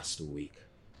like last 2 weeks.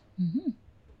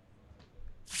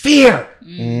 Fear!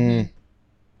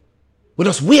 We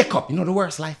just wake up. You know the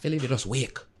worst life we live, we just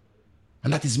wake.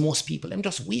 And that is most people. Them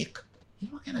just wake. You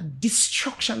know what kind of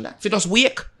destruction that? If you just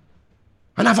wake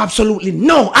and have absolutely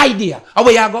no idea of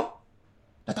where you go,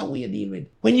 that's how you deal with.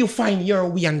 When you find your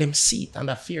way and them seat and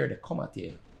the fear they come at you.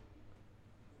 You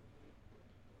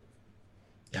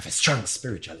have a strong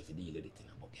spiritual if you deal with it. You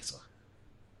know, but guess what?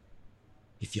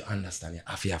 If you understand, you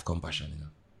have to have compassion, you know.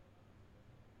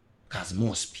 Because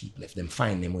most people, if them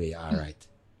find them way, you're all right.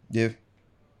 Yeah.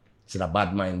 So the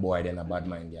bad mind boy, then a bad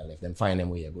mind girl, if them find them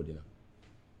way, you're good, you know.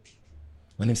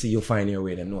 When them see you find your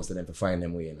way, them know so them to find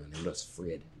them way, you know, they're just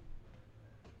afraid.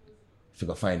 If you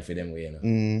go find for them way, you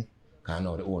know. Because I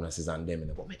know the onus is on them, you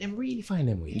know. But make them really find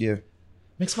them way. Yeah.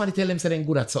 Make somebody tell them say they're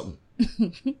good at something.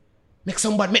 Make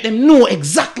them know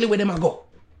exactly where them are go.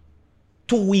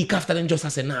 2 weeks after them just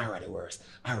say, nah, the worst.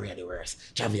 Ari are the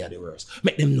worst. Javi are the worst.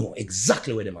 Make them know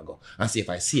exactly where them are go. And see if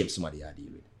I see him, somebody I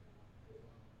deal with.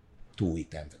 2 week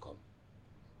time to come.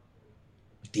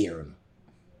 Dear.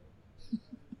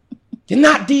 You're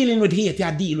not dealing with hate,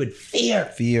 you're dealing with fear.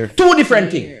 Fear. Two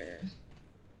different things.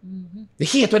 The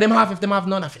hate what them have if them have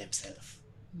none of themselves.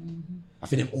 Of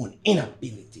them own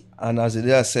inability. And as it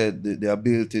is said, the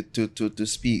ability to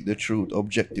speak the truth,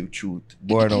 objective truth,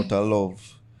 born out of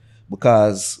love.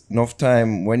 Because enough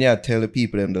time when you tell the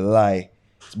people them the lie,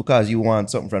 it's because you want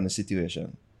something from the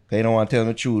situation. Because you don't want to tell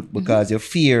them the truth because you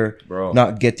fear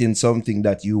not getting something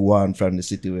that you want from the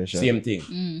situation. Same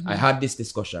thing. I had this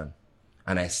discussion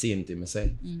and I same thing myself.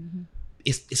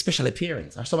 Especially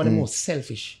parents are some of the most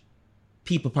selfish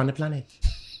people on the planet.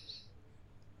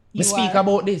 We speak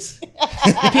about this.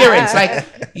 Parents, like,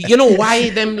 you know why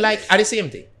them like are the same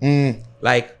thing?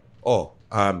 Like,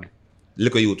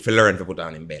 look at you to learn to put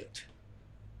on in belt.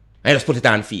 And just put it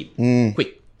on feet.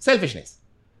 Quick. Selfishness.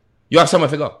 You have somewhere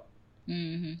to go.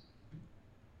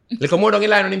 Look more down the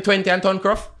line on him 20 and turn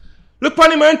Croft. Look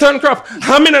on him and turn crop.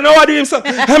 I mean, I know what do him, so.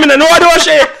 I mean, I know what do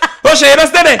O'Shea. O'Shea, that's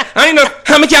steady. I know,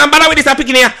 I can't bother with this, I'm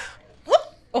picking here.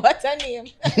 What's her name?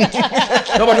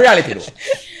 No, but reality though.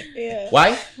 Yeah.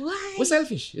 Why? Why? We're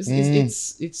selfish.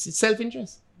 It's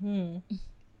self-interest.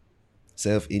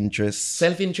 Self-interest.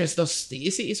 Self-interest does.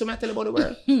 You see, it's what I tell about the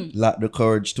world. Lack the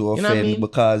courage to offend know what I mean?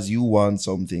 because you want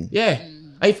something. Yeah.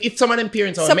 If some of them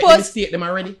parents are make the mistake them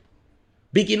already,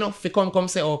 big enough, if come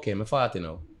say, okay, I'm 40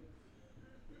 now.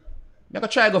 I can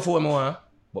try go for more,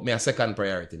 but me a second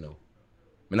priority now.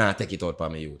 I not take it out for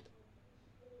my youth.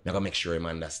 I can make sure him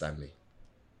understand me.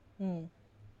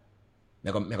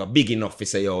 I go big enough to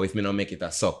say, yo, if me not make it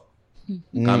a so.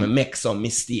 Because I make some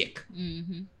mistake.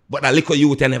 But that little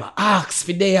youth I never ask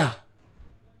for there.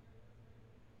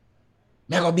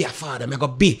 I go be a father. I go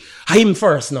be him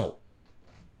first now.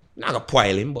 I'm not going to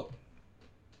spoil him, but I'm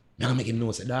going to make him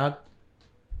know, say, dog,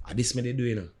 this me they do,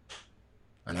 you know.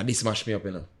 And this smash me up,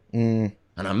 you know.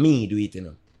 And I me do it, you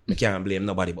know. I can't blame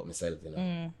nobody but myself, you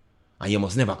know. And you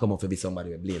must never come up to be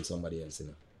somebody and blame somebody else, you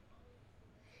know.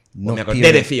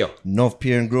 Enough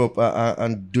parents grow up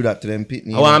and do that to them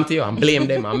pitney. I want to you and blame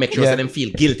them and make sure that them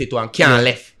feel guilty too and can't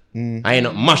left. I ain't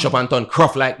not mash up and turn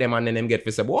cruff like them and then them get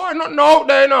for say, boy, not out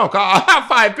there, no. Cause I have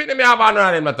 5 pitney, me have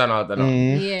another them that turn out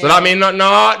there. So that mean not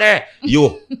out there.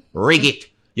 You rig it.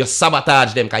 You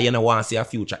sabotage them because you don't want to see a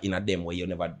future in a them where you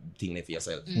never think it for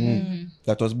yourself.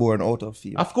 That was born out of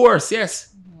fear. Of course,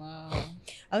 yes. Wow.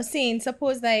 I was saying,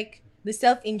 suppose like the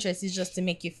self-interest is just to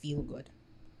make you feel good.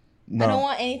 No. I don't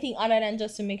want anything other than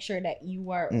just to make sure that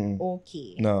you are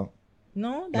okay. No.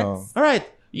 No? No. That's... All right.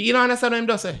 You don't understand what I'm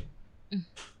just saying?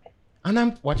 And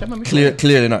I'm... Watch out,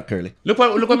 Clearly not curly. Look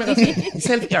what me just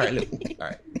say. All right, look. All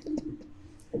right.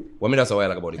 What me just a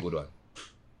while about the good one.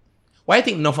 Why you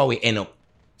think enough of we end up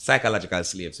psychological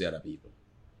slaves to other people?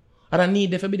 I don't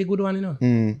need them to be the good one, you know.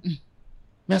 Me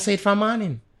I say it from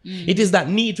morning. It is that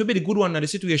need to be the good one in the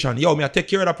situation. Yo, me I take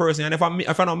care of that person, and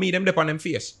if I don't meet them, they on them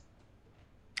face.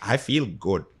 I feel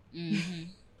good.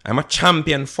 I'm a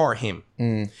champion for him.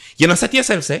 You know, say to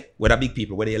yourself, say, whether big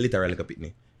people, whether you're literally like a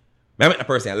pitney. I met a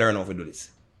person, I learn how to do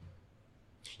this.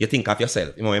 You think of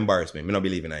yourself, you know, embarrass me, I don't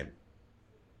believe in him.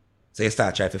 So you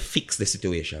start trying to fix the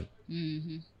situation.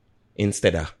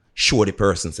 Instead of show the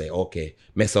person, say, okay,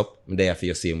 mess up, I'm there for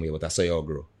you same way, but I saw you all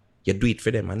grow. You do it for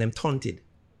them and them taunted.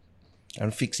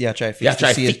 And try to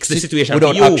fix the situation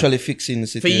without for you. actually fixing the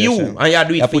situation. For you, and you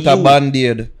do it for you. Put a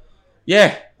band-aid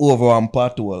over one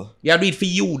pothole. You do it for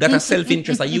you. That's a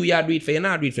self-interest. You do it for you.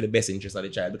 Not do it for the best interest of the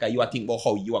child. Because you are think about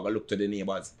how you are going to look to the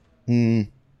neighbors. You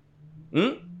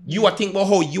are think about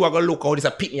how you are going to look, how this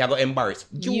a pitney are going to embarrass.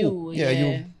 You.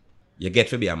 You get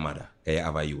to be a mother. You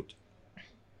have a youth.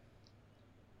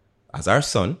 As our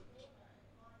son,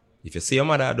 if you see your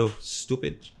mother do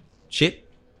stupid shit,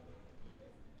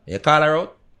 you call her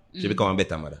out, she become a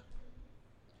better mother.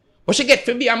 But she get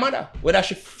to be a mother, whether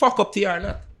she fuck up to you or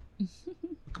not.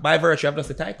 By virtue of just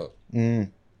the title.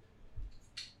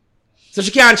 So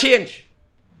she can't change.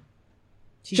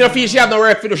 She don't feel she have no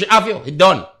work to do. She have you. It's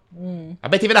done. I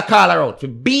bet if you call her out to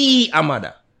be a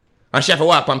mother, and she have to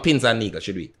walk on pins and needles,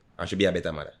 she do it. And she be a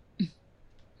better mother.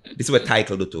 This is what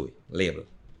title do to it. Label.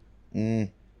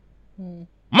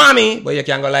 Mommy, but you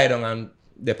can go lie down and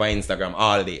dip on Instagram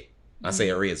all day and say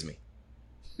you raise me.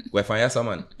 Where find you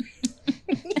someone?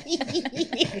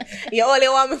 You only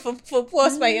want me for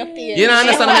post by your page. You don't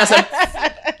understand what I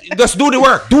said? Just do the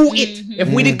work. Do it. If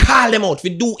we didn't call them out, we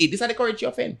do it. This is the courage you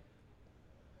offend.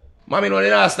 Mommy, the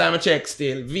last time I check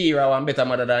still, Vera one better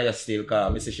mother than you still call.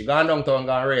 Me see she gone downtown,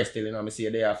 gone rest still, you know, me see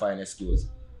they are fine excuse.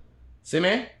 See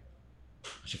me?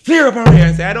 She flare up on here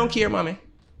and say, I don't care, mommy.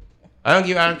 I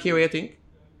don't care what you think.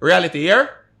 Reality here?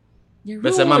 You're rude.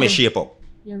 But say, mommy, shape up.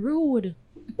 You're rude.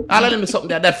 All of them is something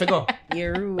that figure.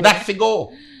 You're rude. That figure.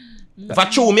 If I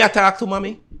chew me, I talk to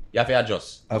mommy, you have to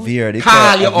adjust. I've heard it.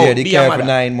 Call you out, be a for mother.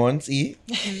 9 months,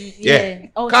 Yeah.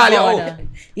 Out Call of you order. out.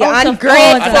 You're Out of ungrateful.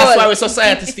 order. And that's why we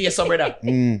society stay so, brother.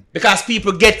 Because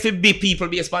people get to be people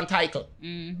based on title.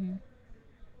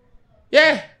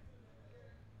 Yeah.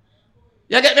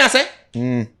 You get me, I say?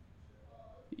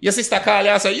 Your sister call you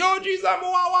and say, yo, Jesus, I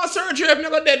want surgery if you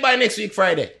go dead by next week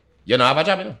Friday. You don't have a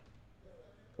job, you know?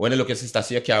 When you look at your sister,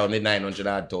 see you carry on the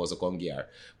 900,000 come get her.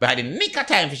 But I didn't make a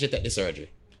time for she take the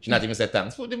surgery. She not even said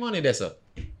thanks. Put the money there, sir.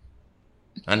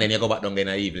 And then you go back down in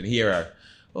the evening, hear her.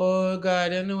 Oh,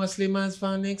 God, you know a slim man's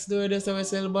fan next door. That's how I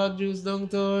sell bag juice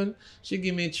downtown. She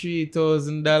give me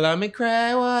 $3,000. Me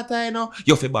cry, what I know.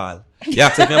 You fi ball. You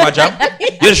accept me have a job?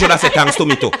 You should have said thanks to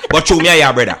me too. But through me and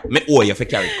your brother, me owe you for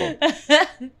carry it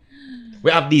come.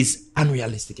 We have these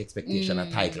unrealistic expectations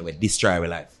and title we destroy our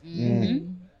life.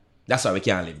 That's why we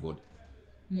can't live good.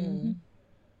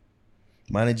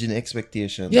 Managing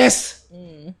expectations. Yes.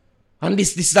 And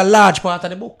this is a large part of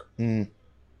the book. Mm.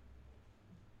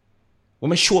 When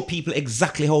we show people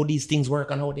exactly how these things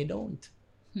work and how they don't.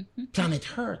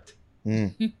 Planet Earth.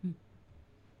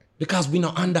 Because we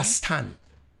don't understand.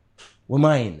 We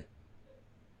mind.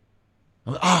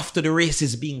 After the race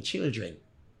is being children.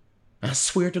 I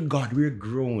swear to God, we're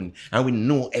grown and we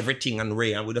know everything and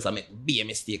Ray and we just be a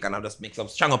mistake and I just make some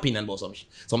strong opinion about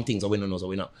some things that we don't know, so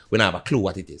we don't have a clue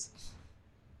what it is.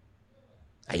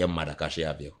 I am mad because she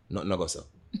have you. Nothing go so.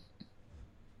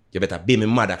 You better be me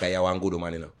mad because you want good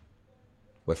woman, you know.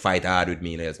 We fight hard with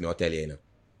me, you know, else me I'll tell you, you know.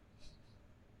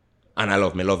 And I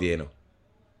love you, you know.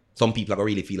 Some people are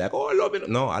really feel like, oh, I love you.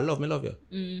 No, I love you.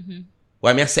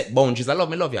 Why me I set boundaries? I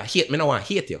love you. I hate me, no one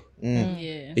hate you.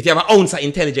 Yeah. If you have an ounce of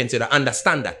intelligence, you don't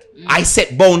understand that. I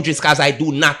set boundaries because I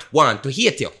do not want to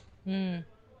hate you.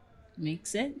 Makes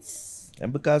sense.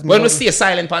 And because When we stay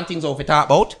silent on things we talk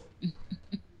about,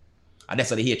 and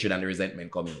that's where the hatred and the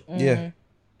resentment come in. Yeah.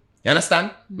 You understand?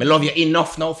 I love you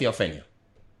enough now for offend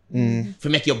you. For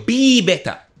make you be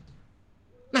better.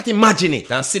 Not imagine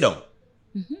it and sit down.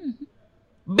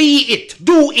 Be it.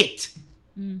 Do it.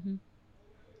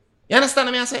 You understand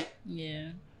what I say?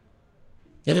 Yeah.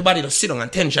 Everybody just sit down and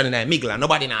tension in a miggle and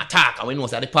nobody not talk and we know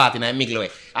that the party in a miggle way.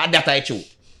 And that I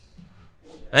truth.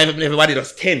 And everybody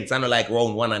just tense and like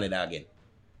round one another again.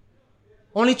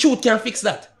 Only truth can fix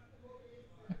that.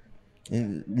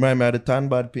 Remind me of the Tan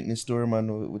Bad Pitney story,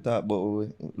 man. We talked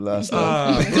about last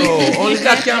time. Bro, only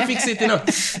that can fix it, you know.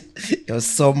 You know,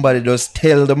 somebody just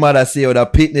tell the mother, say, oh, the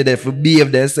Pitney there for behave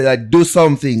there, say, like, do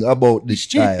something about this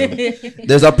child.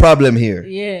 There's a problem here.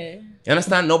 Yeah. You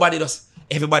understand?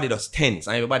 Everybody does tense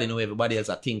and everybody know everybody else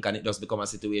think and it just become a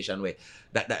situation where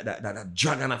that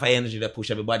dragon of energy that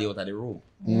push everybody out of the room.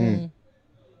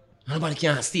 Nobody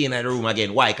can stay in the room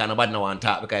again. Why? Because nobody no want to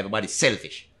talk because everybody's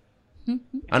selfish.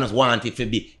 I just want it to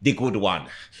be the good one. I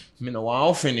don't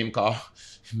want to offend him because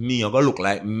me are going to look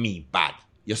like me bad.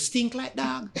 You stink like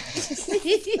dog.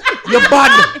 You're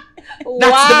bad.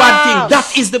 That's the bad thing.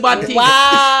 That is the bad thing.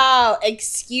 Wow.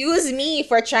 Excuse me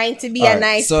for trying to be a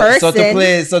nice so, person.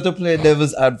 So to play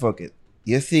devil's advocate,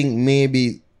 you think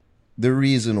maybe the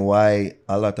reason why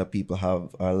a lot of people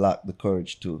have or lack the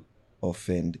courage to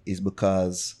offend is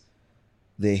because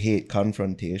they hate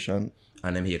confrontation?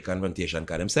 And them hate confrontation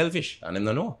because them selfish. And them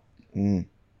don't know.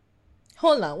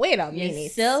 Hold on, wait a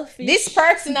minute. Selfish. This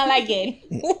personal again.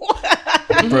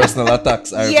 Personal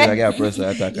attacks. I Yeah. get personal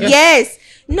attack. Yes.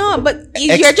 No, but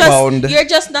Expound. you're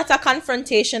just not a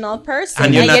confrontational person.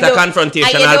 And you're not you a don't- and you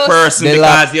confrontational don't- person They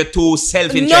because you're too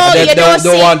self-interested. No, They you don't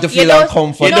see- want to you feel don't-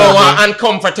 uncomfortable. You don't want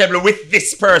uncomfortable with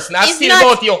this person. That's still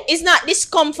about you. It's not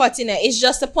discomfort in it. It's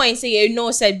just a point. So you know,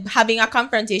 said having a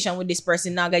confrontation with this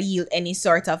person not gonna yield any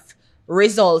sort of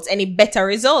results, any better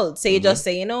results. So you just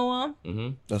say, you know what?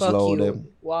 Just Fuck allow you. them.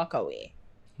 Walk away.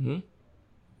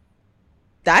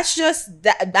 That's just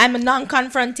that. I'm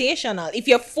non-confrontational. If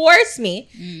you force me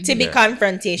to be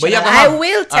confrontational, you I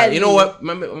will tell you. You know what?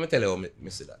 Let me tell you how I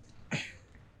say that.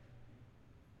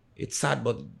 It's sad,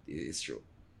 but it's true.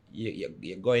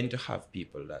 You're going to have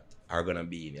people that are going to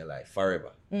be in your life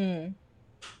forever.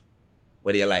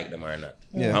 Whether you like them or not.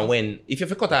 Yeah. And if you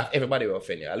cut off everybody will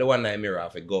offend you, the one in the mirror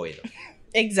have to go, you know.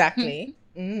 Exactly.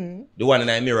 The one in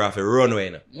the mirror have to run away,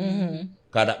 you know.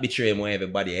 Because that betray more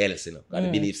everybody else, you know. Because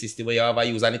the belief system where you have a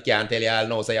use and it can't tell you all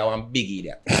now, so you want big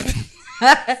idiot.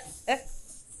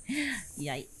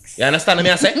 Yikes. You understand what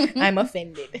I say? I'm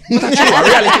offended. But that's true, a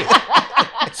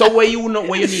reality. So where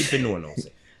you need to know now,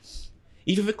 say,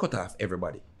 if you cut off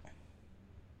everybody,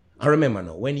 and remember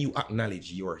now, when you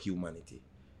acknowledge your humanity,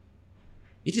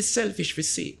 it is selfish to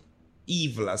say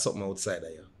evil as something outside of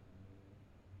you.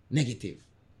 Negative.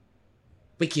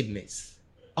 Wickedness.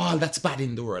 All that's bad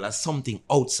in the world as something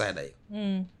outside of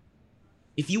you.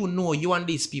 If you know you and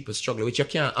these people struggle, which you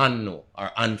can't unknow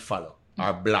or unfollow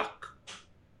or block,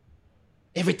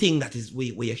 everything that is where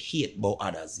you hate about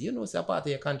others, you know it's a part of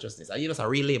your consciousness and you just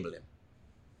relabel them.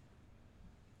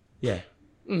 Yeah.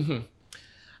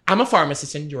 I'm a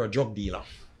pharmacist and you're a drug dealer.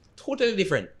 Totally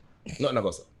different. Nothing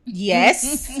about so.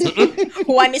 Yes.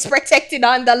 One is protected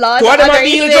on the law. Two The of them other are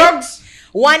deal isn't. drugs.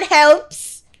 One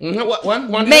helps. What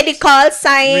one? Medical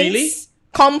science. Really?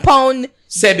 Compound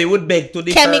Sebi would beg to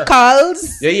differ.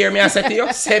 chemicals. You hear me? I said to you,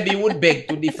 Sebi would beg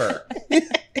to differ.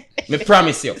 Me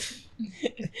promise you.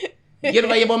 You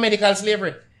know about medical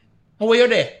slavery? How were you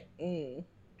there?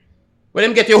 When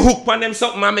them get you hooked on them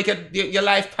something and make your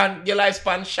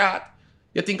lifespan short.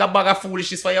 You think a bag of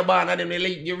foolishness for your barn and then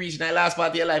you reach the last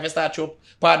part of your life and start to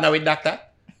partner with doctor?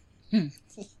 And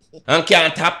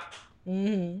can't tap.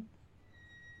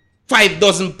 5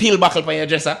 dozen pill buckle for your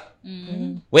dresser.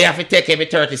 Where you have to take every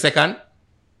 30 seconds.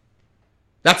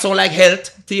 That sound like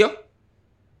health to you?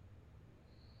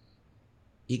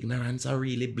 Ignorance are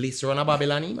really bliss around a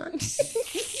Babylon, man.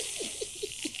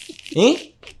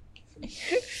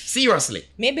 Seriously.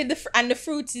 Maybe the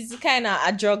fruits is kind of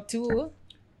a drug too.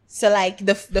 So like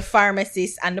the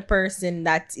pharmacist and the person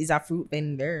that is a fruit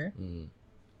vendor.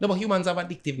 No, but humans have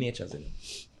addictive natures.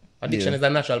 Addiction is a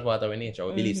natural part of our nature.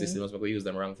 Our belief systems, but we use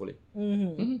them wrongfully.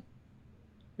 We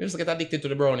just get addicted to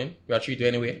the browning. We are treated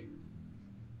anyway.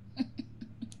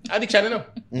 Addiction, you know.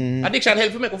 Addiction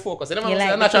helps you make a focus. It's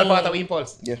a natural part of our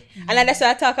impulse. Yeah. And that's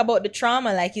why I talk about the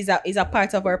trauma. Like is a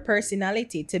part of our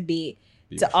personality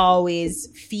to always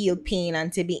feel pain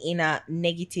and to be in a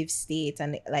negative state,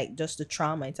 and like just the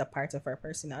trauma, it's a part of our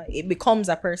personality. It becomes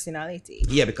a personality.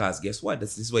 Yeah, because guess what?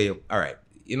 This is where alright.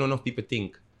 You know, enough people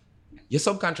think your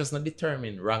subconscious not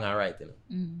determine wrong or right, you know.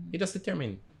 It just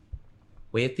determine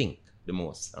where you think the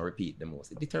most and repeat the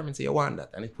most. It determines if you want that,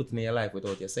 and it puts in your life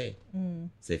without you saying.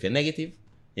 So if you're negative,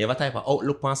 you have a type of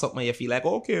outlook on something, you feel like,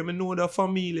 okay, I know the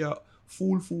familiar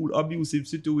full abusive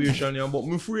situation, yeah, but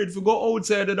I'm afraid to go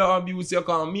outside of the abuse, you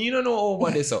can't me no know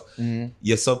over this. So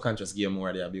your subconscious give you more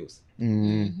of the abuse.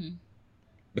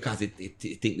 Because it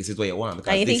think this is what you want.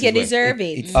 Because and you think you deserve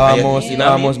it. It almost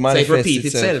so manifests it repeats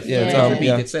itself. Yeah, It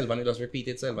repeats itself, and it just repeat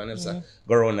itself, and it's go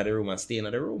around the room and stay in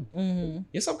the room.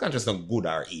 Your subconscious is not good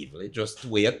or evil. It's just the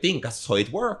way you think. That's how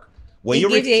it works. When you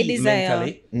repeat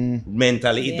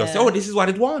mentally, it does. Oh, this is what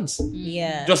it wants.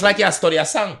 Yeah. Just like you study a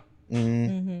song.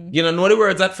 You know the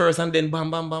words at first, and then bam,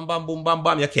 bam, bam, bam, boom, bam,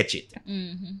 bam, you catch it.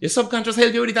 Your subconscious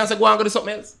help you with it and say, go and go do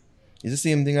something else. It's the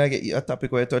same thing I get a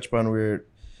topic where I touch upon where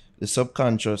the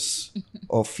subconscious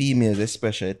of females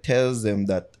especially tells them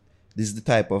that this is the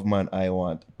type of man I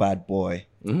want. Bad boy.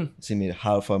 See me,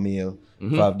 alpha male.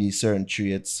 If I have these certain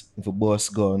traits, if a boss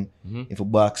gun, if a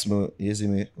box me, you see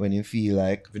me, when you feel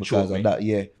like If because of that,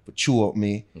 for chew up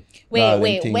me.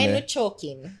 Wait, when we're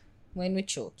choking.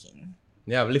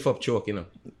 Yeah, lift up choke, you know.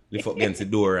 Lift up against the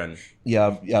door and You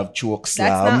have choke That's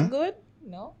slam. not good?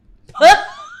 No.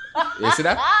 you see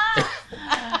that?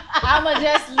 I'ma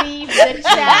just leave the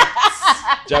chat.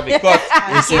 Javi, cut.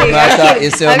 You see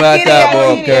what I talk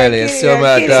about, Curly. You see what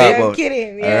I talk about.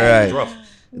 Kidding. All right. It's rough.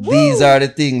 These are the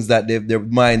things that their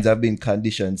minds have been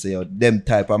conditioned. Say, them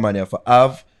type of man you have to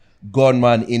have.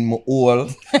 Gunman in my hole.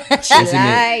 You see me?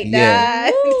 Like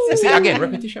that. You see, again,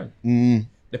 repetition.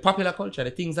 The popular culture,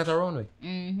 the things that are around with.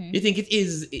 You think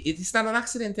it's not an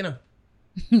accident, you know?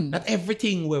 Not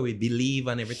everything where we believe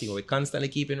and everything where we constantly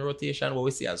keep in rotation, what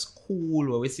we see as cool,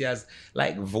 what we see as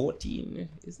like voting,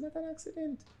 it's not an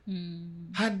accident.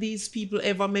 Had these people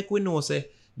ever make we know, say,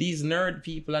 these nerd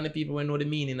people and the people who know the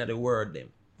meaning of the word them,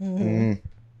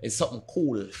 it's something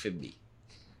cool for me.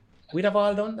 We'd have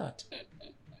all done that.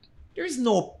 There is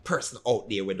no person out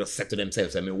there who just say to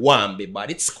themselves, I mean, one be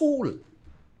bad. It's cool.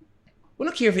 We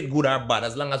don't care if it's good or bad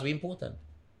as long as we're important.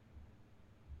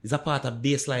 It's a part of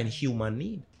baseline human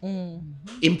need.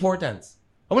 Importance.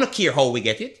 I don't care how we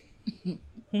get it.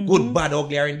 Good, bad,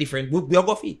 ugly, or indifferent. We'll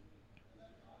go for it.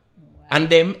 And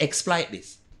them exploit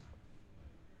this.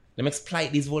 Them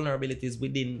exploit these vulnerabilities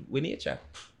within nature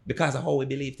because of how we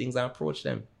believe things and approach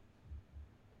them.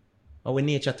 How we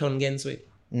nature turn against it.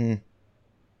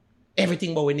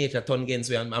 Everything about we nature turn against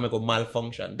it and make a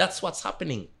malfunction. That's what's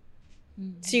happening.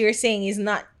 So you're saying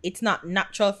it's not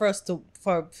natural for us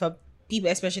for people,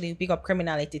 especially who pick up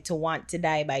criminality, to want to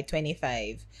die by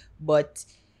 25, but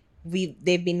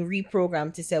they've been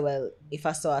reprogrammed to say, well, if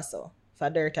I saw, if I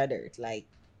dirt, like,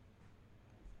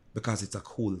 because it's a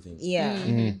cool thing.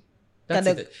 yeah. That's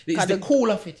it. It's the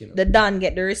cool of it, you know. The Don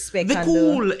get the respect. The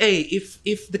cool, hey,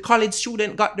 if the college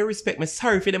student got the respect, me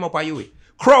sorry for them up at you.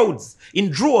 Crowds in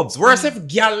droves. Worse if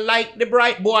girl like the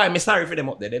bright boy, me sorry for them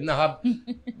up there. Them not have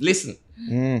listen.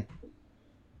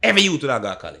 Every youth will go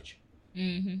to college.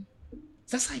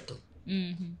 It's a cycle.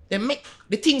 They make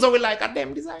the things that we like at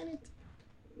them design it.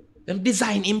 Them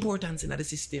design importance in the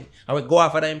system. I will go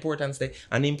after the importance there.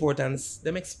 And the importance,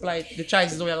 them exploit the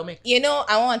choices we are make. You know,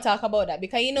 I want to talk about that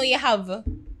because you know you have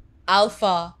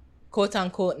alpha, quote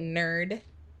unquote, nerd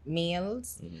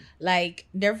males. Like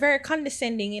they're very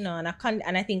condescending, you know,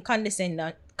 and I think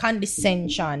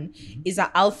condescension is an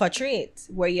alpha trait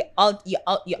where you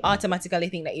automatically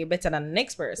think that you're better than the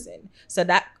next person. So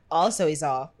that also is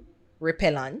a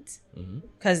repellent,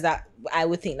 because that I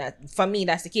would think that for me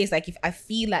that's the case. Like if I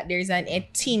feel like there's a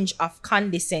tinge of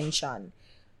condescension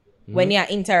when you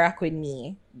interact with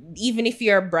me, even if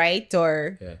you're bright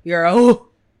or you're all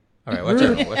right, watch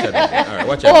out. All right,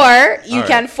 watch out. Or you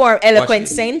can form eloquent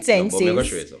sentences. No, but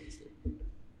show you something.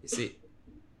 You see,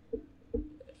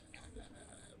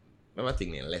 remember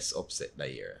thinking less upset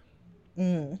that year.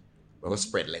 We're going to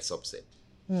spread less upset.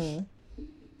 You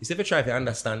see, if you try to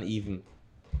understand even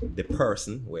the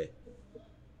person where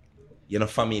you're not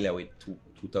familiar with too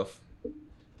tough,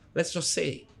 let's just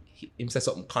say him say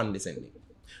something condescending.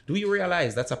 Do you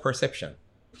realize that's a perception?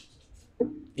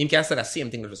 Him can say the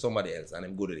same thing to somebody else and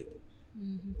I'm good at it.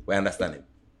 We understand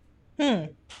him.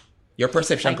 Your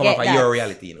perception come off of your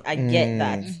reality, you know. I get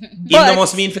that. It no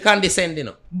must mean for condescending, you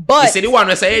know. But you see the one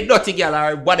who say, hey, dirty girl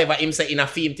or whatever him say in a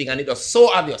film thing and it was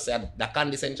so obvious that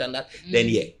condescension that, then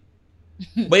yeah.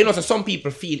 But you know, so some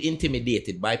people feel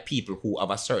intimidated by people who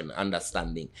have a certain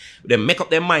understanding. They make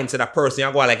up their mind to that person,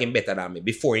 you go like him better than me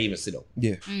before he even sit down.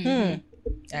 Yeah.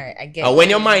 Alright, I get And when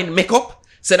your mind make up,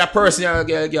 say that person, girl,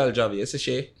 Javi, it's a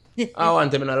shame. I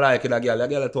want him to like that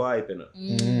girl too hype, you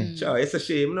know. Sure, it's a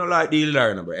shame. I don't like the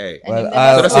learner, bro. Hey. Well,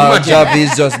 our job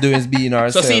is just doing being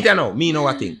ourselves. So see it now, me know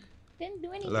what I think. Didn't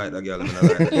do anything. I like that girl, I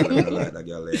like that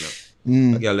girl, you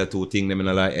know. That girl, the two things, I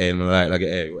like,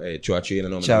 hey, hey, true, you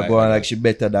know. She go on like she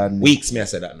better than me. Weeks, me I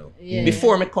said that now. Yeah.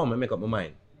 Before me come, I make up my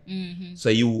mind. So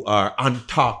you are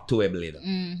untalkable, you know.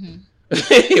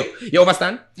 You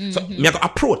understand? So me I go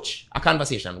approach a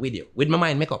conversation with you, with my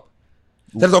mind make up.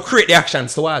 That's how create the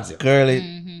actions towards you.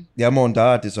 Curly, the amount of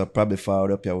artists are probably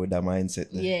fired up here with that mindset.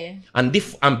 There. Yeah.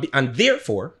 And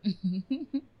therefore,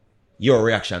 your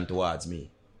reaction towards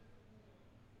me.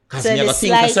 Because So me the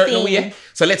think a certain slight way.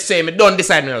 So let's say me don't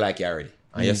decide me like you already.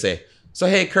 And you say, so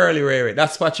hey Curly Ray,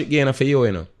 that's Patrick Gainer for you,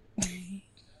 you know.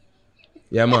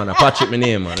 Yeah man, I Patrick my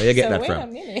name, man. Where you get that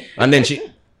from? And then she,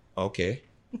 okay.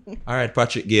 Alright,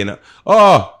 Patrick Gainer.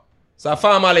 Oh, so a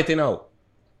formality now.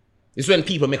 It's when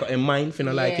people make up their mind for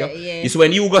not like you. Yeah. It's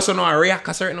when you go so now react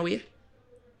a certain way.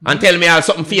 And tell me all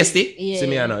something feisty. Yeah. See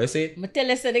me now, you see? I tell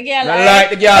you, so the girl. Not like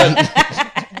the girl.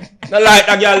 Not like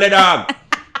the girl, the dog.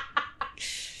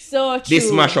 So true.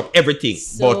 This mash up everything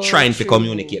So about trying true. to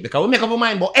communicate. Because we make up our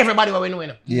mind about everybody what we know. You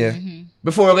know. Yeah.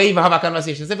 Before we even have a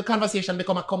conversation. So every conversation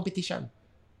become a competition.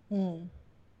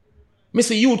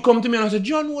 Mr. Youth come to me and say,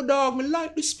 John, what dog, me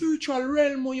like the spiritual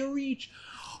realm where you reach.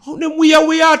 How them we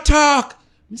are talk.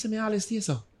 I say, me always say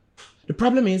so. The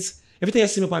problem is, every time you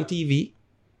see me on TV,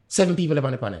 7 people live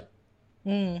on the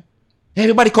panel.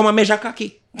 Everybody come and measure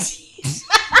cocky.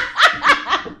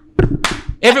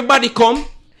 Everybody come,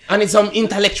 and it's some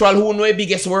intellectual who know the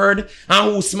biggest word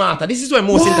and who's smarter. This is where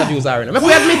most interviews are. Make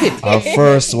we admit it. Our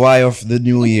first why of the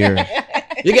new year.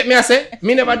 You get me, I say?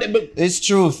 Me never... But It's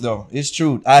truth though. It's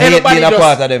truth. I hate Everybody being a just-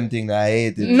 part of them things. I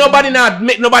hate it. nobody not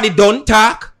make nobody done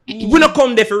talk. We not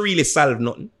come there for really solve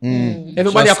nothing.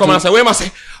 Everybody Just come and say, where must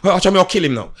say, oh, watch me, I'll kill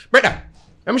him now. Brother,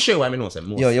 let me show you why I know some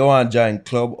most. Yo, you want to join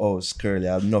Clubhouse, Curly?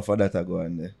 I have enough of that to go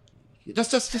on there.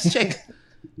 Just check.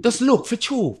 Just look for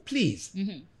truth, please.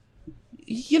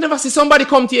 You never see somebody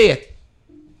come to you yet.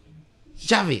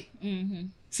 Javi.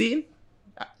 See him?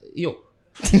 Yo.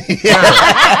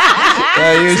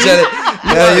 Yeah, usually.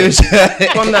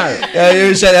 Come down. Yeah,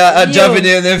 usually I'm jumping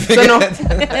in and So no.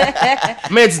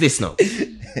 Meds this now.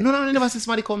 No, I never see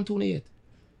somebody come to me yet.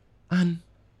 And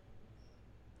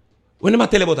when I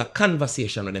tell you about a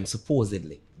conversation that them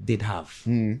supposedly did have,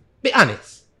 be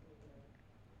honest.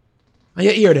 And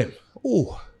you hear them.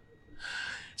 Ooh.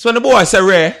 So when the boy say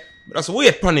Ray, just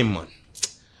wait upon him, man.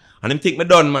 And him think me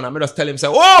done, man. And me just tell him, say,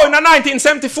 oh, in the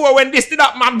 1974 when this did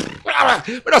that, man.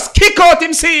 Me just kick out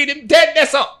him seed, him dead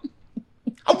this up.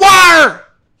 A war!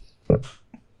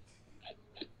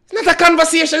 It's not a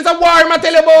conversation, it's a war, I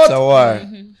tell you about. It's a war.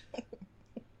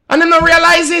 And them not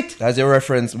realize it. As a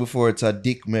reference before, it's a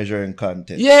dick measuring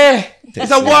contest. Yeah.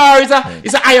 It's a war, it's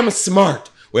a I am smart.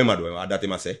 What am I doing? That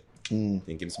him I say.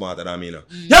 Think him smarter than me now.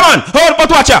 Yeah man, hold but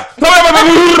watch ya. But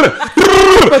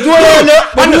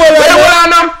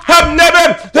have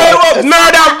never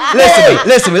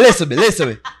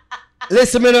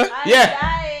Listen me now. Yeah.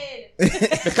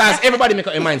 Because everybody make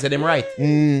up their mind say them right.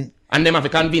 And them have to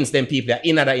convince them people that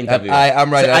in other interview. I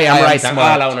am right. So I am right and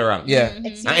smart. all are wrong. Yeah.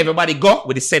 And everybody go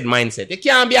with the said mindset. It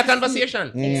can't be a conversation.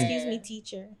 Excuse me,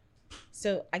 teacher.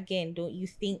 So again, don't you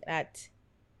think that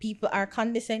people are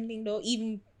condescending though?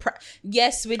 Even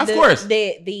yes, with Of course.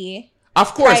 the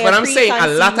Of course, but I'm saying a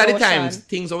lot of the preconceived times notion.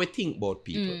 things that we think about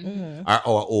people are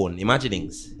our own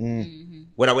imaginings.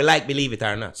 Whether we like believe it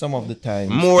or not. Some of the time.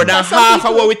 More than But some half of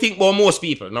people- what we think about most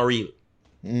people, not real.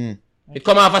 It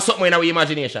come off of something in our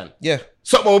imagination. Yeah.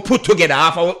 Something we put together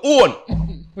half our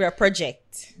own. We're a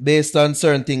project. Based on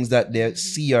certain things that they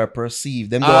see or perceive.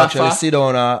 Them don't Alpha. actually sit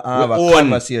down and have a own.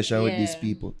 conversation with Yeah. these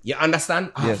people. You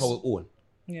understand? Half Yes. our own.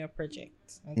 We're a project.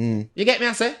 You get me,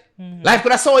 I say? Life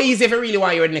could have so easy if you really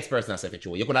want you're the next person, I say for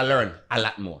sure. You could have learned a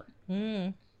lot more.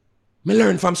 Me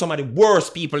learn from some of the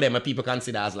worst people that my people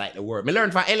consider as like the worst. Me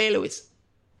learn from L.A. Lewis.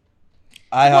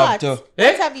 I have What? to.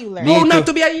 What have you learned? Me Oh, not too.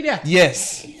 to be an idiot.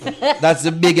 Yes. That's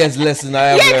the biggest lesson I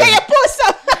have Yeah, can you learned. post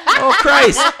some? Oh,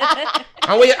 Christ.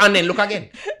 and then look again.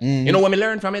 You know what me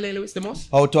learn from L.A. Lewis the most?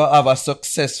 How to have a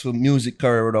successful music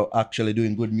career without actually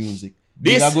doing good music.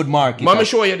 Being a good market. Let me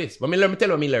show you this. But me tell you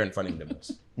what me learn from him the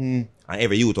most. And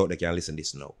every youth out there can listen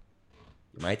this now.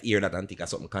 You might hear that and think of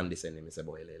something condescending. Me say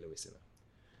about L.A. Lewis. You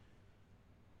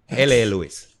know? L.A.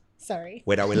 Lewis. Sorry.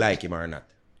 Whether we like him or not.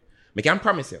 Me can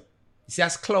promise you. You see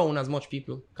as clown as much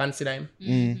people consider him.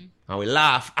 And we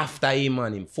laugh after him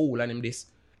and him fool and him this.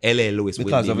 L.A. Lewis will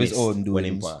Because be of his missed own when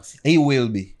him doings. pass. He will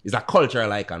be. He's a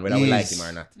cultural icon, whether we like him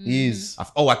or not. He is.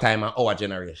 Of our time and our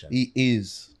generation. He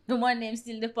is. The one name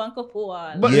still the punk up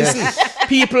wall. But Yes. listen,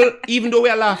 people, even though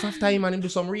we laugh after him and him do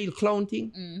some real clown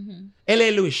thing,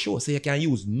 L.A. Lewis show say you can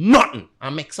use nothing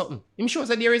and make something. Him show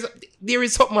say there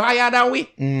is something higher than we.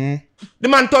 The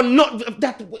man turn not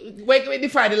that. We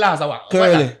defy the laws of what?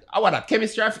 Curly. What that?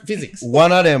 Chemistry or physics?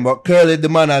 One of them, but Curly, the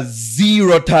man has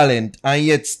zero talent, and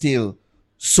yet still,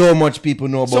 so much people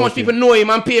know about So much him. people know him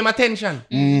and pay him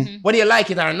attention. Whether you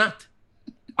like it or not.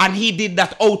 And he did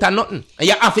that out of nothing. And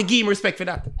you have to give him respect for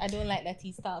that. I don't like that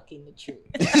he's talking the truth.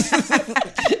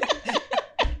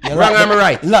 You Wrong lack or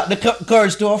right? Lack the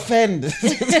courage to offend.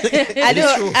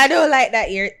 I don't like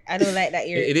that you're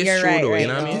It is you're true right though, right you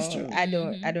know what I now. mean? It's true. I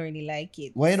don't really like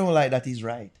it. Why you don't like that he's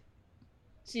right?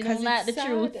 She don't like the it's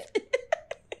truth.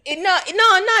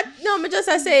 No, but just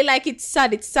I say like it's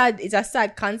sad. It's a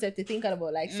sad concept to think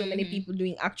about. Like so many people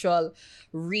doing actual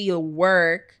real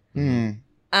work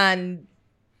and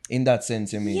In that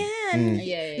sense, you mean? Yeah.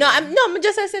 I'm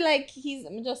just I say like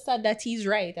I'm just sad that he's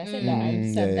right. I said that.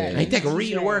 I'm sad that I take he's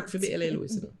real right. work for the L.A.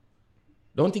 Lewis. You know?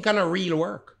 Don't think I know real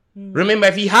work. Remember,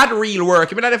 if he had real work,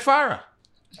 he would have the fire.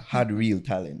 Had real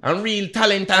talent. And real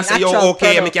talent and say, Natural yo,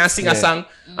 okay, product. I can sing a Yeah. song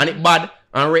and it bad.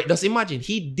 And just imagine,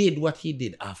 he did what he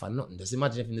did for nothing. Just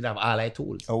imagine if he did have all our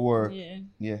tools. A work. Yeah.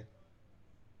 Yeah.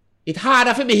 It's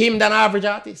harder to be him than average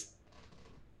artist.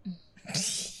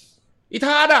 It's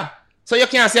harder. So you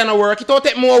can't say no work. It don't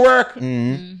take more work.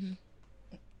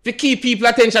 To keep people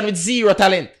attention with zero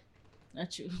talent.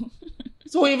 Not true.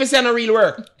 So if you say no real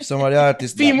work. Some of the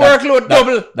artists Team workload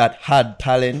double. that had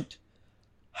talent,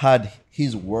 had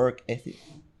his work ethic.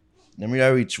 Them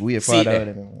really reach way farther. there.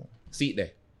 than- See it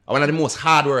there. I'm one of the most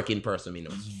hardworking person we know.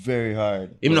 It's very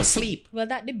hard. Him not sleep. Well,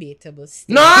 that debatable.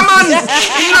 Still. No man,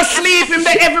 he not sleep. Him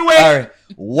there everywhere. Alright.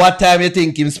 What time you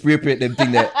think him spray paint them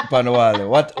thing there upon the wall?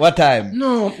 What time?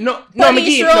 No.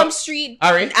 Police roam street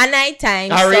Harry. at night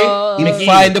time. Harry. So Him Harry.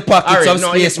 find the pockets Harry, of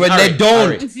no, space listen, when Harry, they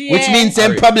don't. Harry. Which means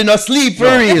them Harry. probably not sleep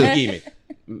for real.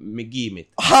 Me give it.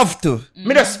 Have to.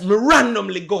 Me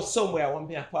randomly go somewhere. I want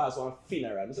me to pass one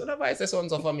funeral. So that's why I say sounds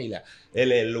so familiar.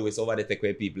 L.A. Lewis over there take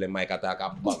away people and Mike attack a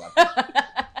bag.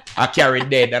 I carry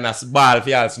dead and a ball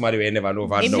for all somebody we never know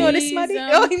for Him know. know the smarty?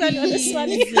 Oh, he not know the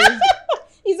smarty.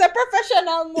 He's a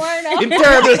professional mourner. Him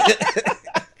terrible.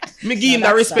 Me give him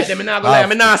that respect. Them. Me not gonna lie.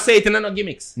 Me not say it in no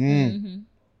gimmicks. We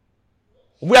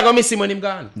are gonna miss him when him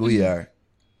gone. We are.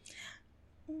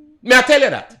 Me I tell you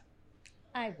that.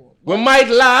 I will. We might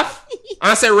laugh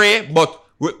and say Ray, but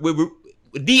we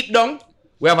deep down,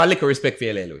 we have a little respect for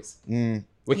L.A. Lewis. We You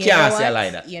can't know say what?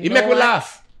 like that. You It know make we what?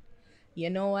 laugh. You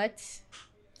know what?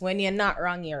 When you're not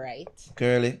wrong, you're right.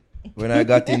 Curly, when I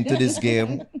got into this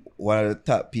game, one of the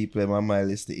top people in my mind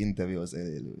list to interview was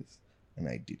L.A. Lewis. And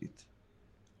I did it.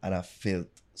 And I felt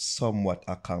somewhat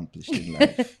accomplished in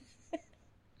life.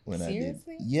 When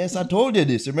Seriously? I did. Yes, I told you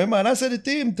this. Remember? And I said it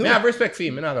to him too. Me have respect for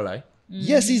him, me not gonna lie.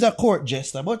 Yes, he's a court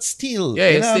jester, but still. Yeah,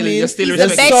 you he's know what still- I mean? he's still He's There's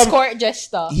the respect. best some- court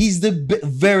gesture. He's the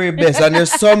very best. And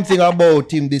there's something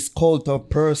about him, this cult of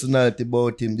personality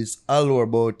about him, this allure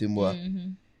about him. What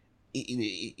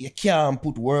you can't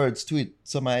put words to it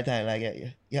some of the time.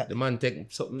 Like, yeah. The man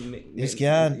take something. Yes,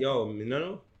 can. Yo, me no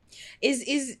know. Is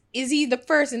he the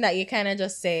person that you kind of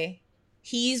just say,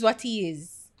 he's what he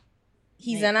is?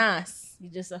 He's an ass. You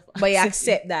just have But you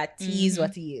accept that he is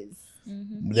what he is.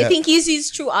 But You that- think he's his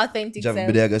true authentic Jeff self?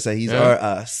 Bodega say he's our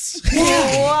ass.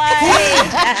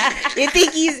 Why? you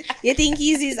think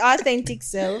he's his authentic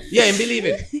self? Yeah, and believe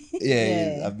it.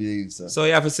 Yeah, I believe so. So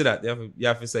you have to say that. You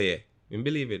have to say yeah. And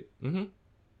believe it.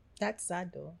 That's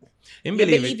sad though. Him You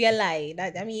believe believe it. your lie.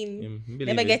 That I mean, Him believe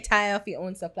never it. get tired of your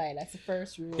own supply. That's the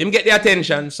first rule. Him get the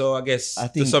attention, so I guess I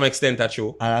to think- some extent that's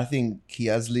true. And I think he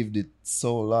has lived it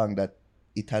so long that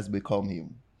it has become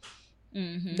him. that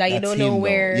you That's don't know him now.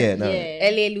 where Yeah, no.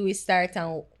 L.A. Lewis start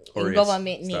and in Horace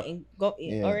government stuff. in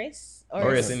Yeah. Horace.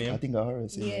 Horace in him. I think I heard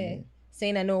it. Yeah.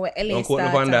 saying I know what LA Don't quote me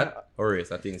starts. on that. Or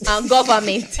race, I think.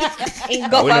 Government. In We don't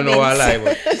government. know what lie,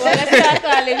 but Well, let's not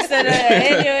call him so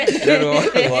anyway. you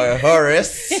know. Boy,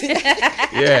 Horace.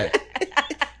 Yeah.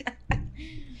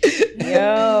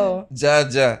 Yo.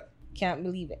 Jaja. Can't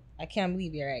believe it. I can't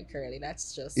believe you're right, Curly.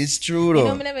 That's just... It's true You though.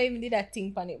 know, I never even did that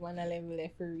thing on it one level there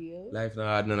for real. Life not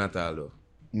hard none at all though.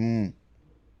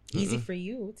 Easy for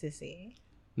you to say.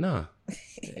 Nah.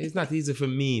 It's not easy for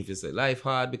me if you say life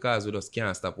hard because we just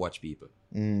can't stop watch people.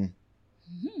 Me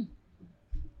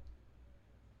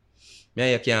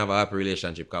and you can't have a happy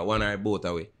relationship because one or both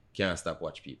away can't stop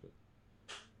watch people.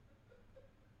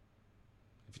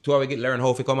 If two of we get learn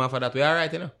how to come off of that, we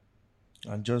alright, you know.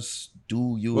 And just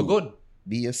do you. We're good.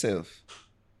 Be yourself.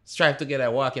 Strive together,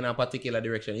 walk in a particular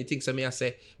direction. You think so me I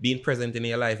say being present in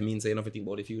your life means you don't think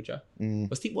about the future.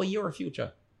 But think about your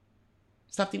future.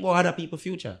 Stop thinking about other people's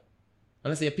future.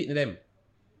 Unless you're pitting them.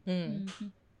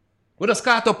 We just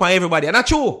caught up on everybody. And that's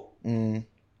true. Instagram.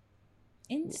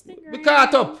 We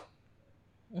caught up.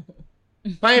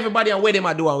 On everybody and what them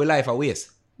are doing with life a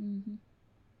waste.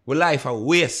 With life a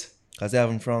waste. Because they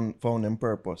haven't found them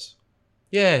purpose.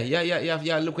 Yeah.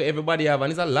 Look at everybody have,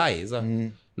 and it's a lie. It's a,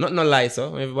 not no lie,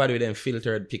 so everybody with them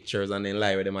filtered pictures and then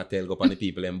lie with them a tell go on the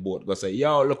people in boat. Go say,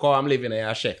 yo, look how I'm living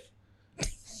here, chef.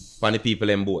 On the people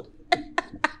in boat.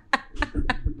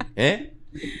 Eh?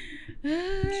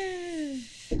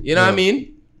 You know what I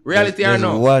mean? Reality or There's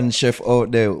no? one chef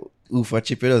out there who for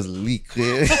chip it does leak.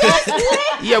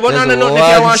 Yeah, but There's no, nothing if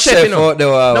one you want chef, you know. out there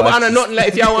No, who- but nothing like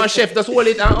if you want chef, just hold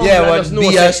it and yeah, but just know.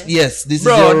 yes, this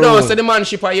Bro, is your don't role. say the man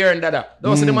ship a yearn, dada.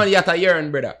 Don't say the man yacht a yearn,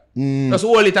 brother. Just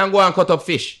hold it and go and cut up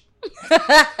fish.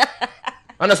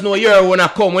 And just know you're wanna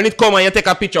come. When it come and you take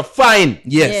a picture, fine.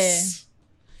 Yes.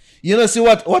 You know, see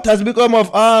what has become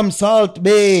of Salt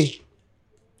Bay.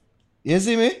 You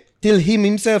see me? Till him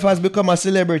himself has become a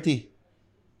celebrity.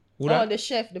 Who Oh, that? the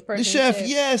chef, the person. The chef,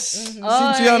 yes. Mm-hmm.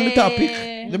 Oh, Since we on the yeah.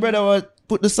 topic, the brother was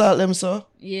put the salt them so.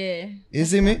 Yeah. You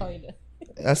see me? Oh, yeah.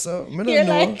 That's so. I don't You're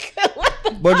know. like,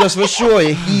 But just for sure,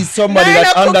 he's somebody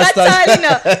that no,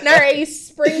 understands. Nor a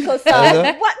sprinkle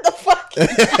salt. What the fuck?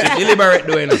 Deliberate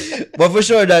doing it. But for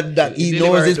sure that he He's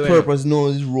knows his deliberate, purpose,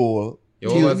 knows his role.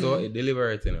 You also it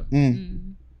deliberate, you know.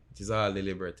 Mm. It is all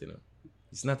deliberate, you know.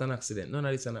 It's not an accident. None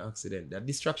of this is an accident. That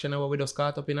distraction of what we just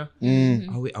caught up in,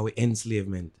 our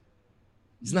enslavement.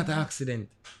 It's not an accident.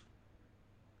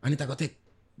 And it's going to take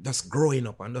just growing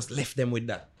up and just left them with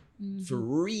that. To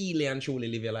really and truly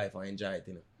live your life and enjoy it,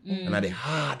 you know. And that's the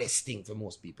hardest thing for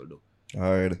most people do.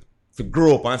 Alright. To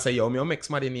grow up and say, yo, me make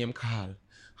somebody name Carl.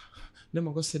 Them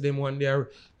I go say them one day,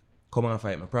 come and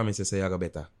fight. I promise you say you go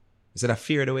better. You see that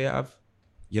fear the way you have?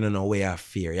 You don't know where you have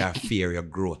fear. You have fear your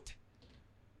growth.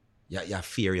 You have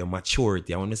fear your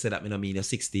maturity. And when I say that, I don't mean you're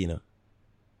 16. You know?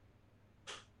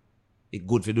 It's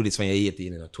good to do this when you're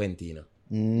 18, you know, 20, you know.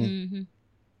 And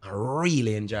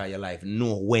really enjoy your life.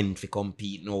 Know when to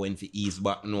compete, know when to ease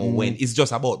back, know when. It's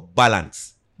just about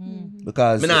balance.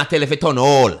 Because I not tell if it turn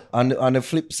all. on the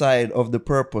flip side of the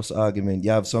purpose argument,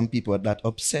 you have some people that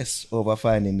obsess over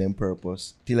finding them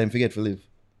purpose till them forget to live.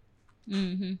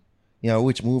 You know,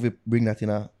 which movie bring that in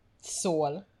a...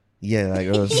 Soul. Yeah, like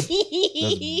just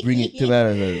bring it to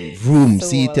that room, Soul.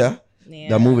 see it, yeah? Yeah.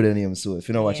 That movie the name Soul. If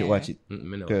you don't watch it, Yeah. watch it.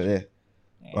 Me know. Yeah.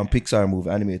 One Pixar movie,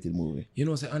 animated movie. You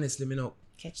know, say honestly, me know.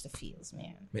 Catch the feels,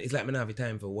 man. It's like me not have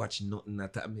time for watch nothing.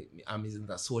 I'm isn't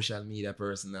a social media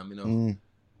person. And, you know, me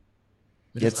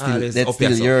That's just always still, up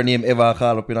here, so- your name ever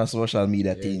call up in a social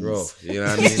media Yeah, things. bro. You know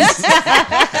what I mean?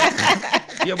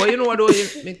 Yeah, but you know what though?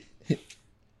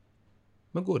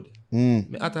 Me good. Me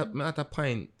at a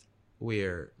point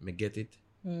where me get it.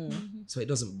 So it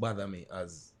doesn't bother me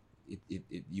as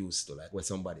it used to, like what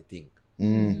somebody think.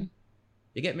 You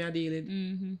get me a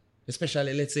dealing?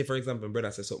 Especially, let's say, for example,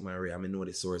 brother says something I know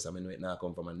the source, I know it now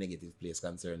come from a negative place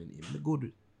concerning him. Me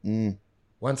good.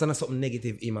 Once I know something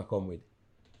negative him I come with,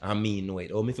 I mean know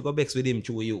it. Or me if I go vex with him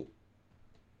through you.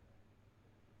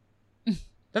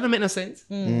 That don't make no sense.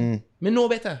 Me know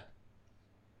better.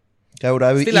 That would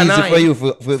have been Still a easy 9. for you.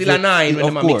 For Still a 9 when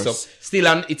of them a mix up. course.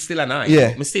 It's still a 9.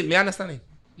 Yeah. Me understand it.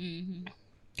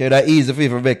 Okay, that easy for you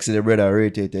for vex the brother,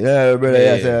 irritate it. Yeah, brother,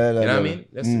 Yeah, yes, you know what I mean?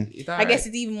 That's, it I guess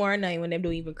it's even more annoying when they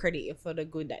don't even credit you for the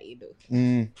good that you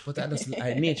do. But that's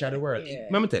nature of the world. Yeah.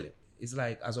 Let me tell you. It's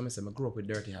like, as I say, I grew up with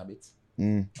dirty habits.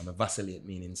 I'm a vacillate,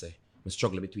 meaning say, I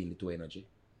struggle between the two energy.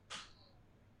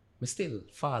 I still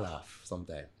fall off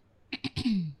sometimes.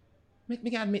 Me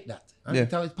can admit that. And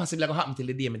Yeah. it's possibly going to happen till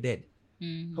the day I'm dead.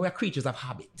 We are creatures of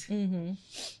habit. You know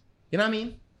what I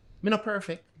mean? I'm not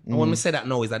perfect. And when I say that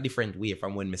now, it's a different way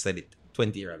from when I said it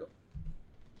 20 years ago.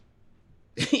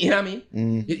 You know what I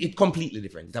mean? It completely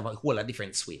different. It have a whole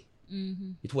different sway.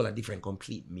 It will a different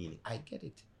complete meaning. I get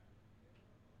it.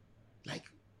 Like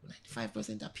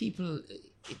 95% of people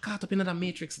caught up in another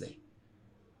matrix there.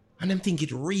 And them think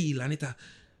it real and it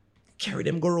carry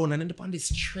them go around and end up on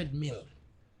this treadmill.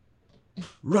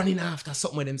 Running after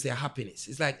something where them say happiness.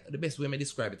 It's like the best way I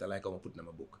describe it, I like how I put it in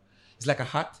my book. It's like a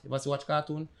hat. You ever watch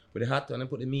cartoon with the hat and then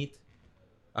put the meat.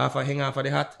 Hang off of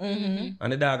the hat. And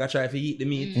the dog try to eat the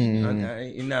meat.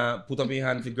 And put up your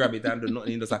hand to grab it and do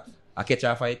nothing. Just I catch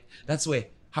off of it. That's where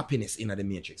happiness in the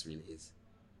matrix really is.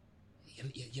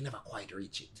 You never quite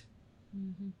reach it.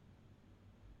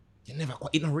 You never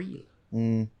quite, it's not real.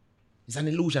 It's an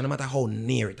illusion no matter how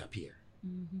near it appears.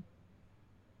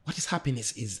 What is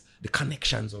happiness is the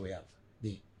connections that we have,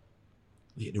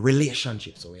 the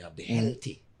relationships that we have, the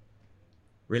healthy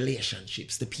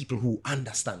relationships, the people who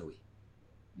understand we.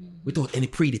 Without any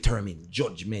predetermined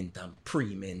judgment and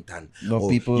pre-ment and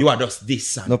people, you are just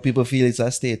this and no people feel it's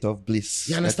a state of bliss.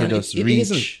 You understand? Just it reach.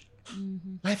 Isn't.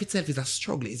 Life itself is a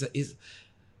struggle. It's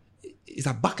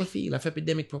a battlefield of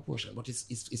epidemic proportion, but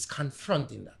it's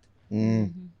confronting that.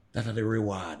 That are the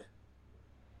reward.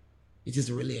 It is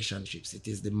the relationships. It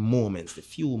is the moments, the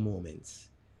few moments.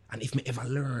 And if me ever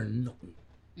learn nothing,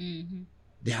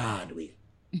 the hard way,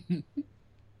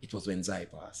 it was when Zai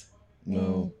passed.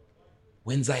 No.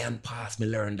 When Zion passed, me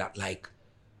learned that like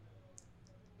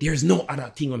there's no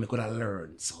other thing I could have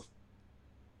learned so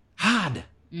hard.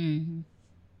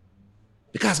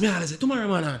 Because me always say, tomorrow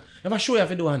man, if I show you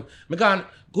if you do one, me gone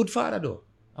good father though.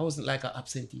 I wasn't like an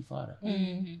absentee father.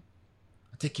 I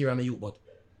take care of my youth, but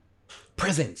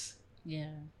presence.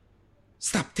 Yeah.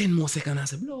 Stop 10 more seconds and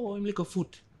say, blow him like a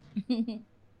foot.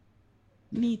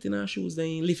 Neat in our shoes,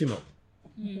 then lift him up.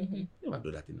 Never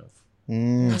do that enough.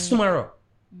 That's tomorrow.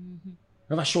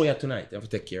 If I show you tonight, I have to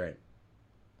take care of him.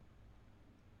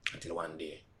 Until one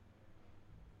day.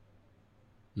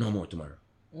 No more tomorrow.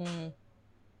 And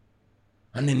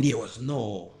then there was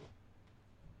no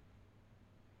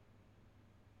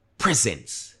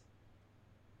presence.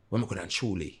 When we could have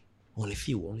truly, only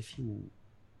few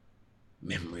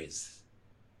memories.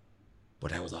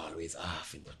 But I was always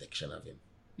off in protection of him.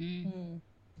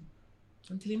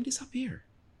 Until him disappear.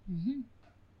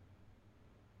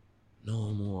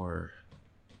 No more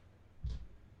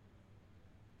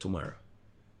tomorrow.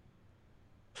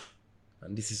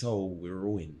 And this is how we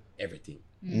ruin everything.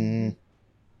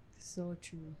 So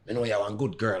true. I know you're one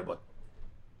good girl, but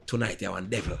tonight you're one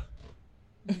devil.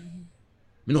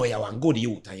 I know you're one good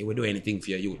youth and you will do anything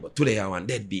for your youth, but today you're one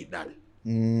deadbeat dad.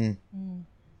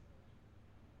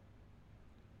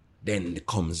 Then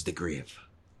comes the grave.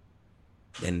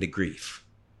 Then the grief.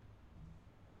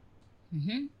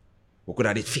 We could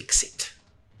have fix it.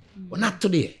 But not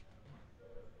today.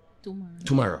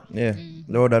 Tomorrow. Yeah.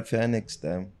 Lord, that for next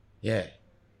time. Yeah.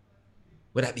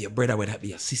 Whether that be your brother, whether that be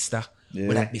your sister,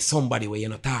 whether that be somebody where you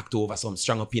not talk to over some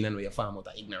strong opinion where you farm out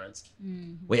of ignorance.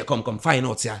 Where you come find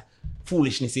out your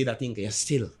foolishness, you that think you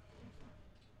still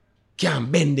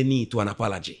can't bend the knee to an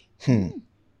apology.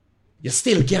 You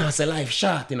still can't say life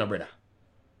short, you know, brother.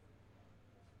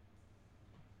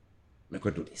 I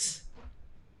could do this.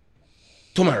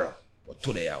 Tomorrow. But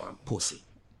today I want pussy.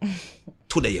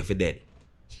 Today you're for dead.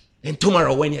 And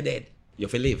tomorrow when you're dead, you're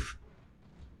for live.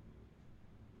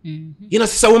 You know,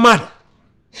 sister, we're mad.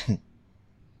 You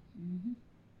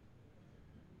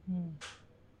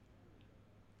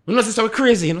know, sister, we're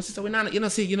crazy. You know, sister, we're not, you know,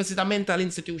 sister, mental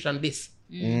institution, this.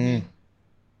 And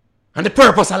the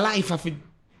purpose of life of it,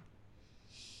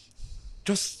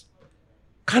 just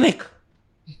connect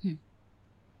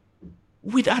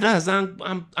with others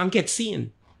and get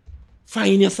seen.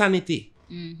 Find your sanity.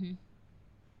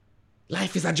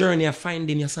 Life is a journey of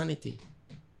finding your sanity.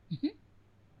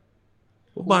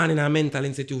 We're born in a mental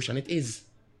institution. It is.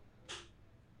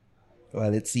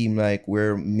 Well, it seems like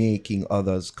we're making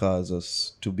others cause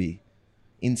us to be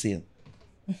insane.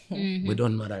 We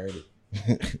don't matter already.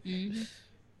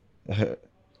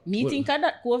 Me think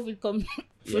that COVID come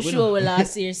for sure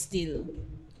last year still.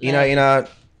 In a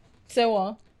So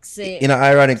what? Say, in an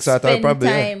ironic sort of spend probably.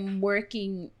 time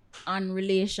working on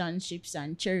relationships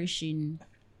and cherishing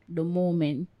the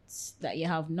moments that you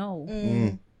have now.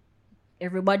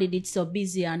 Everybody did so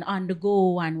busy and on the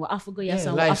go and we have to go yes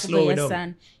and we have to go yes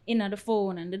and in the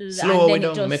phone and Slow and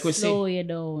then it down, it make we just see. slow you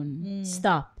down.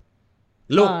 Stop.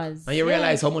 Look, Pause. and you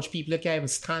realize how much people you can't even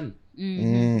stand.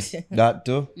 That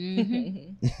too.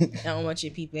 How much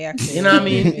people actually. You know what I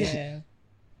mean? Yeah.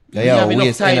 You Yeah, have enough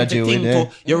waste time energy to with think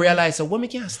it. you realize so what we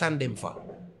can't stand them for.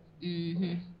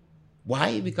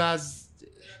 Why? Because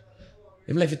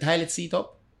if left the toilet seat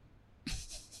up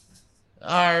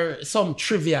or some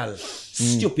trivial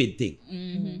stupid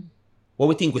thing. What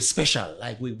we think we're special.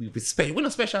 Like we special. We're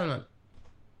not special, man.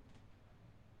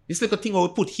 This little thing where we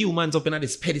put humans up in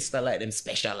this pedestal like them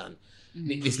special and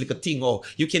this little thing,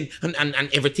 you can and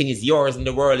everything is yours in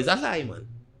the world is a lie, man.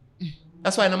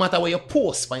 That's why no matter where you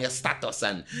post on your status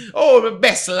and the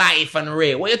best life and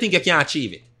rare, what you think you can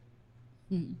achieve it?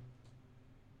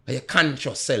 But your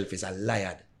conscious self is a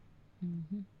liar.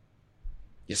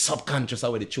 Your subconscious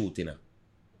are with the truth, you know.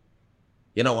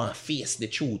 You don't want to face the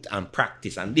truth and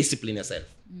practice and discipline yourself.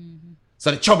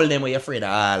 So the trouble them where you're afraid of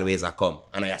always come.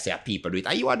 And I say people do it.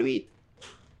 And you want to do it.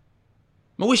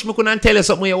 I wish I couldn't tell you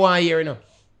something you want to hear, you know.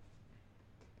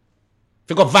 If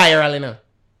you go viral, you know.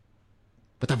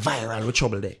 But a viral with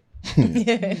trouble there.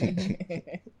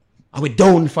 And with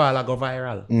downfall, I go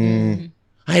viral. And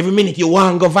every minute you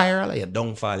want to go viral, your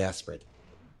downfall, you spread.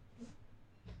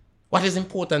 What is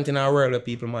important in our world where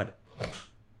people mad?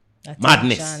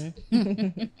 Madness.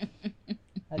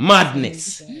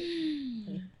 Madness.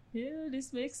 Yeah,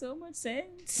 this makes so much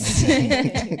sense.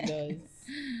 It does.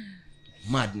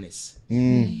 Madness.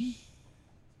 I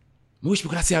wish we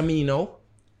could say me now.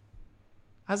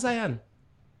 As Zion.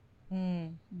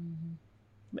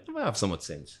 Never have so much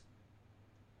sense.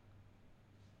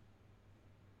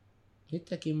 You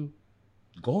take him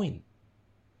going.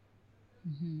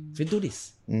 If you do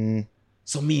this.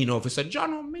 So me, you know, if you say,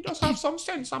 John, me just have some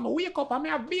sense. I'm a wake up and me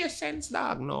have base sense,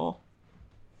 dog. No.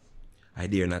 I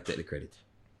dare not take the credit.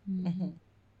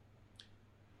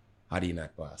 I did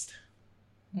not pass.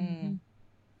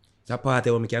 It's a part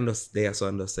where I can just there so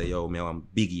and just say, yo, me I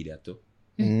want big idiot too.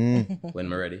 When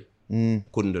I'm ready.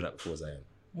 Couldn't do that before Zion.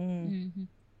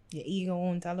 Your ego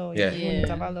won't allow you. Yeah.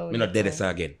 Won't allow Me you not dead to- as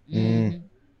again.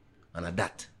 And at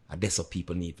that, that's what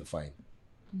people need to find.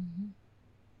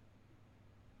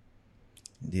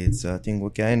 Indeed, so I think we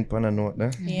can end on a note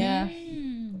there. Yeah.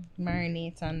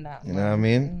 Marinate on that. You know what I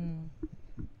mean?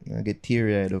 I get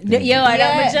teary-eyed up. Yeah,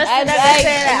 I was just I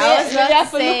was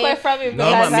just saying. from him. No,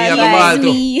 man, me a go ball too.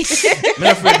 Me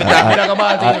not afraid to that. Me not go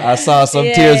ball too. I saw some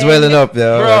tears welling up,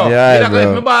 yo. Bro, me Yeah, not go if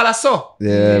me bro. ball a so.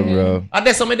 Yeah, bro. And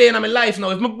that's some day in my life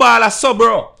now. If me ball a so,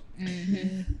 bro. All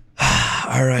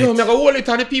right. Yo, me go hold it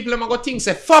on the people and I go think,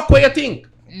 say, fuck what you think.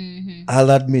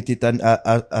 I'll admit it, and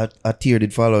a tear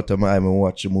did fall out of my eye when I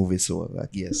watched the movie, so like,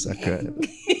 yes, I cried.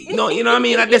 No, you know what I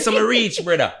mean? That's some reach,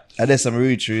 brother. And there's some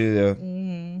reach, really.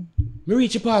 Me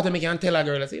reach a part and me can tell a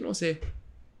girl, I say, you know, say,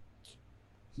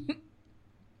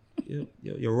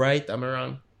 you're right, I'm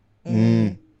wrong.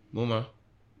 Mama.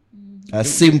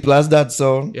 As simple as that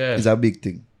sound, Yeah. is a big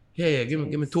thing. Yeah, give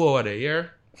me 2 over there, yeah?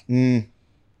 Mm.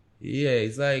 Yeah,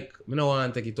 it's like, me no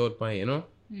want to take it out by, you know?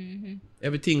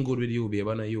 Everything good with you, babe,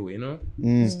 and not you, you know?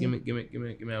 Just give me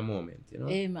a moment, you know?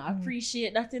 I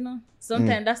appreciate that, you know.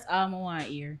 Sometimes that's all I want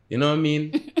to hear. You know what I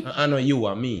mean? I know you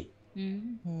and me.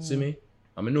 See me?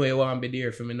 I know you want to be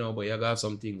there for me now, but you got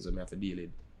some things that I have to deal with.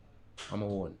 I'm a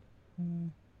one.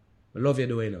 I love you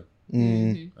the way now.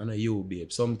 I know you,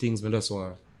 babe. Some things I just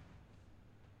want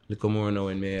look more now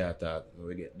when me talk, when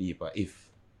we get deeper. If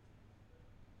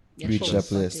Reach that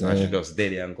place. I should just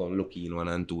dead and come look in 1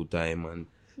 and 2 times and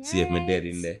see if me dead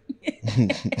in there.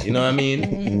 You know what I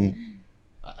mean?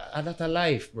 That's a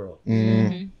life, bro.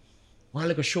 One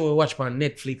like a show I watch on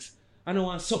Netflix. I don't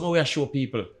want something where I show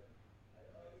people.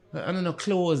 I don't know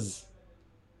clothes.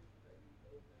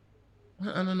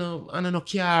 I don't know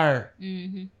car.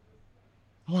 I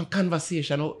want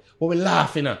conversation where we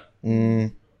laughing at.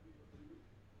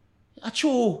 That's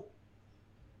true.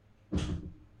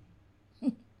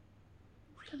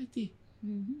 Reality.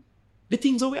 The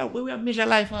things where we measure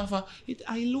life off of, it's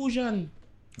an illusion.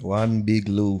 One big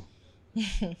loo.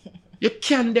 You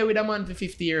can't deal with a man for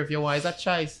 50 years if you want. It's a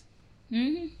choice.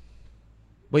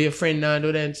 But your friend now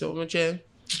do that, so much.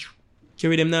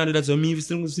 Carry them now do that, so me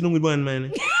still with one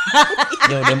man.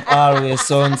 Yo, them always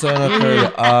sons on a curry,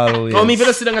 always. Oh, me if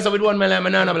you sit down with one man, like my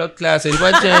nana about classes.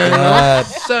 What God.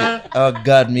 sir? Oh,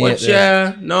 God, me. What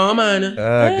no, man. Oh,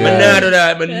 Man, God.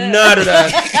 not do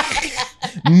that.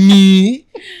 Me?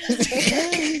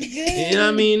 You know what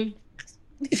I mean?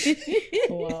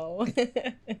 Wow.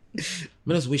 I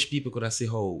just wish people could have seen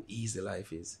how easy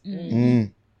life is.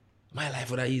 My life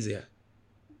would have easier.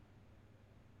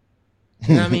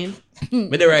 You know what I mean?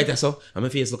 Me the writer, so and my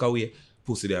face look away.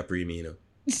 Pussy there pre me, you know.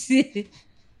 And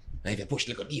if you push a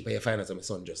little deeper, you find out that my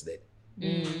son just dead.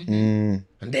 And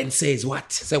then says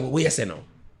what? Say what you say now?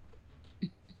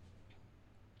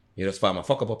 You just find my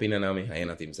fuck up opinion on me, and you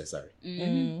not even say sorry.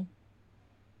 You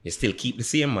still keep the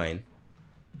same mind,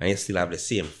 and you still have the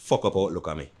same fuck up outlook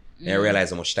on me. And you realize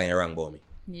how much time you wrong about me.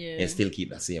 Yeah. You still keep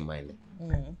that same mind.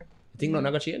 You think nothing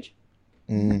gonna change?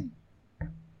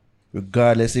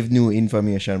 regardless if new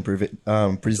information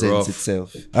presents Rough.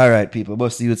 itself. All right, people. But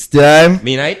see, it's time.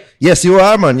 Me night? Yes, you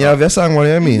are, man. You have your song. What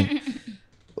do you mean?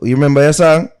 You remember your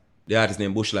song? The artist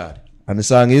named Bush Lad. And the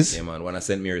song is? Yeah, man. One of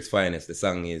St. Mary's finest. The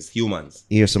song is Humans.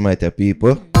 Here's some of the people.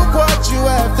 Look what you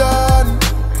have done,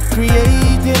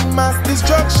 creating mass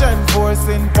destruction,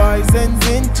 forcing poisons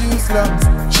into slums.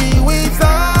 She weeps,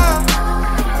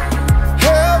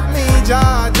 help me,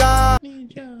 Jaja.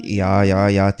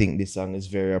 Yeah. I think this song is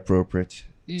very appropriate,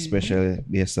 especially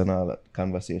based on all that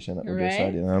conversation that we just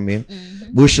had. You know what I mean?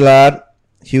 Bush Lad,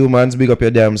 Humans, big up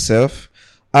your damn self.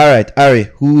 All right, Ari,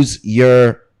 who's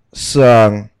your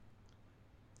song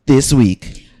this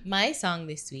week? My song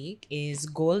this week is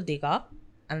Gold Digger,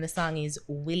 and the song is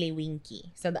Willy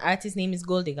Winky. So the artist's name is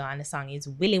Gold Digger, and the song is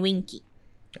Willy Winky.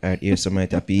 All right, here's some of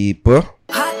the people.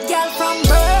 Hot girl from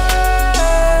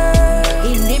birth,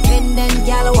 independent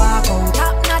girl walk on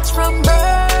top notch from birth.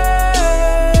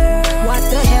 What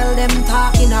the hell them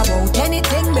talking about?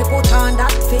 Anything they put on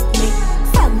that fit me.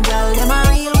 Some girl them a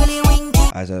real Willy Winky.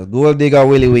 As a Gold Digger,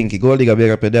 Willy Winky. Gold Digger,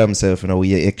 big up your damn self. You know,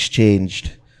 we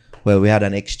exchanged. Well, we had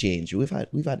an exchange. We've had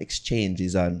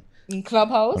exchanges on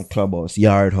Clubhouse,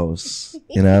 Yard House.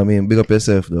 You know what I mean? Big up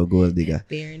yourself though, Gold Digger.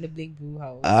 They're in the big blue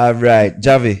house. All right,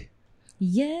 Javi.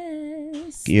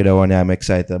 Yes. You're the one I'm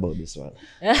excited about this one.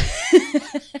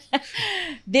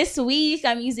 This week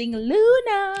I'm using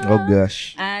Luna. Oh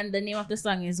gosh. And the name of the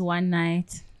song is One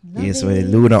Night. Yes, well,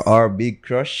 Luna, our big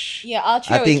crush. Yeah, I'll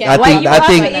try. I think.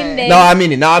 in No, I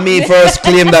mean, first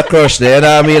claim that crush there. You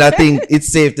know what I mean? I think it's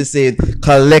safe to say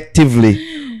collectively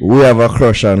we have a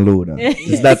crush on Luna.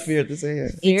 Is that fair to say? Yeah.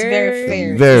 It's very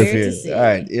fair. Very Fair to fair. say. All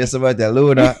right, here's about that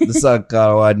Luna. The song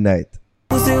called One Night.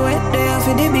 Pussy wet there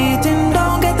for the beating,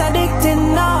 don't get addicted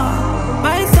now.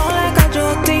 My sound like a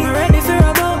joking, ready for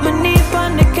about my knee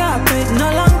on the carpet. No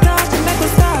long talking, make we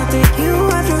start it. You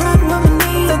have to run with my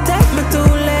knee, so take me two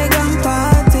leg and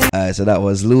party. All right, so that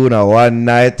was Luna, One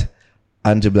Night.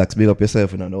 Andrew Blacks, big up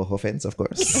yourself. You know, no offense, of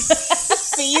course.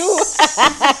 For you.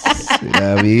 You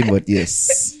know what I mean? But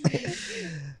yes.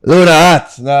 Luna,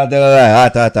 hot. No, tell a lie.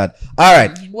 Hot. All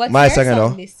right. What's my your song, song you know.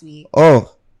 this week?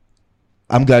 Oh,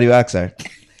 I'm glad you asked her.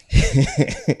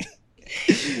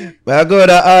 But I go to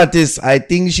the artist. I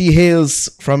think she hails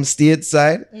from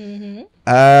stateside.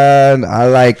 And I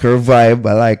like her vibe.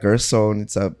 I like her sound.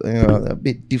 It's a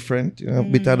bit different. A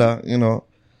bit of the,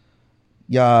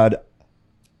 yard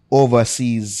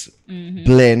overseas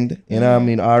blend. You know what I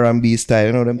mean? R&B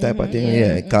style. Them type of thing.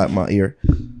 Yeah, it caught my ear.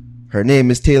 Her name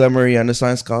is Taylor Marie and the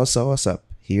song's called So What's Up.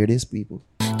 Here it is, people.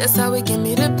 That's how we give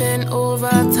me the bend over.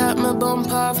 Top my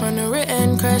bump off on the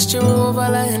written. Crashed your over,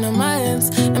 lying on my hands.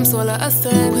 I'm swallow a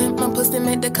stand. Whip my pussy,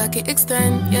 make the cocky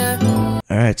extend. Yeah.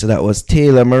 Alright, so that was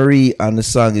Taylor Marie and the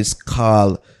song is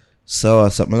called So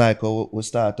What's Up. I like how we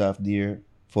start off there,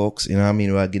 folks. You know what I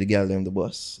mean? We'll get the girl them the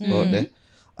bus out there.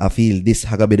 I feel this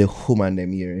has to be the woman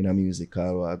them here in a music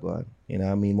call what go on. You know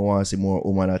what I mean? I want to see more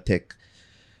woman that take,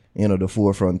 the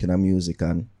forefront in a music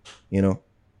and,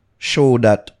 show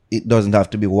that it doesn't have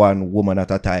to be one woman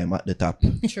at a time at the top.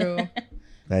 True.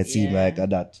 It seems like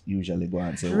that usually go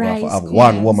and say we Rice have queens.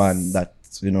 one woman that,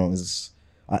 is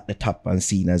at the top and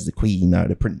seen as the queen or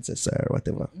the princess or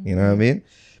whatever. You know what I mean?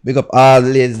 Big up all the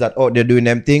ladies that out there doing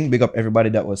them thing. Big up everybody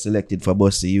that was selected for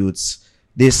Busty Youths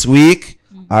this week.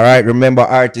 All right, remember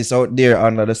artists out there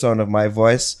under the sound of my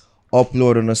voice,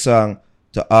 uploading a song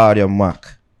to Audio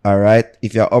Mac. All right,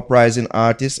 if you're uprising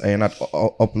artist and you're not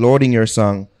uploading your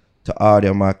song to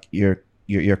Audio Mac, you're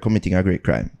committing a great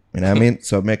crime. You know what I mean?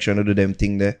 So make sure to do them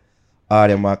thing there.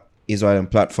 Audio Mac is one of them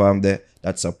platform there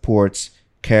that supports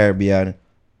Caribbean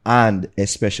and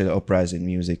especially uprising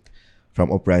music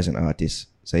from uprising artists.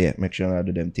 So yeah, make sure to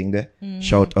do them thing there.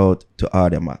 Shout out to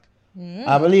Audio Mac.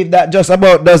 I believe that just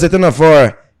about does it enough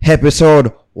for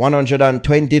episode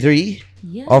 123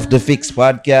 of the Fix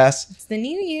Podcast. It's the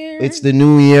new year. It's the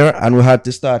new year and we had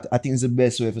to start. I think it's the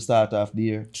best way to start off the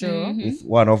year. True. With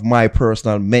one of my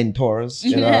personal mentors.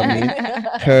 You know what I mean?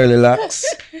 Curly Loxx.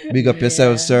 Big up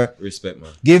yourself, sir. Respect,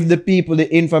 man. Give the people the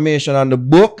information on the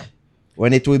book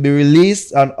when it will be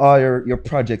released and all your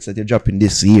projects that you're dropping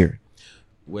this year.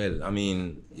 Well, I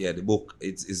mean, yeah, the book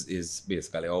is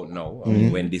basically out now. I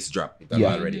mean, when this drop, it's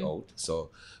already out.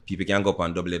 So people can go up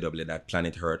on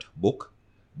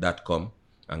www.planethurtbook.com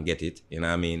and get it. You know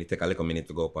what I mean? It take a little minute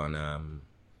to go up on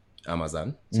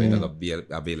Amazon. So it'll be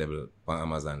available on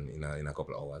Amazon in a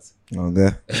couple of hours.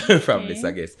 Okay. From this,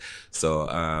 I guess. So,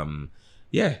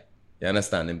 yeah. You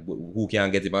understand? And who can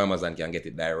get it on Amazon can get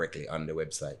it directly on the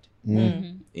website.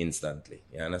 Instantly.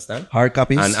 You understand? Hard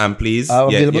copies? And please,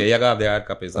 Are yeah, available? you have the hard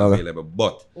copies available.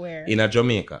 But Where? in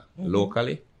Jamaica,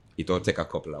 locally, it'll take a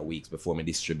couple of weeks before me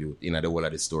distribute in the whole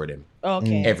of the store them.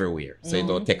 Okay. Everywhere. So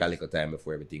it'll take a little time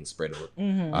before everything spread out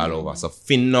all over. So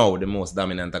for now, the most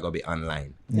dominant are gonna be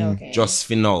online. Okay. Just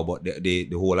for now, but the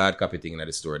whole hard copy thing in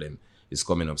the store them is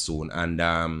coming up soon. And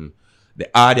the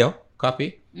audio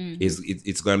copy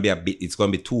it's gonna be it's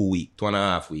gonna be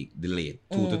 2.5 week delayed.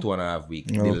 2 to 2.5 week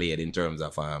delayed in terms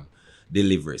of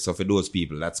delivery. So for those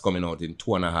people, that's coming out in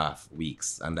 2.5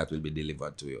 weeks, and that will be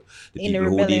delivered to you. The In the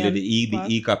people who deal Rebellion with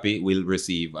the e-copy will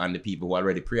receive, and the people who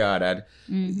already pre-ordered,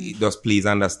 just please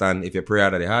understand, if you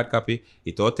pre-order the hard copy,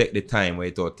 it will take the time where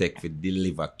it will take to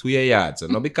deliver to your yard. So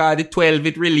not because the 12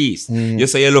 it released, you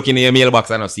say you're looking in your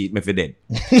mailbox and I see it, me for dead.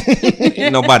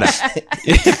 No bother.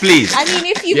 Please. I mean,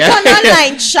 if you've done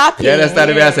online shopping. You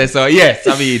understand what I say? So yes,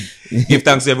 I mean, give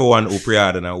thanks to everyone who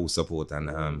pre-ordered and who support and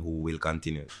who will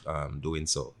continue doing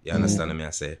so. You understand me? I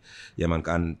say, yeah, man,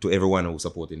 and to everyone who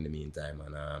support in the meantime.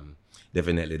 And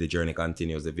definitely the journey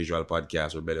continues. The visual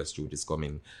podcast, Rebellious Truth, is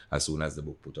coming as soon as the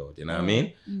book put out. You know what I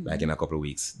mean? Like in a couple of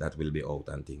weeks, that will be out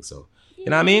and things. So, you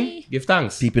know what I mean? Give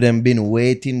thanks. People them been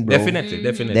waiting, bro.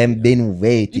 Definitely. Them been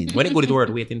waiting. When it good, it's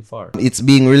worth waiting for. It's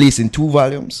being released in 2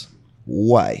 volumes.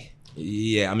 Why?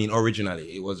 Yeah, I mean,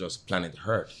 originally it was just Planet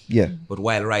Hurt. Yeah. But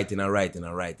while writing,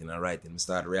 we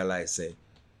start realize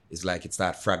it's like it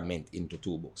start fragment into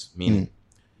 2 books. Meaning,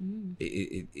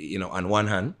 it you know, on one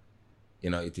hand, you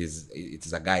know, it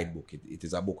is a guidebook. It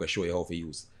is a book that show you how to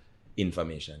use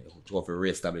information, how to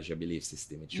reestablish your belief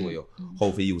system. It show you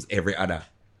how to use every other,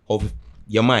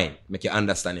 your mind, make you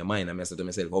understand your mind. And I said to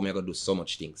myself, how am I going to do so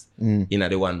much things in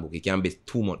the one book? It can be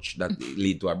too much that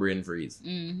lead to a brain freeze.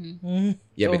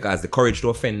 Yeah, because the courage to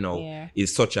offend now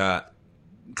is such a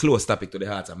close topic to the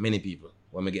hearts of many people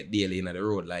when we get daily in the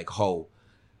road, like how,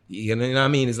 you know what I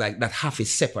mean? It's like that half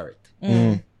is separate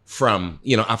from,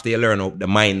 you know, after you learn the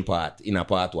mind part in a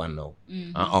part 1 now,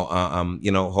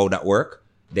 you know, how that work,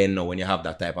 then now when you have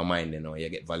that type of mind, you know, you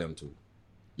get volume 2.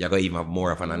 You're going to even have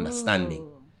more of an understanding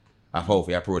of how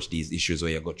we approach these issues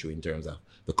where you go through in terms of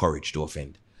the courage to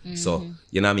offend. So,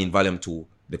 you know what I mean? Volume 2,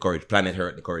 the courage, Planet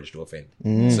Hurt, the courage to offend.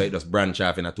 So it just branch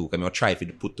off in a 2. Because you try to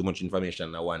put too much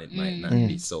information in 1, it might not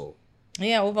be so.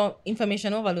 Yeah,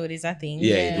 information overload is a thing.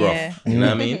 Yeah, it's rough. You know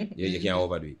what I mean? You can't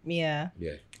overdo it. Yeah.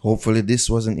 Hopefully this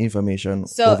wasn't information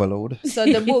overload. So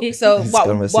the book, so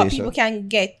what people can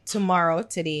get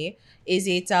today, is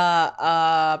it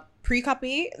a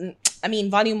pre-copy? I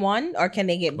mean, volume 1, or can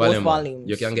they get both volumes?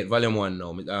 You can get volume 1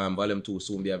 now. Volume 2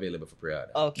 soon be available for pre-order.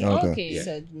 Okay. Yeah.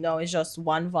 So no, it's just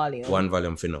 1 volume. 1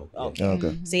 volume for now.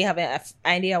 Okay. So you have an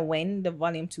idea when the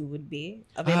volume 2 would be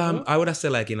available? I would have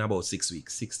said like in about 6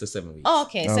 weeks, 6 to 7 weeks. Oh,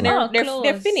 okay. So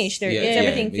they're finished. Is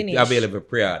everything finished? Available for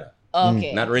pre-order.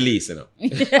 Okay. Not release, you know.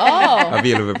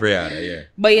 Available for pre-order, yeah.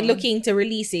 But you're looking to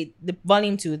release it, the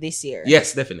volume 2 this year?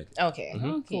 Yes, definitely. Okay.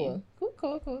 Cool.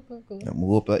 I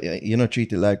hope you know,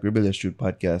 treat it like Rebellious Truth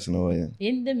podcast, you know.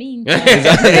 In the meantime.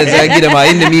 I give them a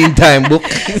in the meantime book.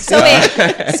 So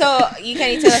wait, so you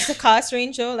can tell us the cost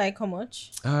range though, like how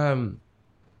much? The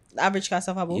average cost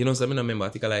of a book? You know, so I remember, I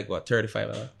think I like what,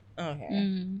 $35.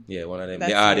 Okay. Yeah, one of them.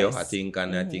 That's the audio, nice. I think,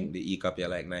 and I think the e-copy are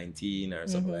like 19 or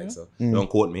something like so. Don't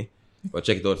quote me, but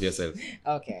check it out for yourself.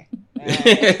 Okay.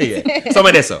 Yeah.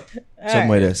 Somewhere there,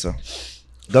 so.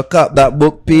 Go cop that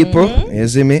book, people. You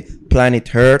see me? Planet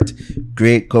Hurt.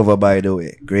 Great cover, by the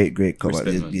way. Great cover.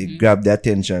 Respect, You grab the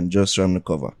attention just from the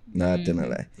cover. Not telling a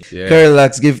lie. Yeah. Curly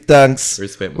Loxx, give thanks.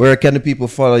 Respect, man. Where can the people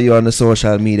follow you on the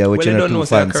social media? Which Well, you don't know,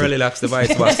 say Curly Loxx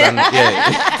device box. And,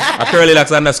 a Curly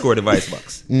Loxx _ device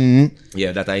box.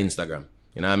 Yeah, that are Instagram.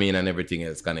 You know what I mean? And everything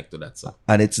else connect to that. So.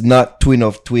 And it's not Twin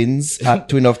of Twins. At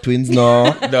Twin of Twins, no.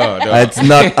 No. It's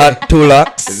not at Two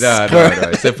Loxx.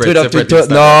 No. Separate.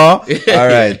 No. All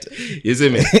right. You see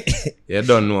me? You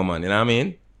don't know, man. You know what I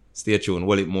mean? Stay tuned.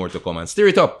 Will it more to come and stir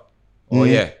it up. Oh,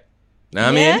 yeah. Know what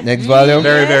I mean? Next volume.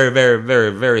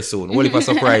 Very soon. Will it for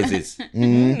surprises?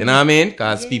 You know what I mean?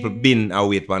 Because people been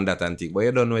await for that and thing. But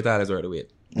you don't know it all is worth the wait.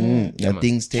 And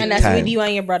things take time. And that's with you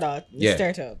and your brother. Yeah.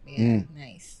 Startup. Yeah.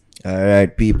 Nice. All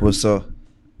right, people. So,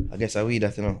 I guess I read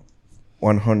that,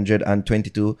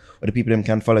 122. What the people them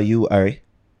can follow you, Ari?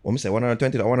 What me say?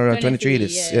 120 or 123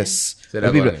 this? Yes.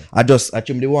 That people, I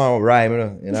trim the one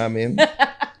rhyme, you know what I mean? Good.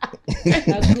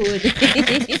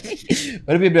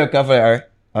 What the people can follow Ari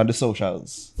on the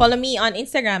socials? Follow me on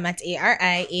Instagram at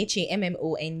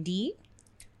ARIHAMMOND.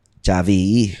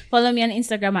 Javi. Follow me on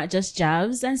Instagram at Just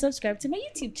Javs and subscribe to my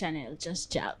YouTube channel,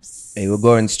 Just Javs. Hey, we're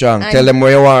going strong. Tell them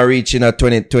where you want to reach in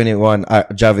 2021,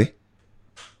 Javi.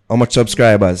 How much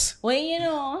subscribers? Well, you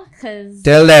know, because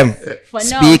tell them. for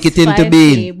now, Speak it into 5K,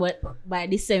 being. but by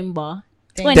December,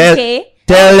 20K.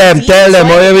 Tell them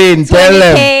what you mean. Tell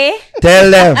them.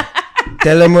 20K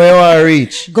Tell them where you want to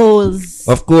reach. goals.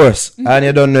 Of course. And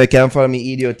you don't know, you can follow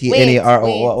me, idiot, Wait,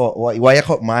 N-A-R-O. Why you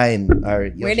cut mine?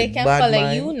 Where they can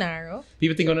follow you, Naro?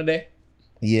 People think on the day.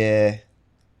 Yeah.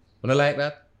 Wanna like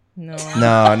that? No.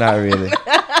 No, not really.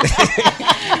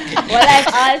 Well,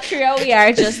 like all three, we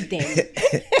are just them.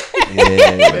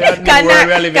 Yeah.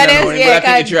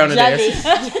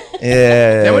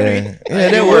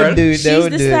 They would do it. She's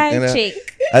the side chick.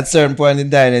 At certain point in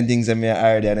time, and things that me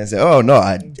already and I say, oh no,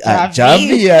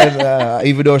 Javi, and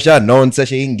even though she announced that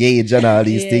she engaged and all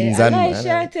these things, and like,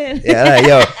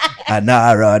 yo,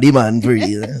 Anara, the man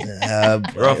free.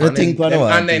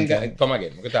 And then come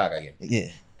again. We can talk again.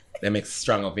 Yeah. They make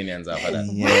strong opinions after that.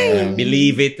 Yeah. They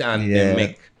believe it and they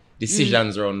make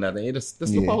decisions around that. And that's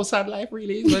the how sad life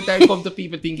really is. When time come to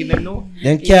people thinking them know.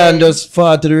 Then can just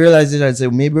fall to the realization and say,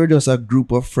 maybe we're just a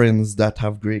group of friends that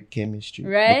have great chemistry.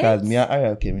 Right. Because me and I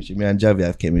have chemistry, me and Javi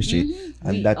have chemistry.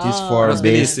 And that is That's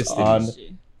based belief on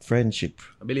system. friendship.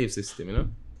 A belief system, you know?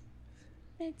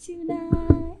 Let you die.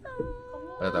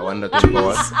 That's a wonderful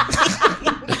powers.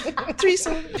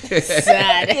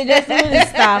 Sad. You just wouldn't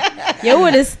stop. You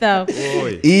wouldn't stop.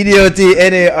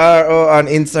 EDOTNARO on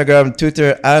Instagram,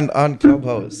 Twitter, and on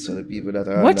Clubhouse. So the people that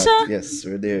are on What's that, up? yes,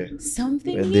 we're there.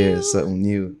 Something We're new. there, something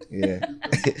new. Yeah.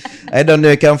 I don't know.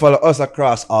 You can follow us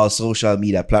across all social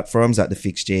media platforms at The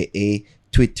Fix JA,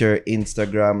 Twitter,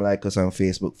 Instagram, like us on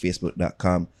Facebook,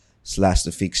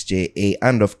 facebook.com/The Fix JA,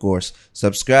 and of course,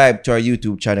 subscribe to our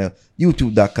YouTube channel,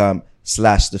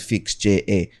 youtube.com/The Fix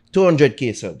JA.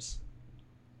 200k subs.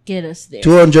 Get us there.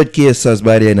 200k subs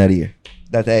by the end of the year.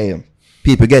 That I am.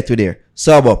 People get to there.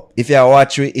 Sub up. If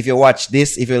you watch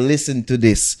this, if you listen to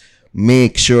this,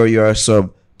 make sure you are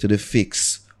sub to The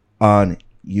Fix on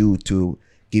YouTube.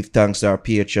 Give thanks to our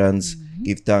patrons.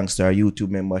 Give thanks to our YouTube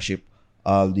membership.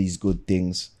 All these good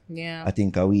things. Yeah. I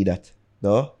think I we that.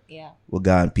 No? Yeah. We're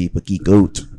gone, people. Kick out.